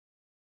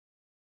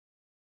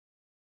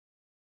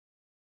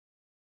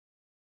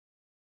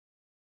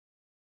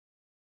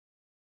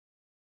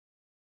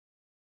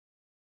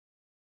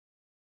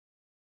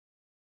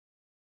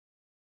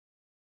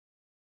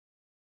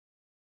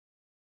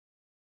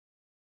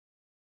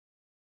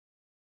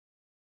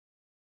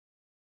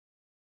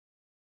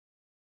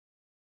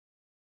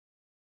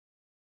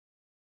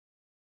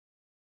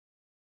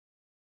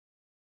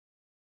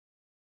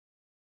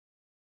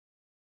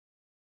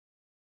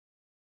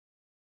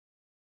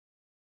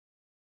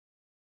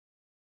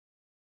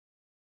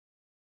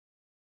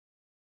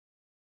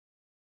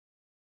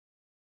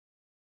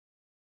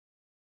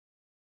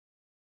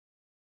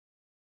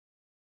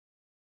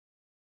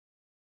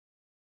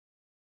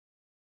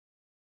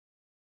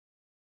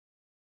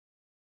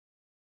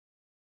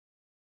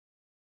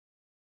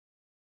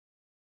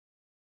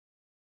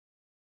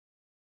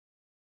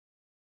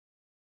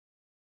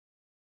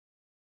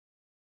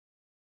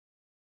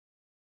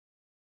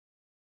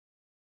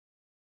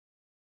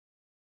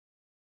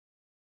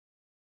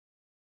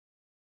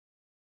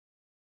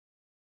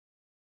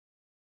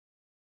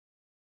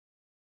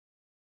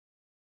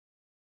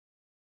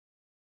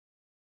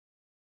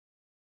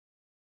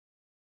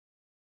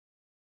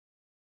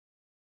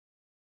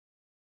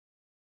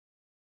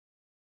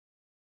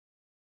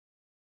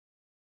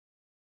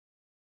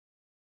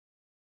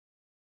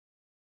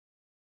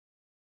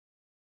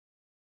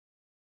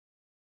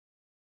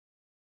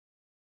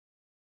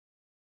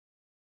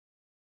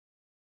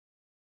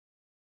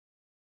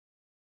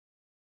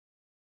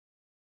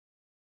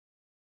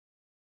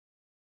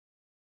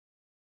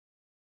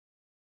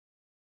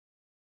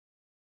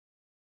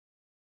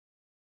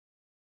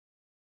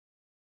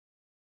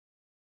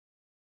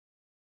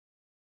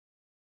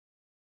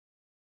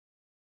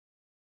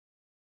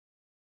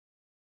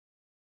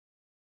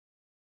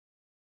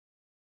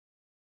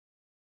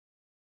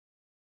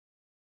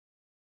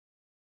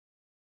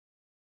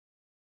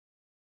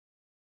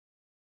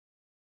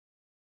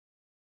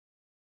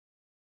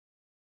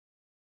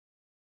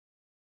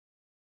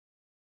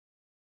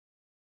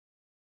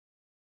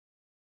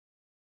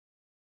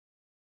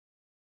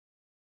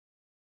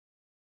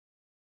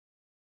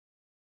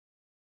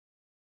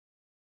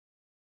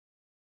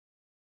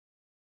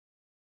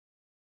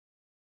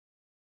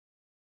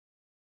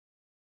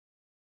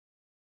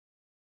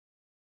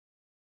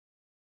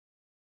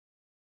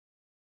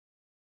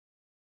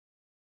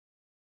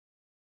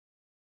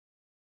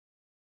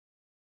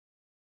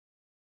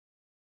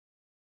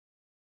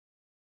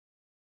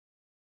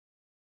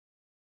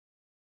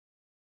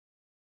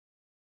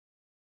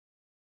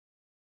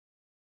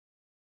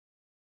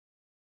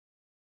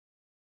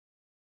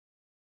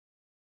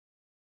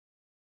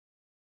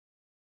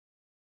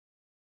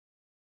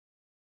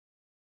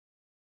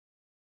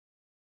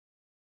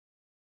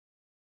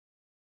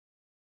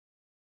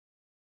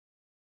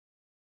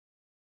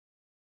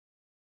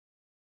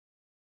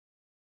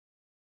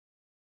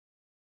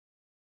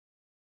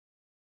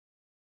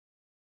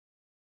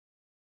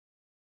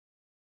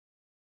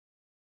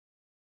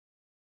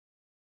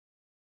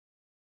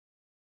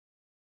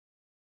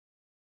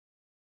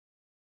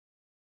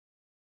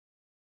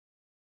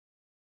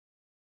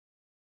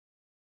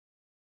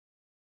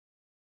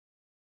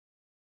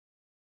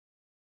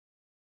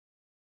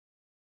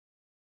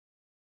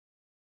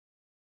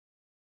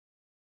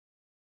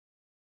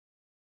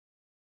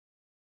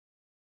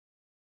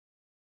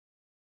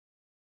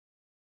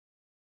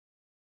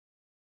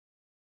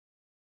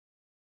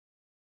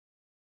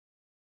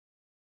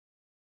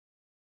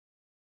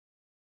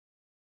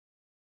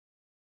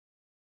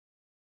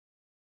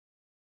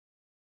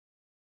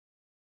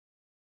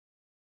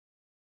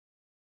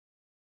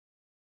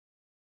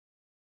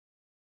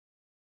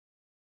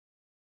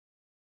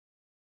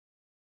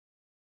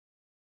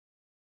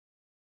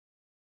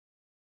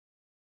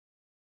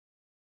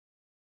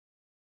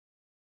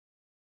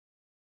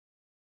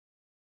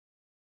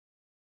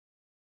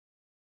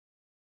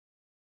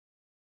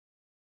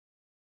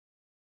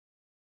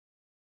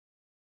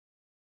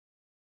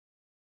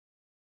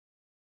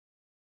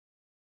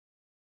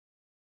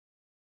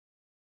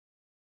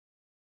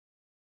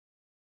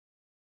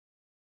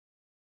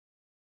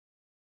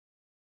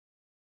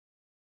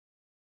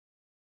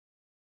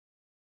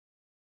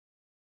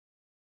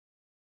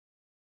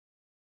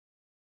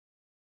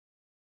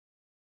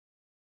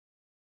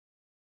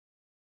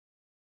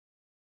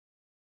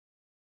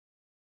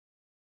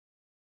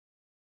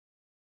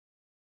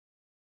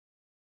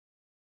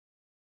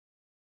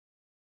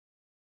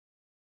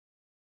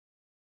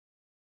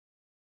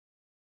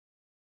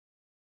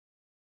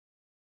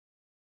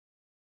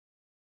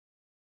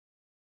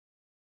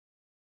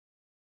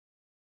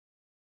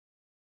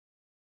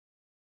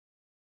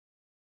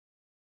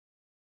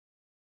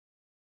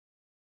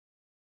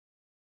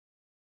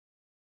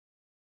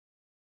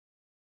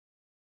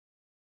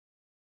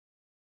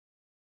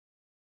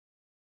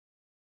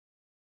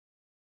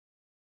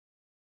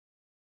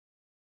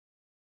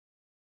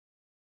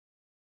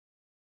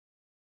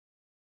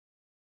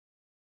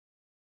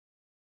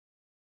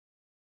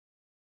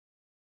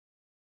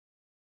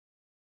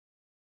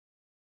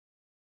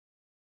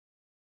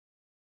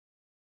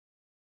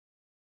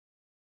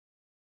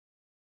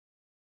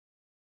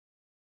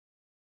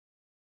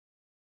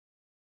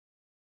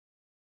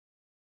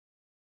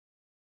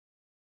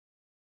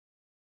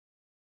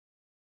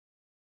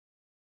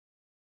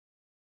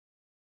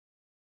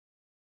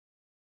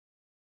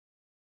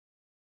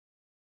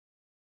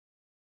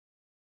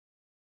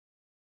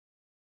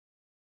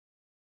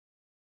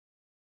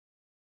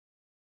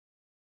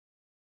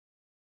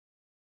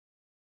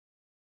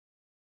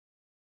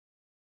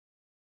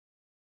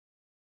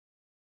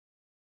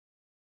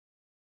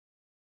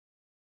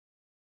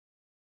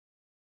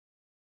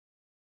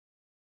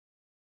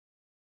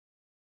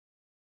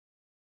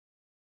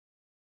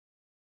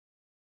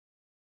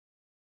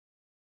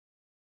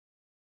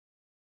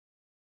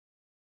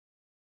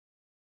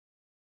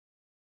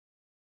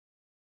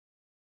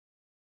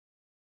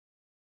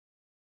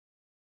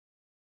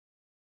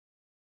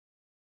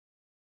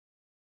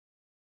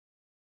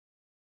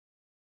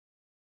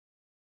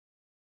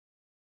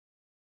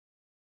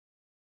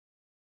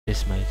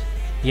 It's mate.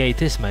 Yeah,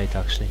 it is mate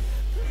actually.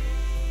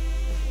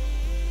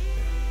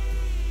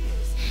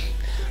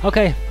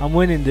 Okay, I'm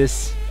winning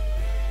this.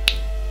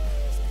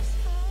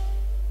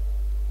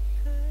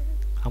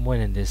 I'm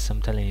winning this,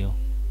 I'm telling you.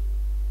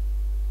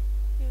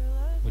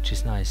 Which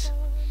is nice.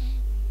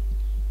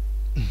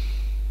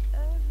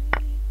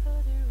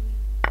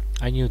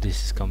 I knew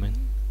this is coming.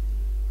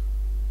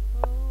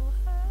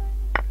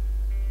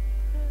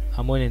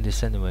 I'm winning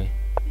this anyway.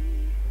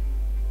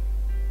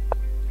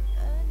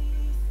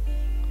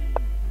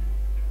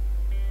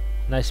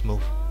 Nice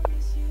move.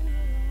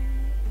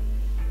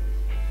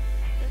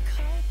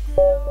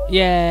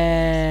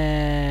 Yeah!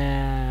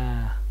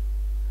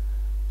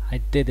 I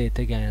did it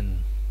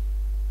again.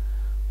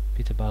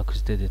 Peter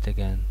Balkus did it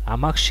again.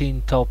 I'm actually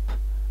in top...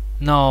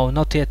 No,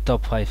 not yet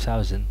top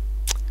 5,000.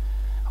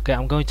 Okay,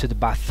 I'm going to the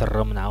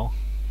bathroom now.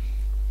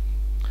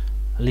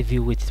 I'll leave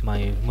you with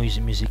my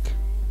music.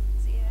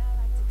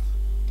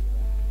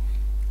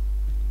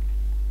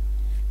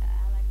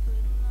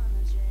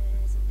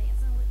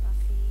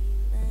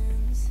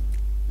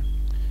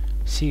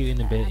 See you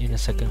in a bit, in a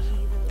second.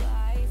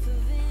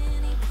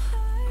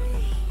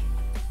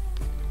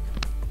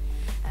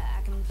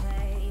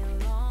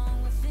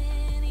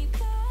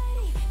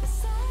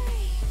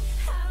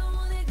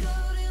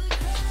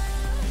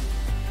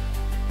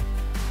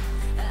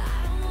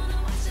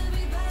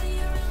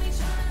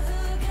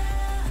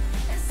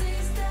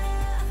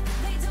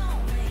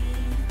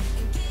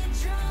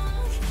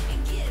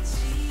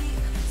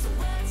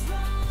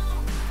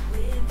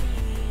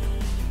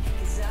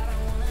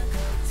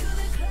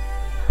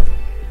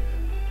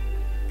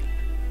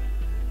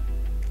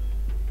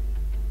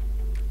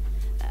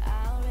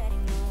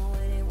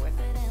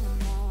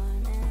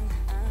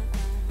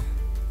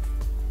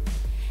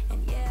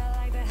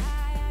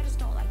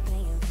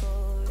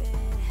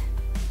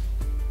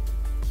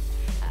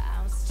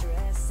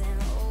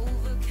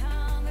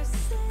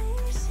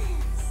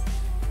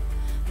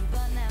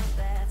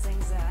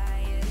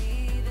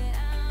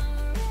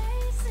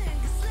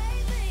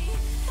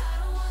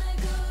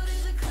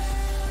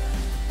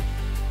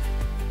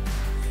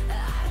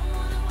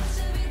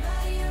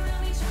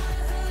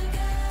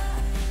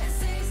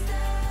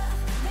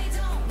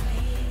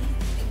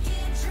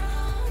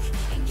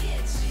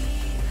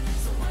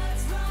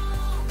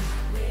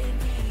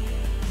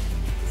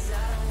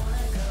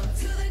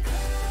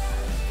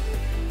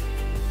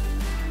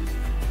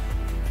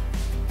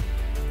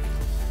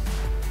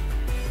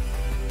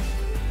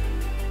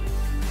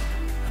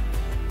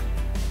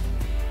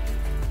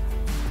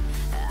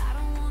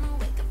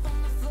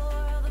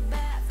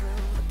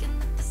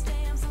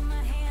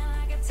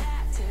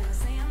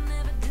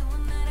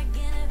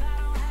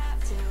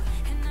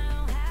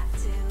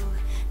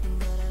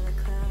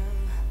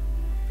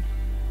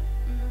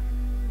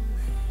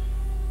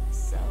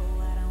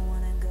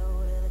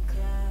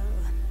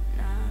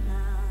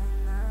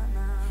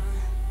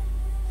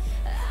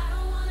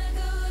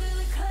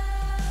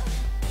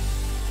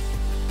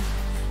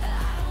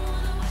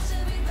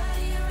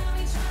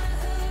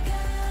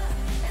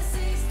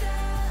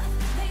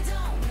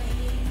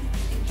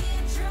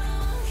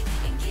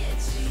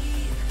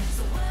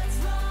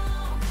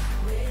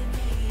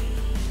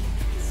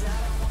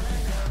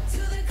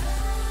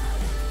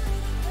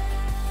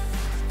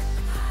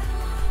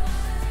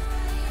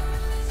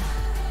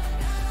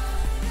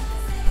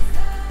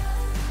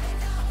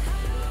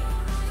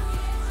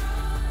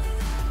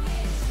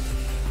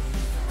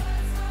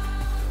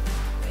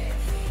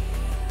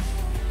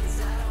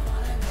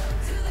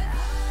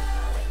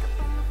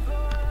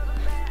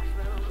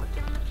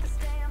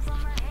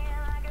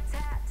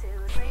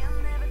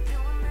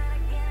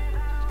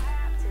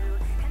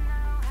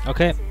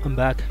 Okay, I'm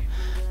back.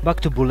 Back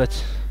to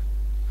bullets.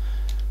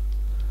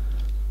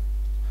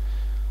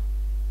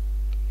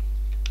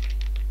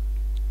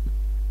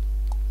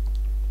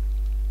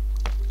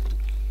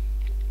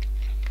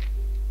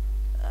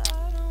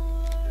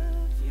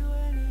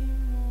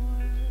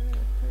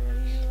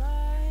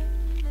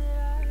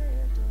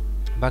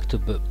 Back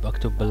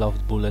to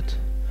beloved bullet.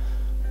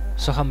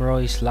 Soham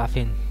Roy is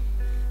laughing.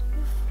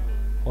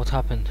 What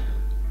happened?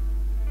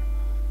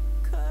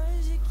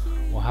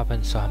 What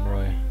happened, Soham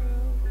Roy?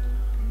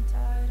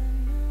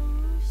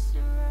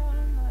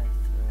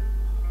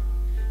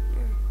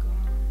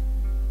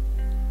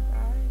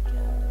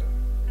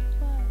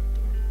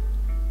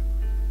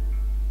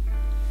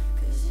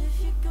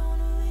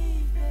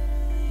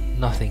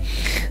 Nothing.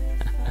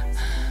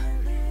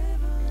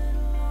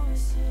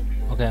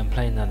 Okay, I'm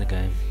playing another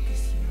game.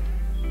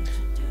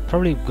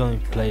 Probably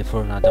going to play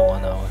for another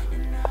 1 hour.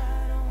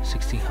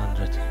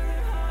 1600.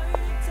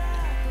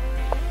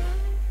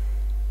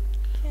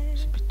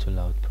 It's a bit too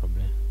loud,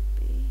 probably.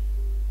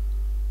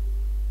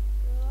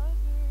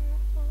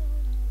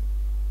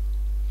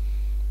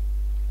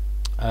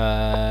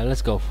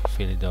 Let's go for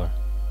Philidor.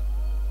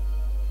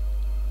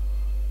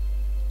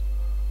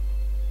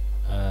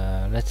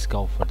 Let's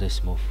go for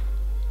this move.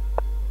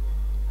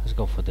 Let's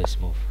go for this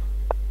move.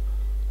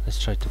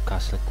 Let's try to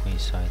castle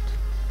queenside.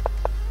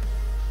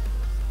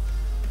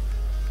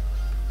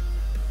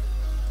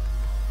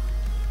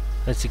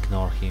 Let's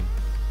ignore him.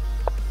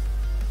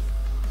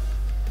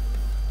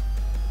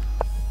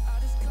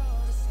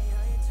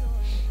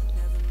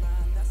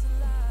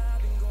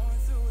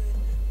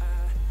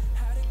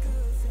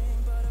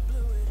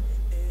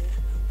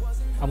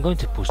 I'm going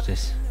to push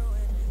this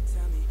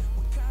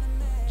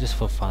just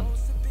for fun.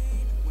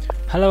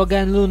 Hello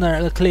again, Lunar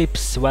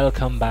Eclipse.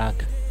 Welcome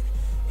back.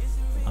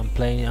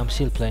 I'm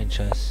still playing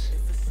chess.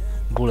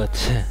 Bullet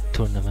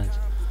tournament.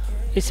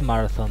 It's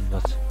marathon,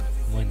 but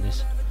win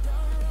this.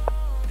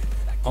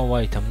 Oh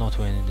wait, I'm not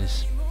winning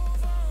this.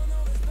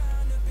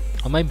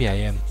 Or maybe I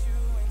am.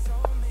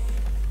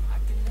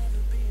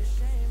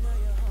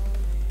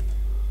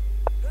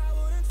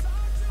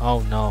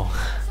 Oh no,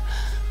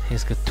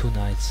 he's got 2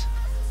 knights.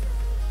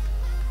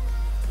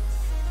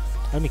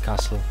 Let me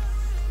castle.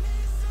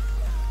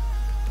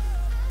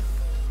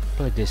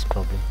 Play this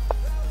probably.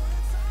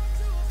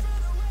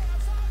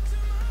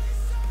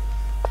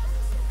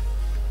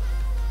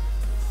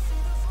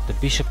 The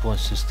bishop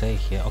wants to stay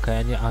here. Okay,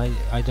 and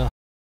I don't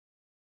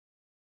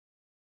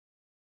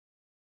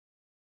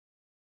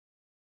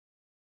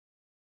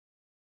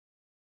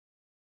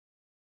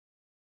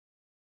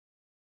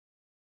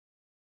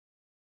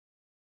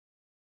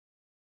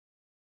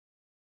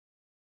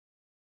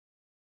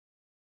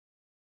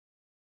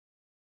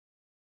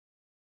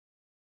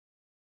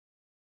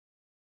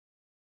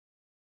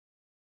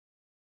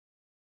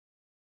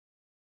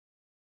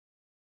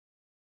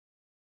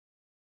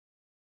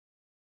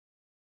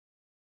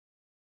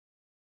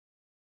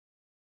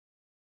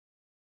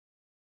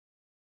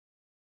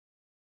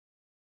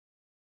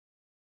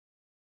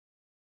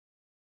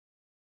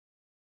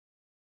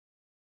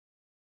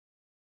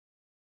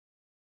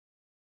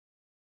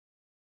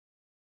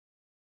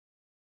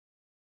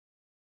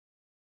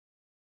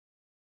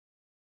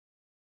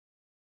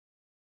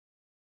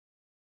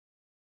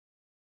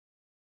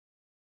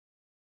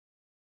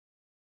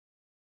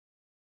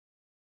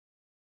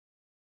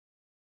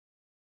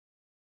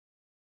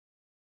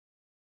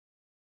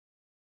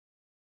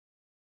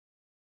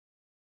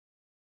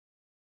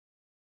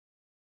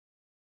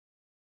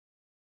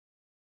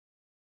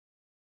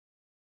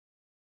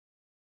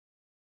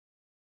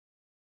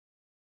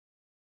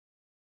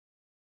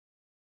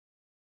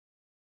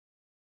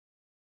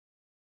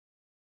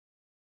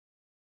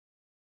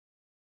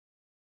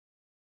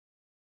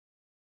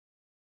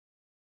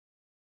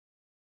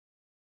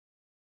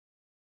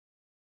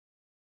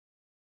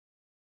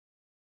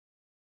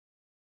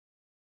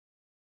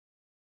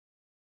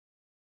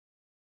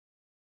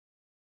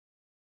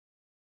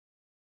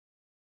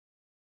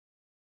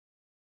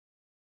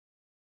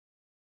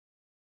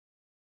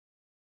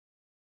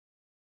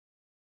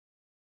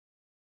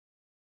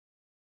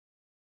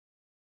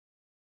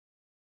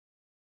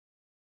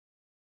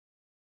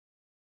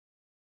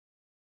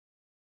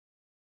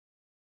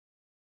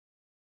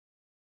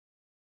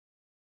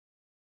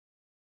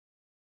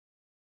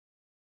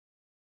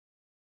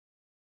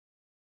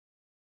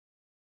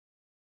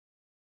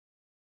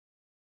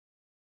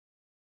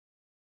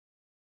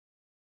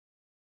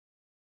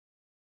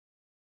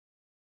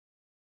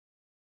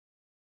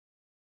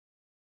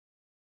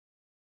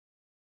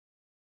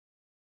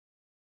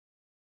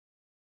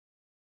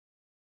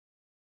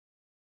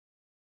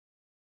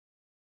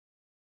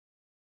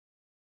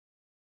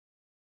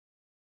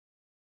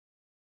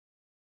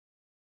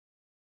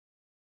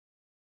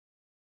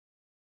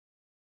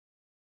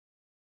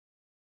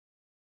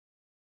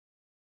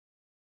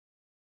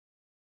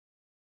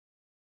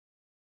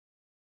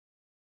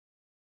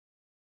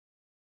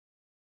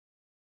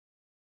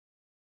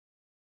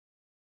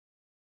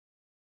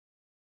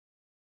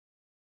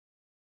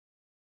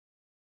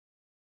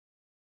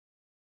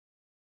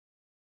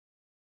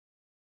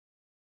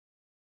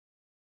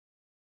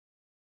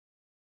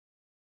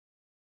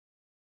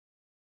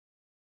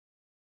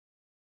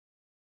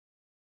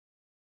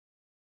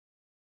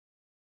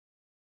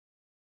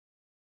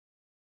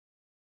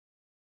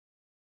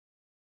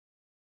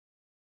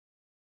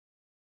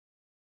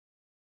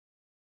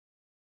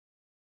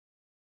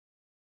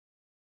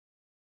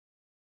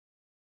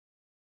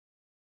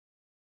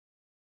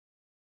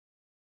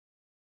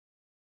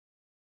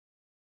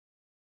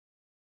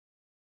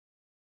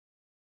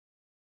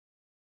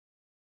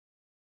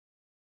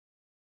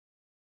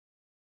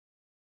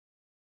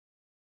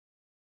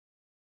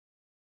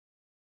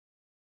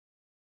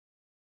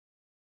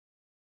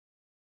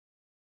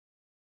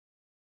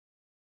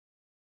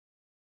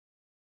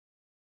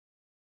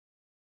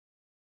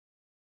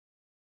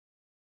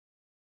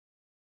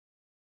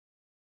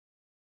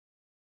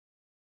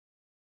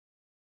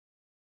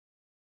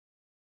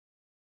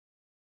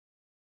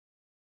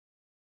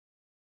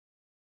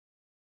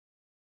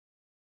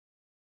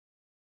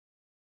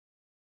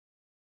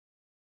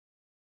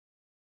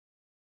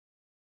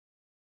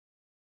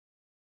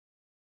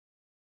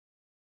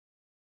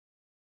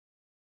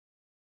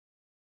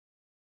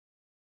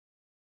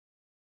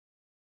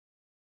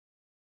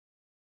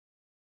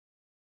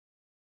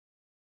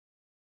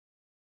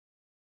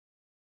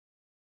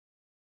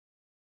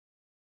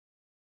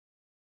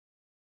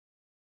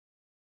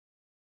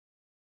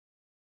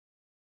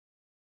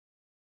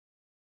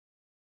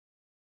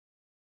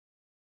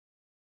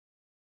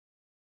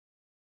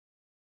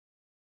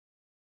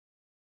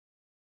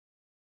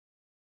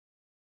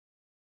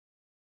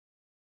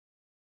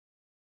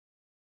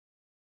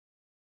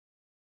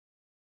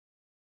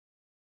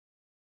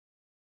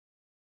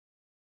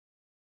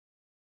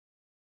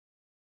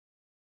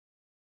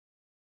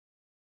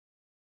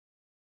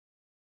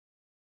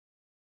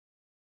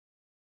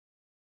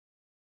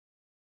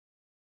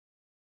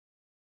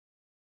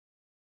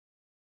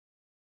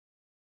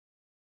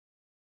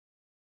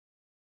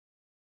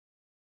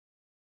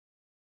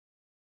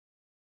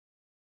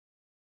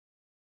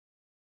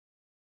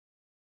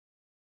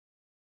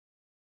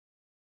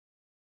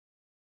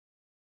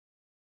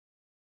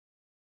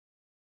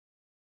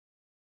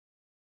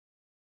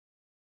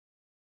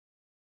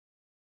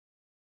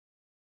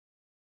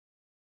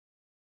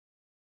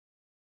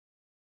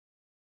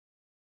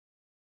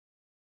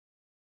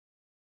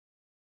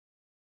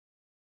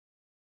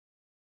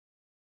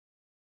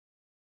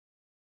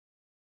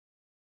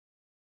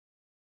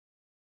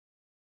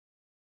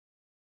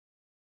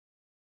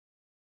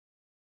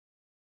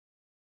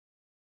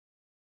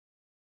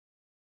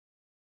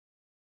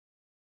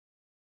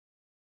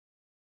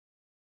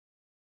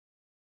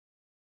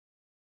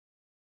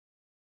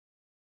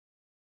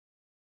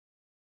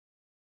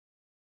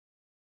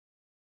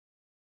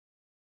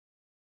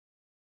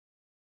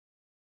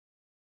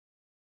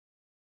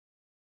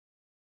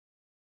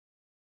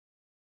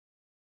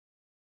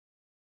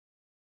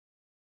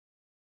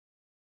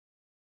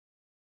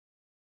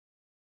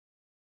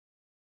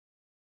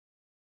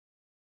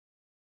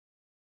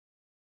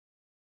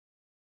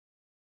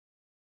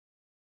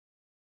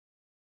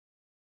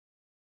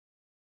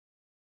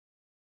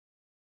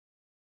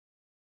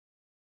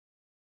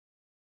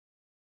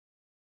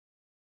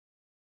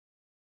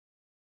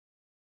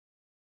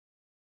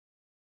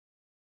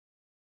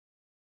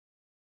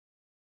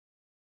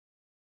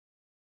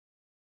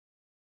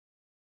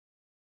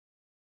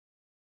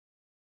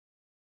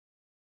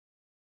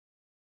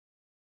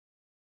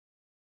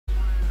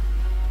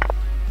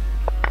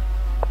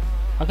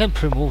I can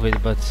pre-move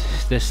it, but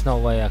there's no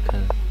way I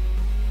can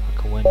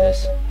win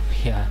this.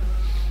 Yeah,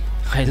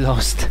 I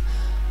lost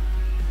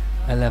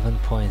 11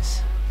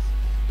 points.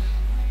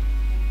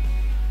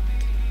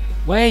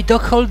 Wait,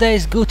 Doc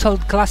Holidays, good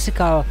old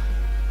classical.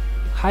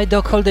 Hi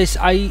Doc Holidays.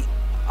 I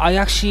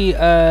actually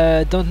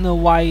don't know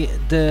why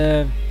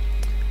the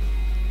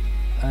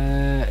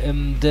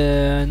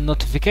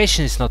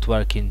notification is not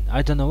working.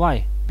 I don't know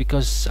why,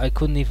 because I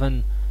couldn't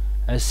even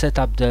set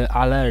up the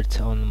alert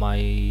on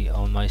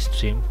my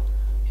stream.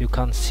 You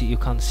can't see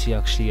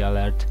actually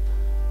alert.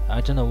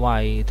 I don't know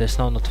why there's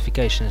no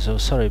notification, so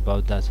sorry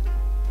about that.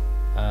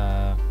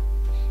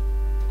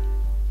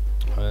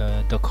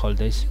 Doc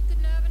Holidays.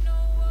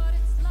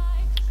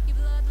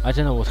 I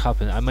don't know what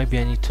happened. Maybe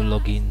I need to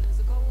log in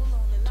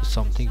to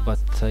something, but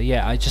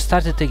yeah, I just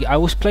started taking. I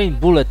was playing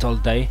Bullet all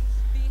day,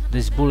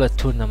 this Bullet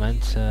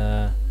tournament,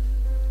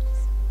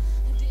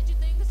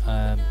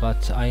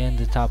 but I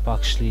ended up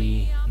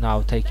actually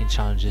now taking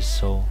challenges.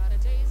 So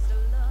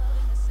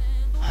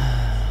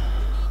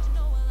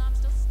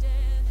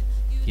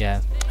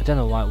yeah, I don't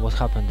know what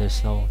happened.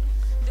 There's no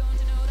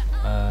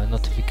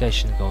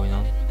notification going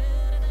on,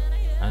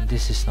 and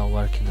this is not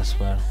working as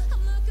well.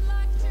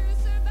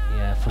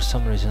 Yeah, for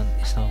some reason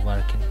it's not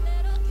working.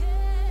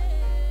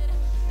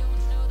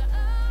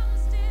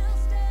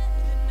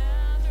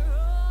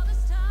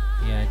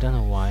 Yeah, I don't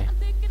know why.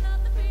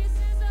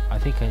 I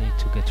think I need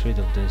to get rid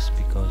of this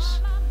because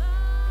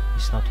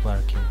it's not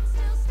working.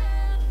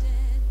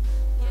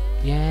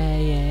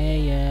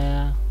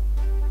 Yeah.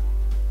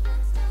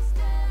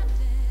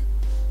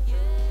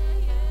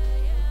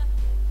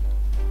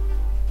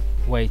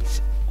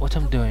 Wait, what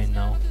I'm doing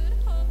now?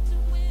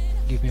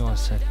 Give me 1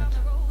 second.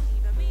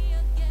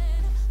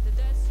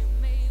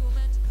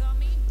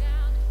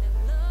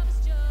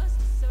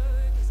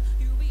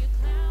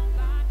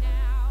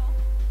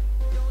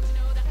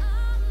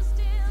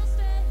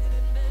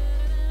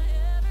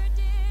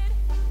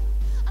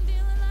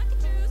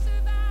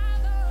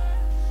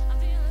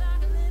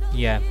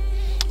 Yeah.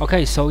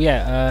 Okay, so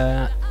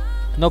yeah,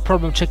 no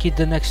problem. Check it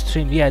the next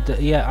stream. Yeah,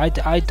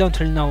 I don't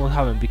really know what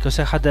happened because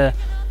I had a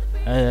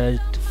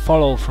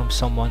follow from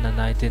someone and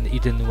it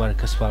didn't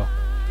work as well.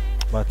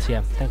 But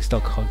yeah, thanks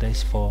Doc Holiday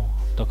for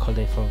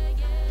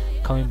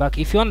coming back.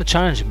 If you want to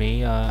challenge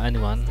me,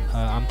 anyone,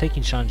 I'm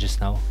taking challenges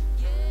now.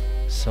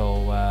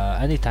 So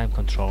anytime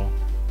control.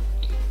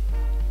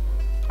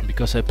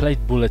 Because I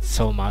played Bullet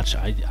so much,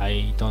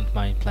 I don't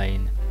mind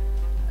playing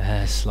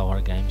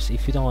slower games.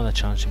 If you don't want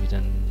to challenge me,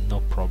 then no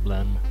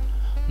problem.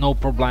 No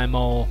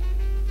problemo.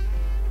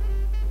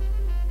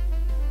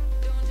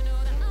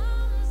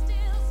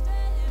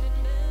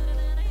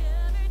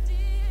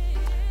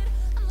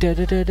 Let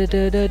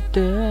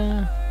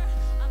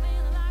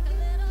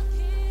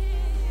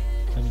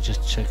me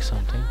just check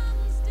something.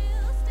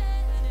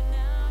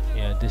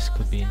 Yeah, this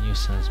could be a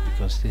nuisance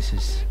because this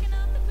is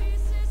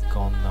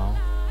gone now.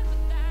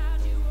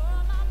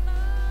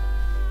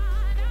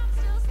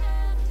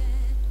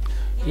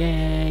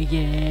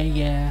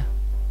 Yeah.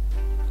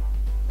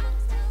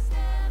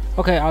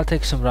 Okay, I'll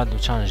take some random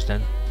challenge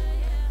then,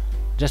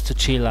 just to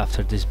chill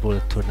after this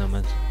Bullet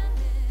tournament.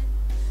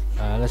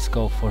 Let's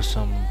go for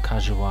some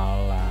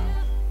casual,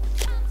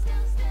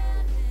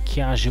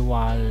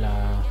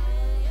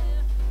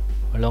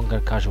 longer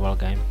casual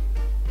game.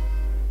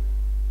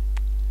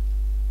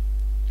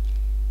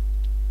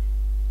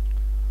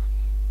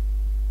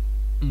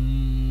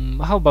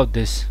 How about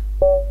this?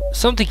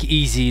 Something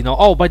easy, you know.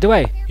 Oh, by the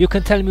way, you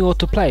can tell me what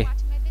to play.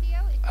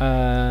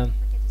 Can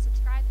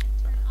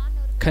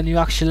you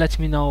actually let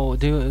me know?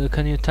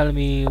 Can you tell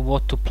me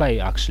what to play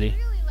actually?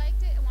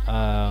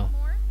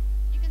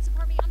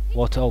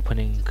 What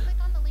opening?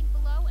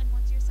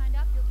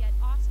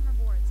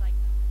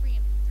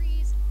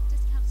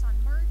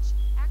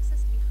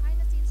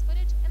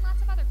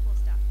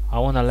 I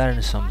wanna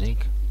learn something.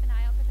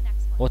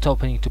 What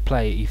opening to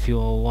play? If you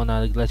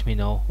wanna let me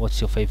know what's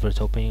your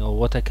favorite opening or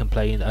what I can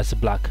play in as a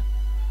black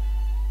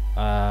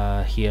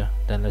here,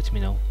 then let me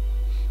know.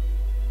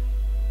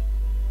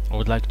 I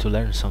would like to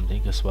learn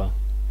something as well.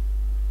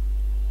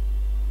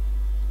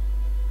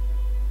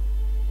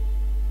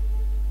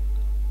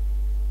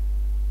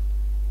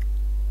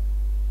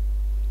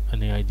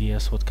 Any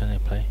ideas? What can I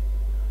play?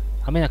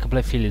 I mean, I can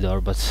play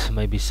Philidor, but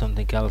maybe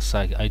something else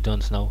I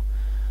don't know.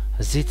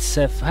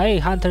 Zitsev, hey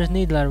Hunter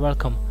Needler,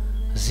 welcome.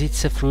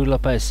 Zitsev Rui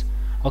Lopez.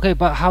 Okay,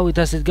 but how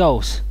does it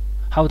go?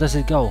 How does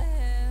it go?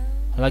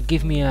 Like,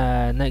 give me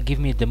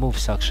the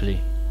moves actually,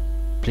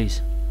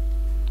 please.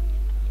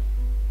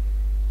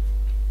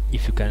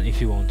 If you can, if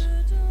you want.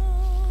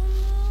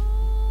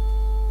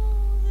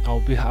 I'll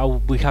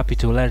be happy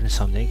to learn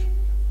something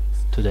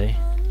today.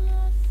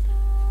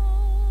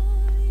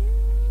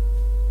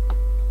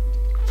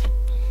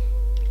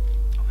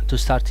 To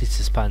start, it's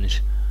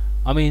Spanish.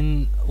 I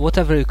mean,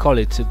 whatever you call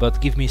it,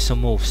 but give me some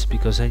moves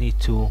because I need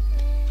to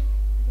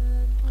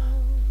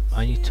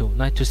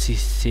knight to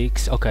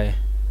c6. Okay,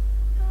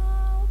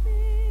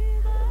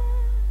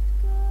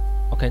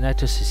 knight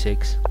to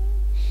c6.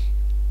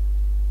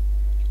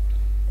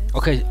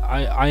 Okay,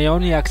 I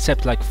only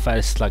accept like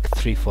first like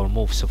 3-4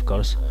 moves, of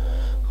course,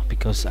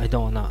 because I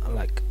don't wanna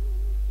like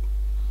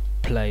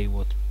play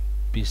what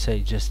we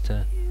say just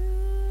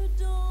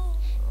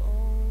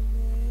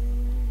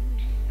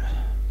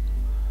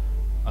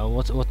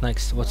what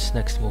next? What's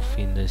next move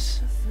in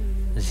this?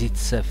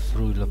 Zitsev,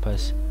 Rui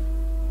Lopez.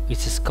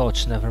 It's a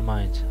Scotch, never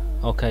mind.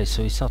 Okay,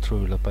 so it's not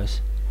Rui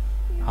Lopez.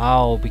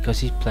 Oh, because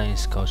he's playing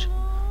Scotch.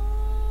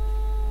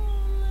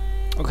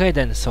 Okay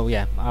then, so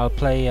yeah, I'll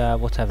play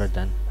whatever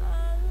then.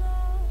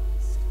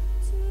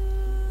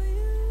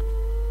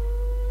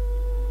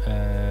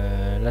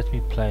 Let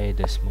me play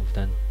this move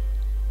then.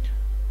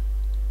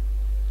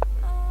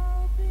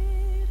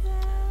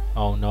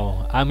 Oh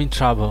no, I'm in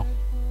trouble.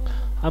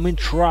 I'm in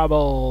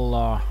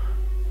trouble.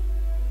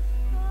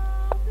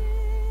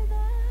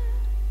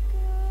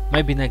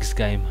 Maybe next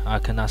game I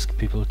can ask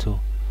people to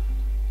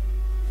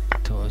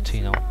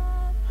you know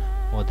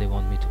what they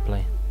want me to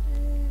play.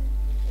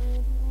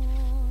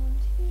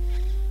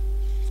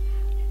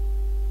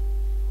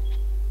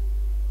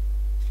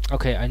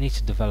 Okay, I need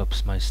to develop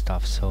my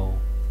stuff, so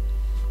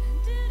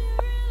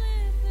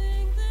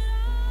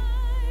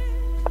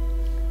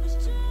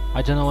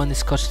I don't know any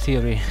Scotch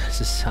theory.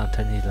 This is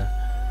Santa neither.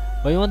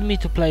 But you want me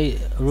to play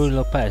Rui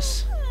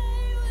Lopez?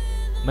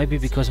 Maybe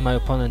because my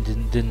opponent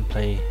didn't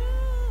play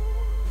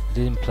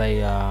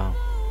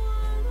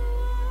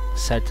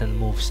certain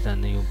moves,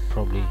 then you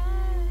probably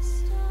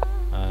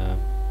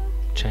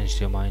changed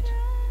your mind.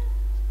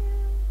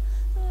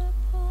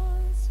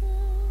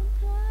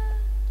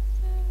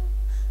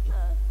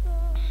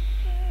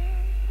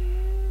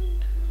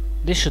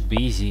 This should be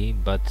easy,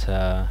 but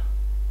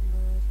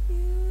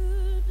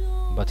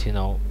you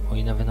know,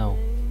 you never know.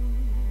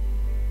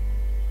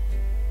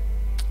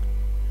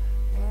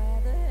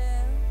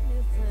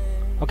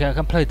 Okay, I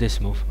can play this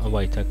move. Oh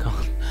wait, I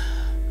can't.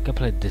 I can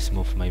play this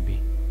move maybe.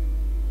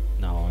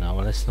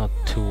 No, let's not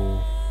too...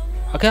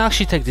 I can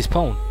actually take this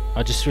pawn.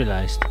 I just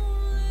realized.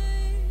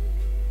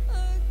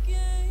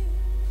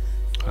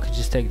 I can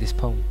just take this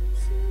pawn.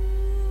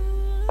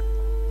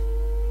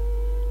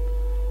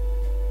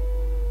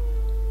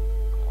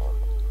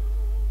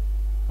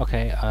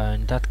 Okay,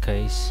 in that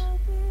case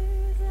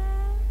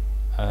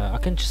I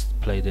can just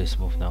play this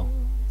move now.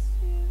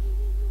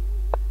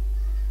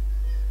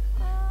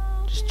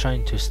 Just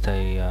trying to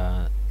stay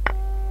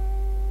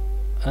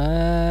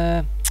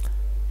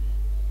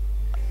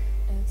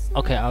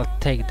okay, I'll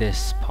take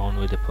this pawn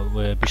with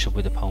the bishop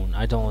with the pawn.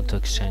 I don't want to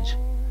exchange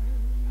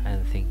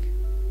anything.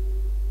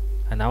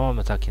 And now I'm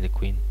attacking the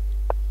queen.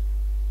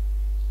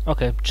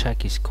 Okay,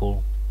 check is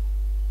cool.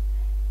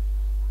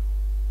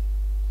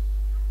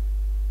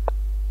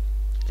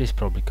 This is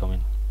probably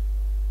coming.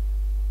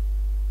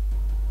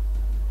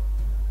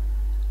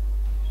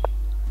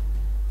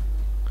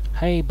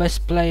 Hey,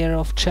 best player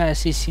of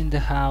chess is in the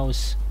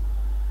house.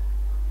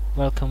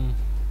 Welcome.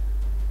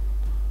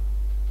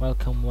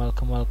 Welcome,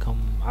 welcome,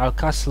 welcome. I'll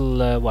castle,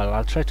 well,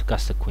 I'll try to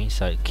castle queen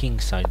side, king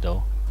side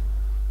though.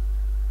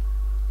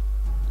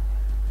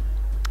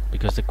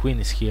 Because the queen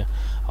is here.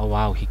 Oh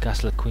wow, he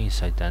castled queen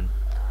side then.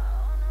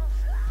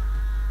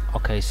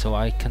 Okay, so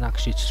I can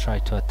actually try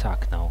to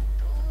attack now.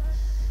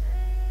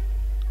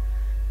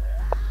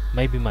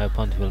 Maybe my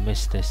opponent will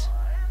miss this.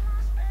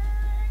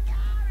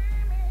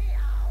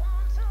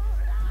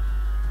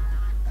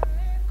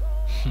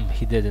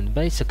 He didn't,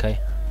 but it's okay.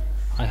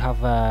 I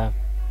have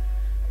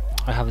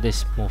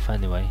this move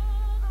anyway.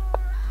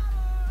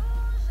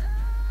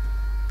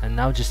 And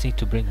now just need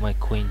to bring my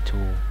queen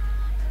to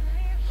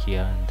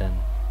here and then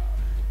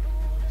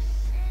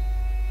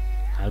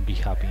I'll be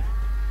happy.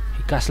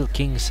 He castled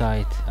king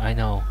side, I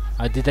know.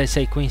 Did I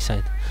say queen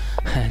side?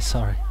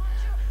 Sorry.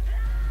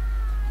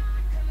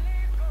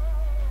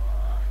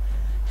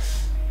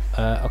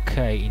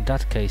 Okay, in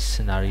that case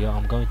scenario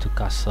I'm going to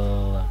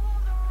castle...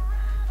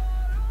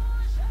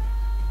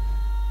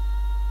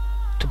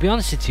 to be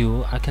honest with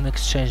you, I can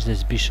exchange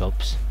these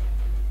bishops.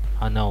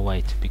 Oh no,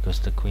 wait,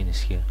 because the queen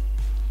is here.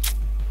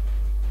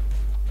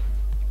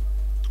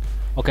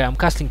 Okay, I'm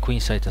casting queen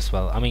side as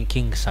well. I mean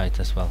king side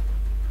as well.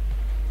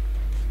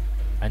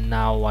 And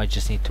now I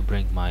just need to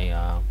bring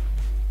my...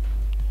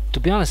 to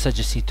be honest, I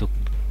just need to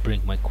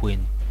bring my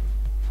queen.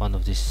 One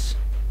of these...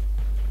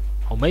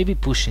 or maybe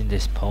pushing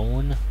this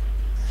pawn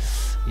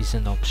is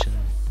an option.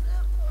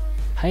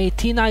 Hey,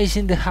 Tina is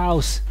in the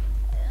house.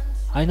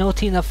 I know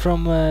Tina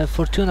from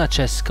Fortuna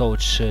Chess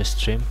Coach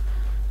stream,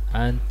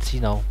 and you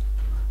know,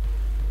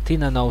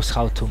 Tina knows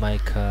how to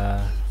make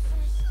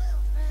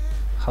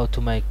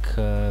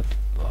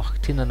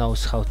Tina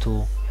knows how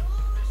to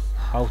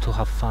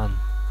have fun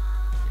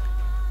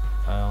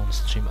on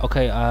stream.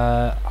 Okay,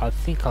 I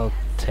think I'll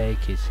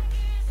take it.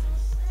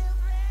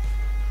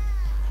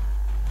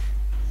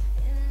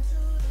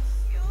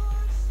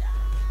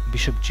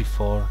 Bishop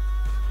g4.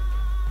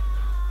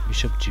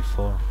 Bishop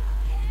g4.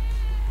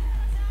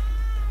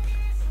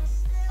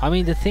 I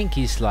mean, the thing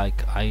is,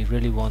 like, I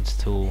really want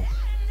to...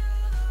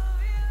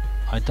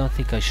 I don't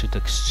think I should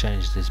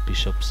exchange these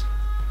bishops.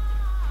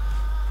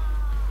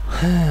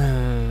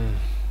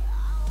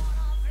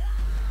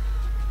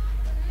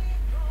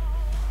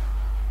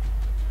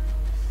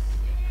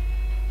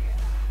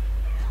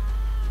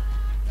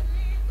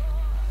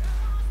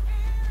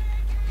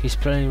 He's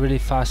playing really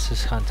fast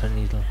as Hunter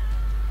Needle.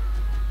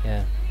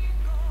 Yeah.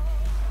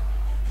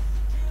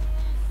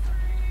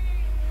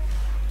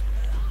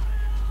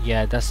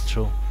 Yeah, that's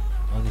true.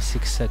 Only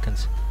 6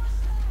 seconds.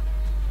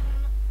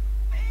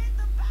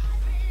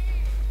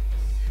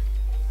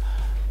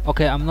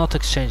 Okay, I'm not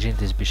exchanging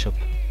this bishop.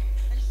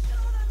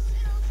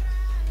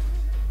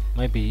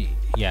 Maybe,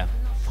 yeah,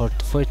 for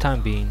the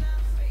time being.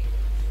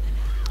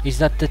 Is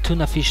that the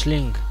tuna fish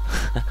link?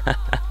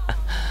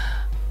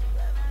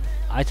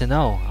 I don't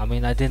know. I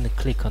mean, I didn't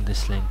click on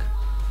this link.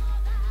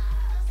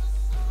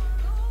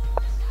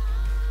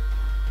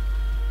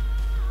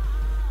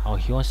 Oh,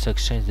 he wants to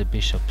exchange the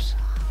bishops.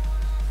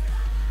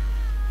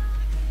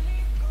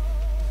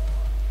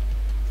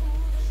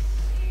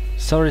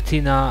 Sorry,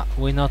 Tina,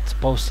 we're not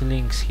posting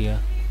links here.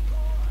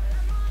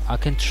 I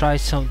can try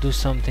do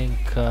something.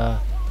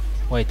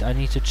 Wait, I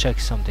need to check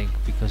something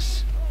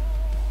because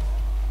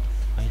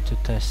I need to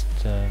test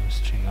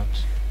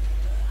Streamlabs.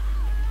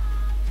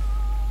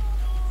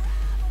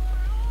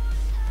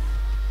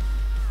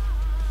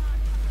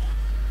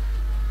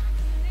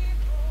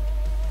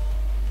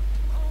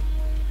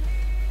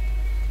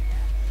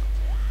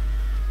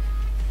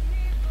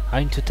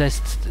 I need to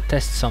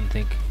test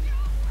something.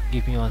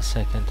 Give me 1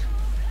 second.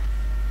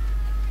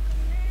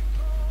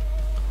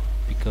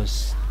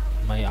 Because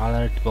my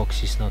alert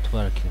box is not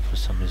working for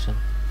some reason.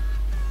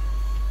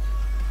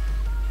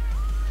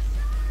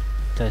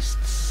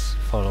 Tests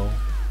follow.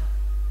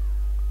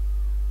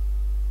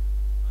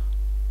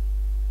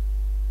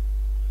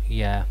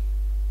 Yeah.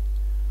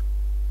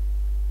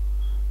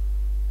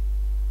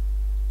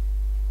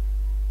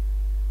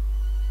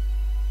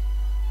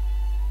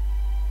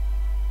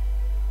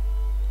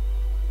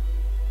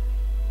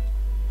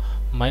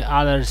 My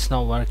alert's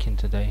not working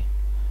today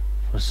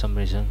for some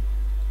reason.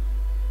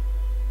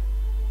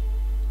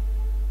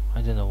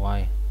 I don't know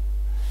why.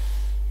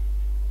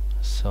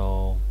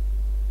 So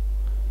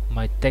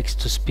my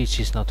text to speech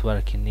is not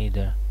working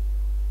either.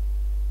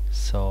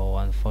 So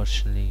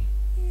unfortunately,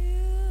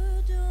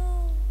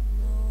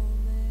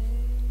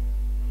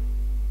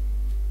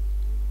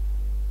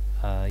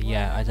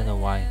 yeah, I don't know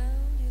why.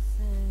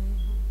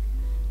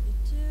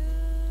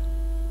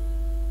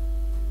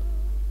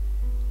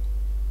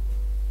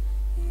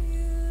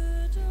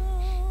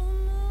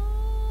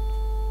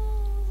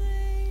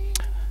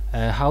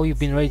 How you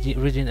been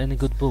reading any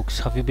good books?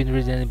 Have you been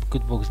reading any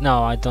good books?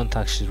 No, I don't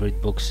actually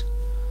read books.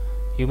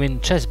 You mean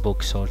chess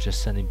books or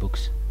just any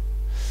books?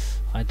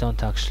 I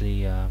don't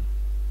actually. I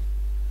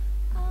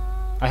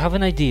have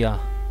an idea.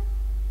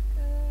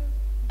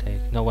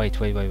 No,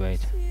 wait.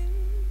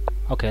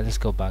 Okay, let's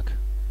go back.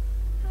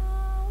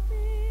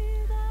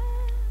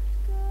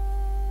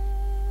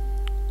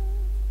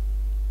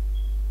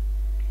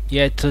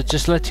 Yeah, to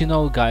just let you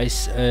know,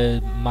 guys,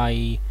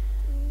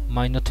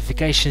 my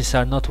notifications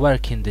are not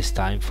working this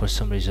time for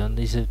some reason.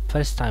 This is the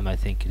first time I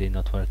think they're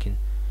not working,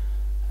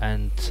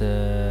 and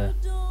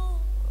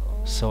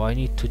so I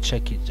need to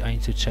check it. I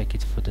need to check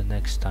it for the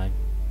next time,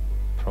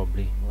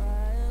 probably.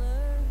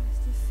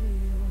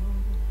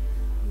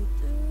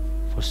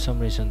 For some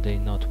reason they're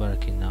not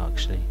working now,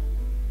 actually,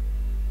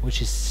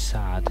 which is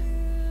sad.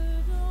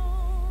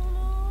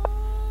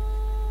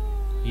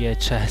 Yeah,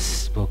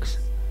 chess books.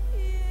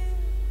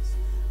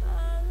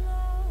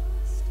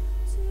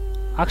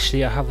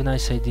 Actually, I have a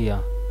nice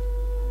idea.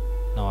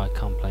 No, I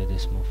can't play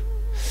this move.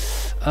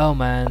 Oh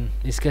man,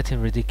 it's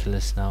getting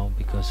ridiculous now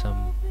because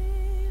I'm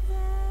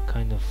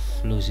kind of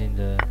losing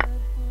the...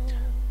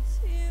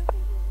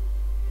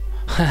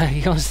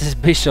 He wants this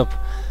bishop.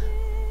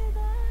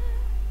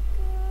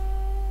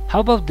 How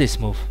about this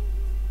move?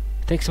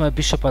 He takes my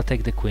bishop, I'll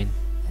take the queen.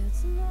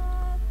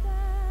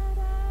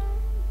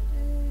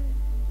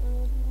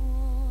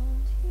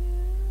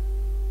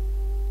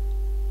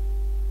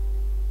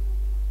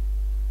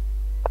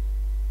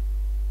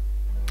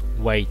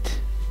 Wait.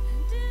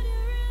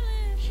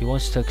 He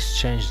wants to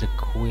exchange the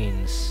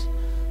queens.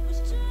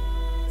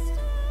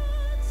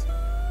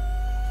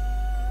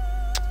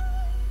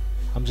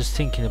 I'm just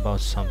thinking about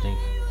something.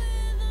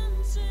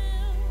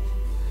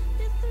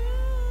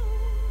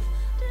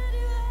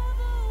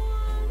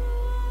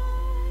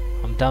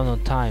 I'm down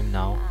on time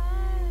now.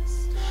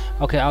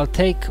 Okay, I'll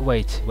take...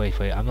 Wait.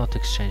 I'm not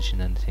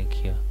exchanging anything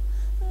here.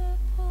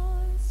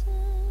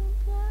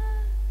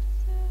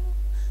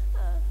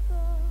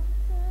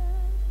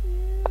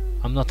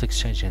 I'm not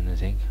exchanging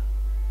anything.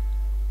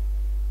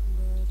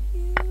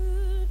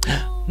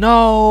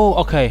 No!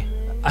 Okay.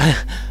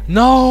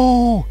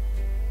 No!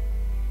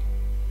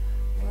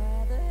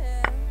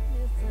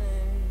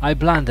 I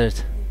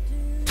blundered.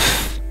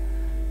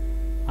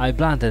 I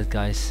blundered,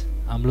 guys.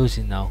 I'm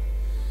losing now.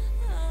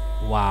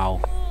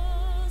 Wow.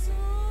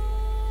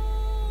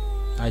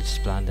 I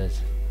just blundered.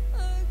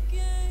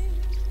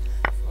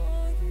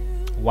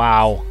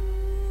 Wow.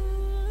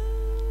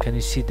 Can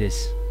you see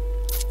this?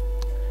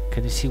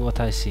 Can you see what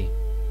I see?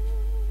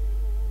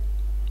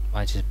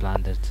 I just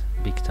blundered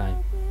big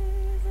time.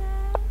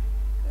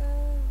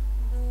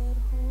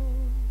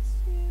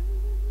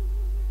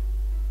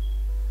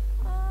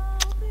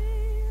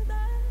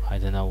 I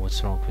don't know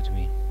what's wrong with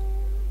me.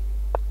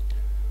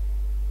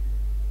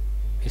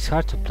 It's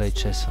hard to play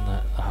chess on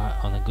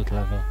a good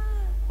level,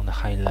 on a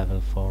high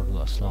level for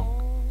as long.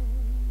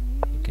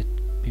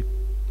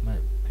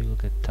 People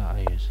get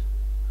tired.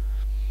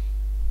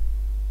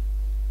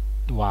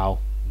 Wow,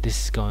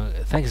 this is going.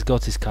 Thanks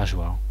God it's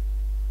casual.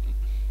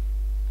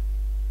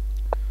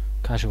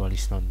 Casual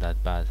is not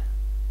that bad.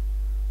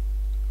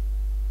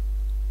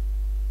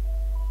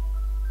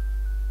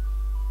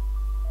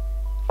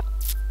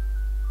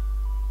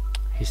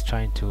 He's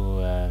trying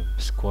to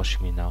squash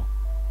me now.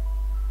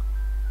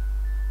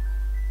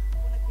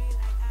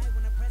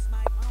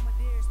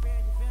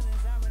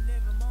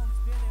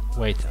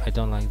 Wait, I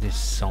don't like this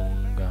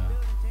song.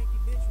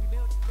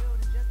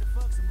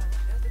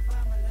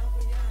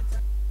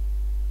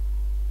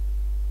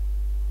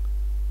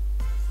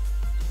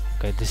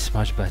 Okay, this is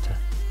much better.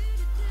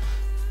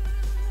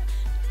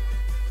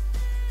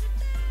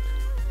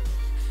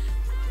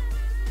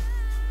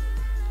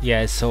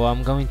 Yeah, so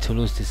I'm going to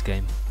lose this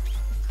game.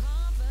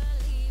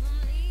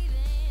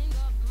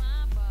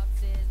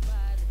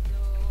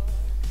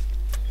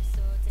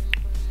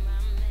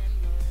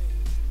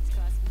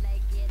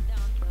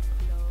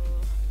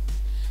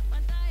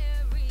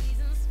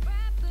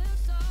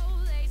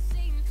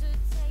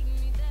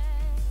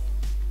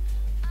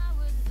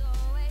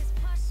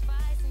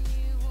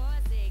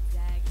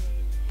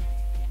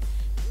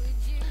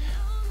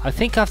 I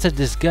think after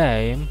this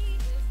game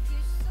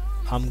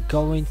I'm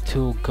going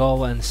to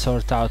go and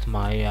sort out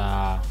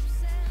my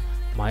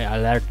my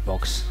alert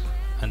box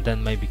and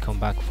then maybe come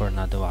back for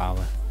another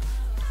hour,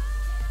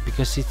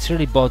 because it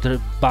really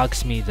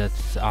bugs me that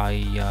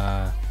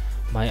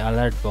my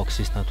alert box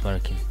is not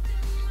working.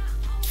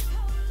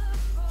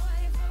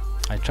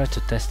 I tried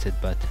to test it,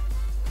 but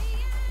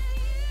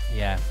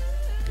yeah,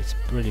 it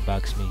really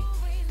bugs me.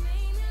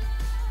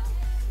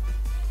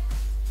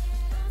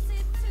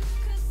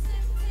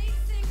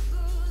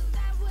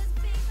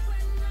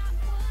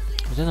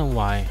 I don't know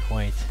why.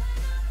 Wait,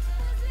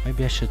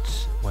 maybe I should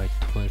wait.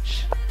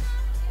 Twitch.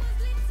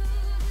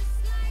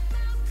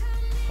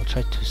 I'll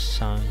try to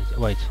sign.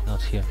 Wait,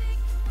 not here.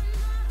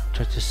 I'll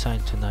try to sign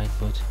tonight,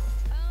 but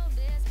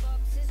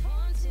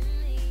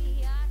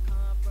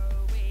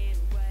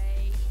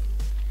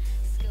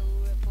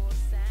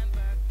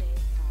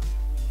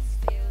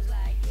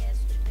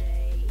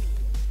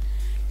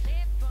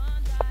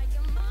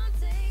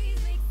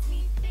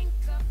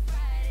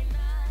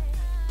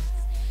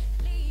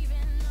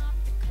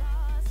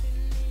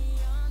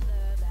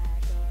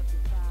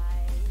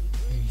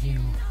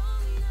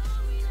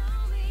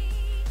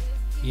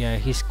yeah,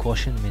 he's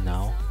squashing me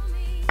now.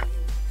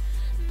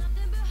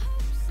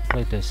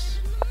 Like this.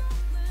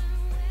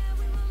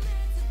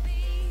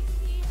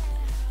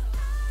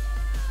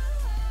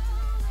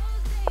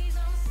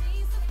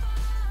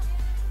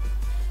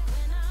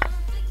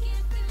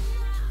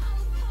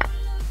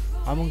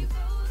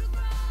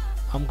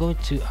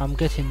 I'm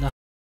getting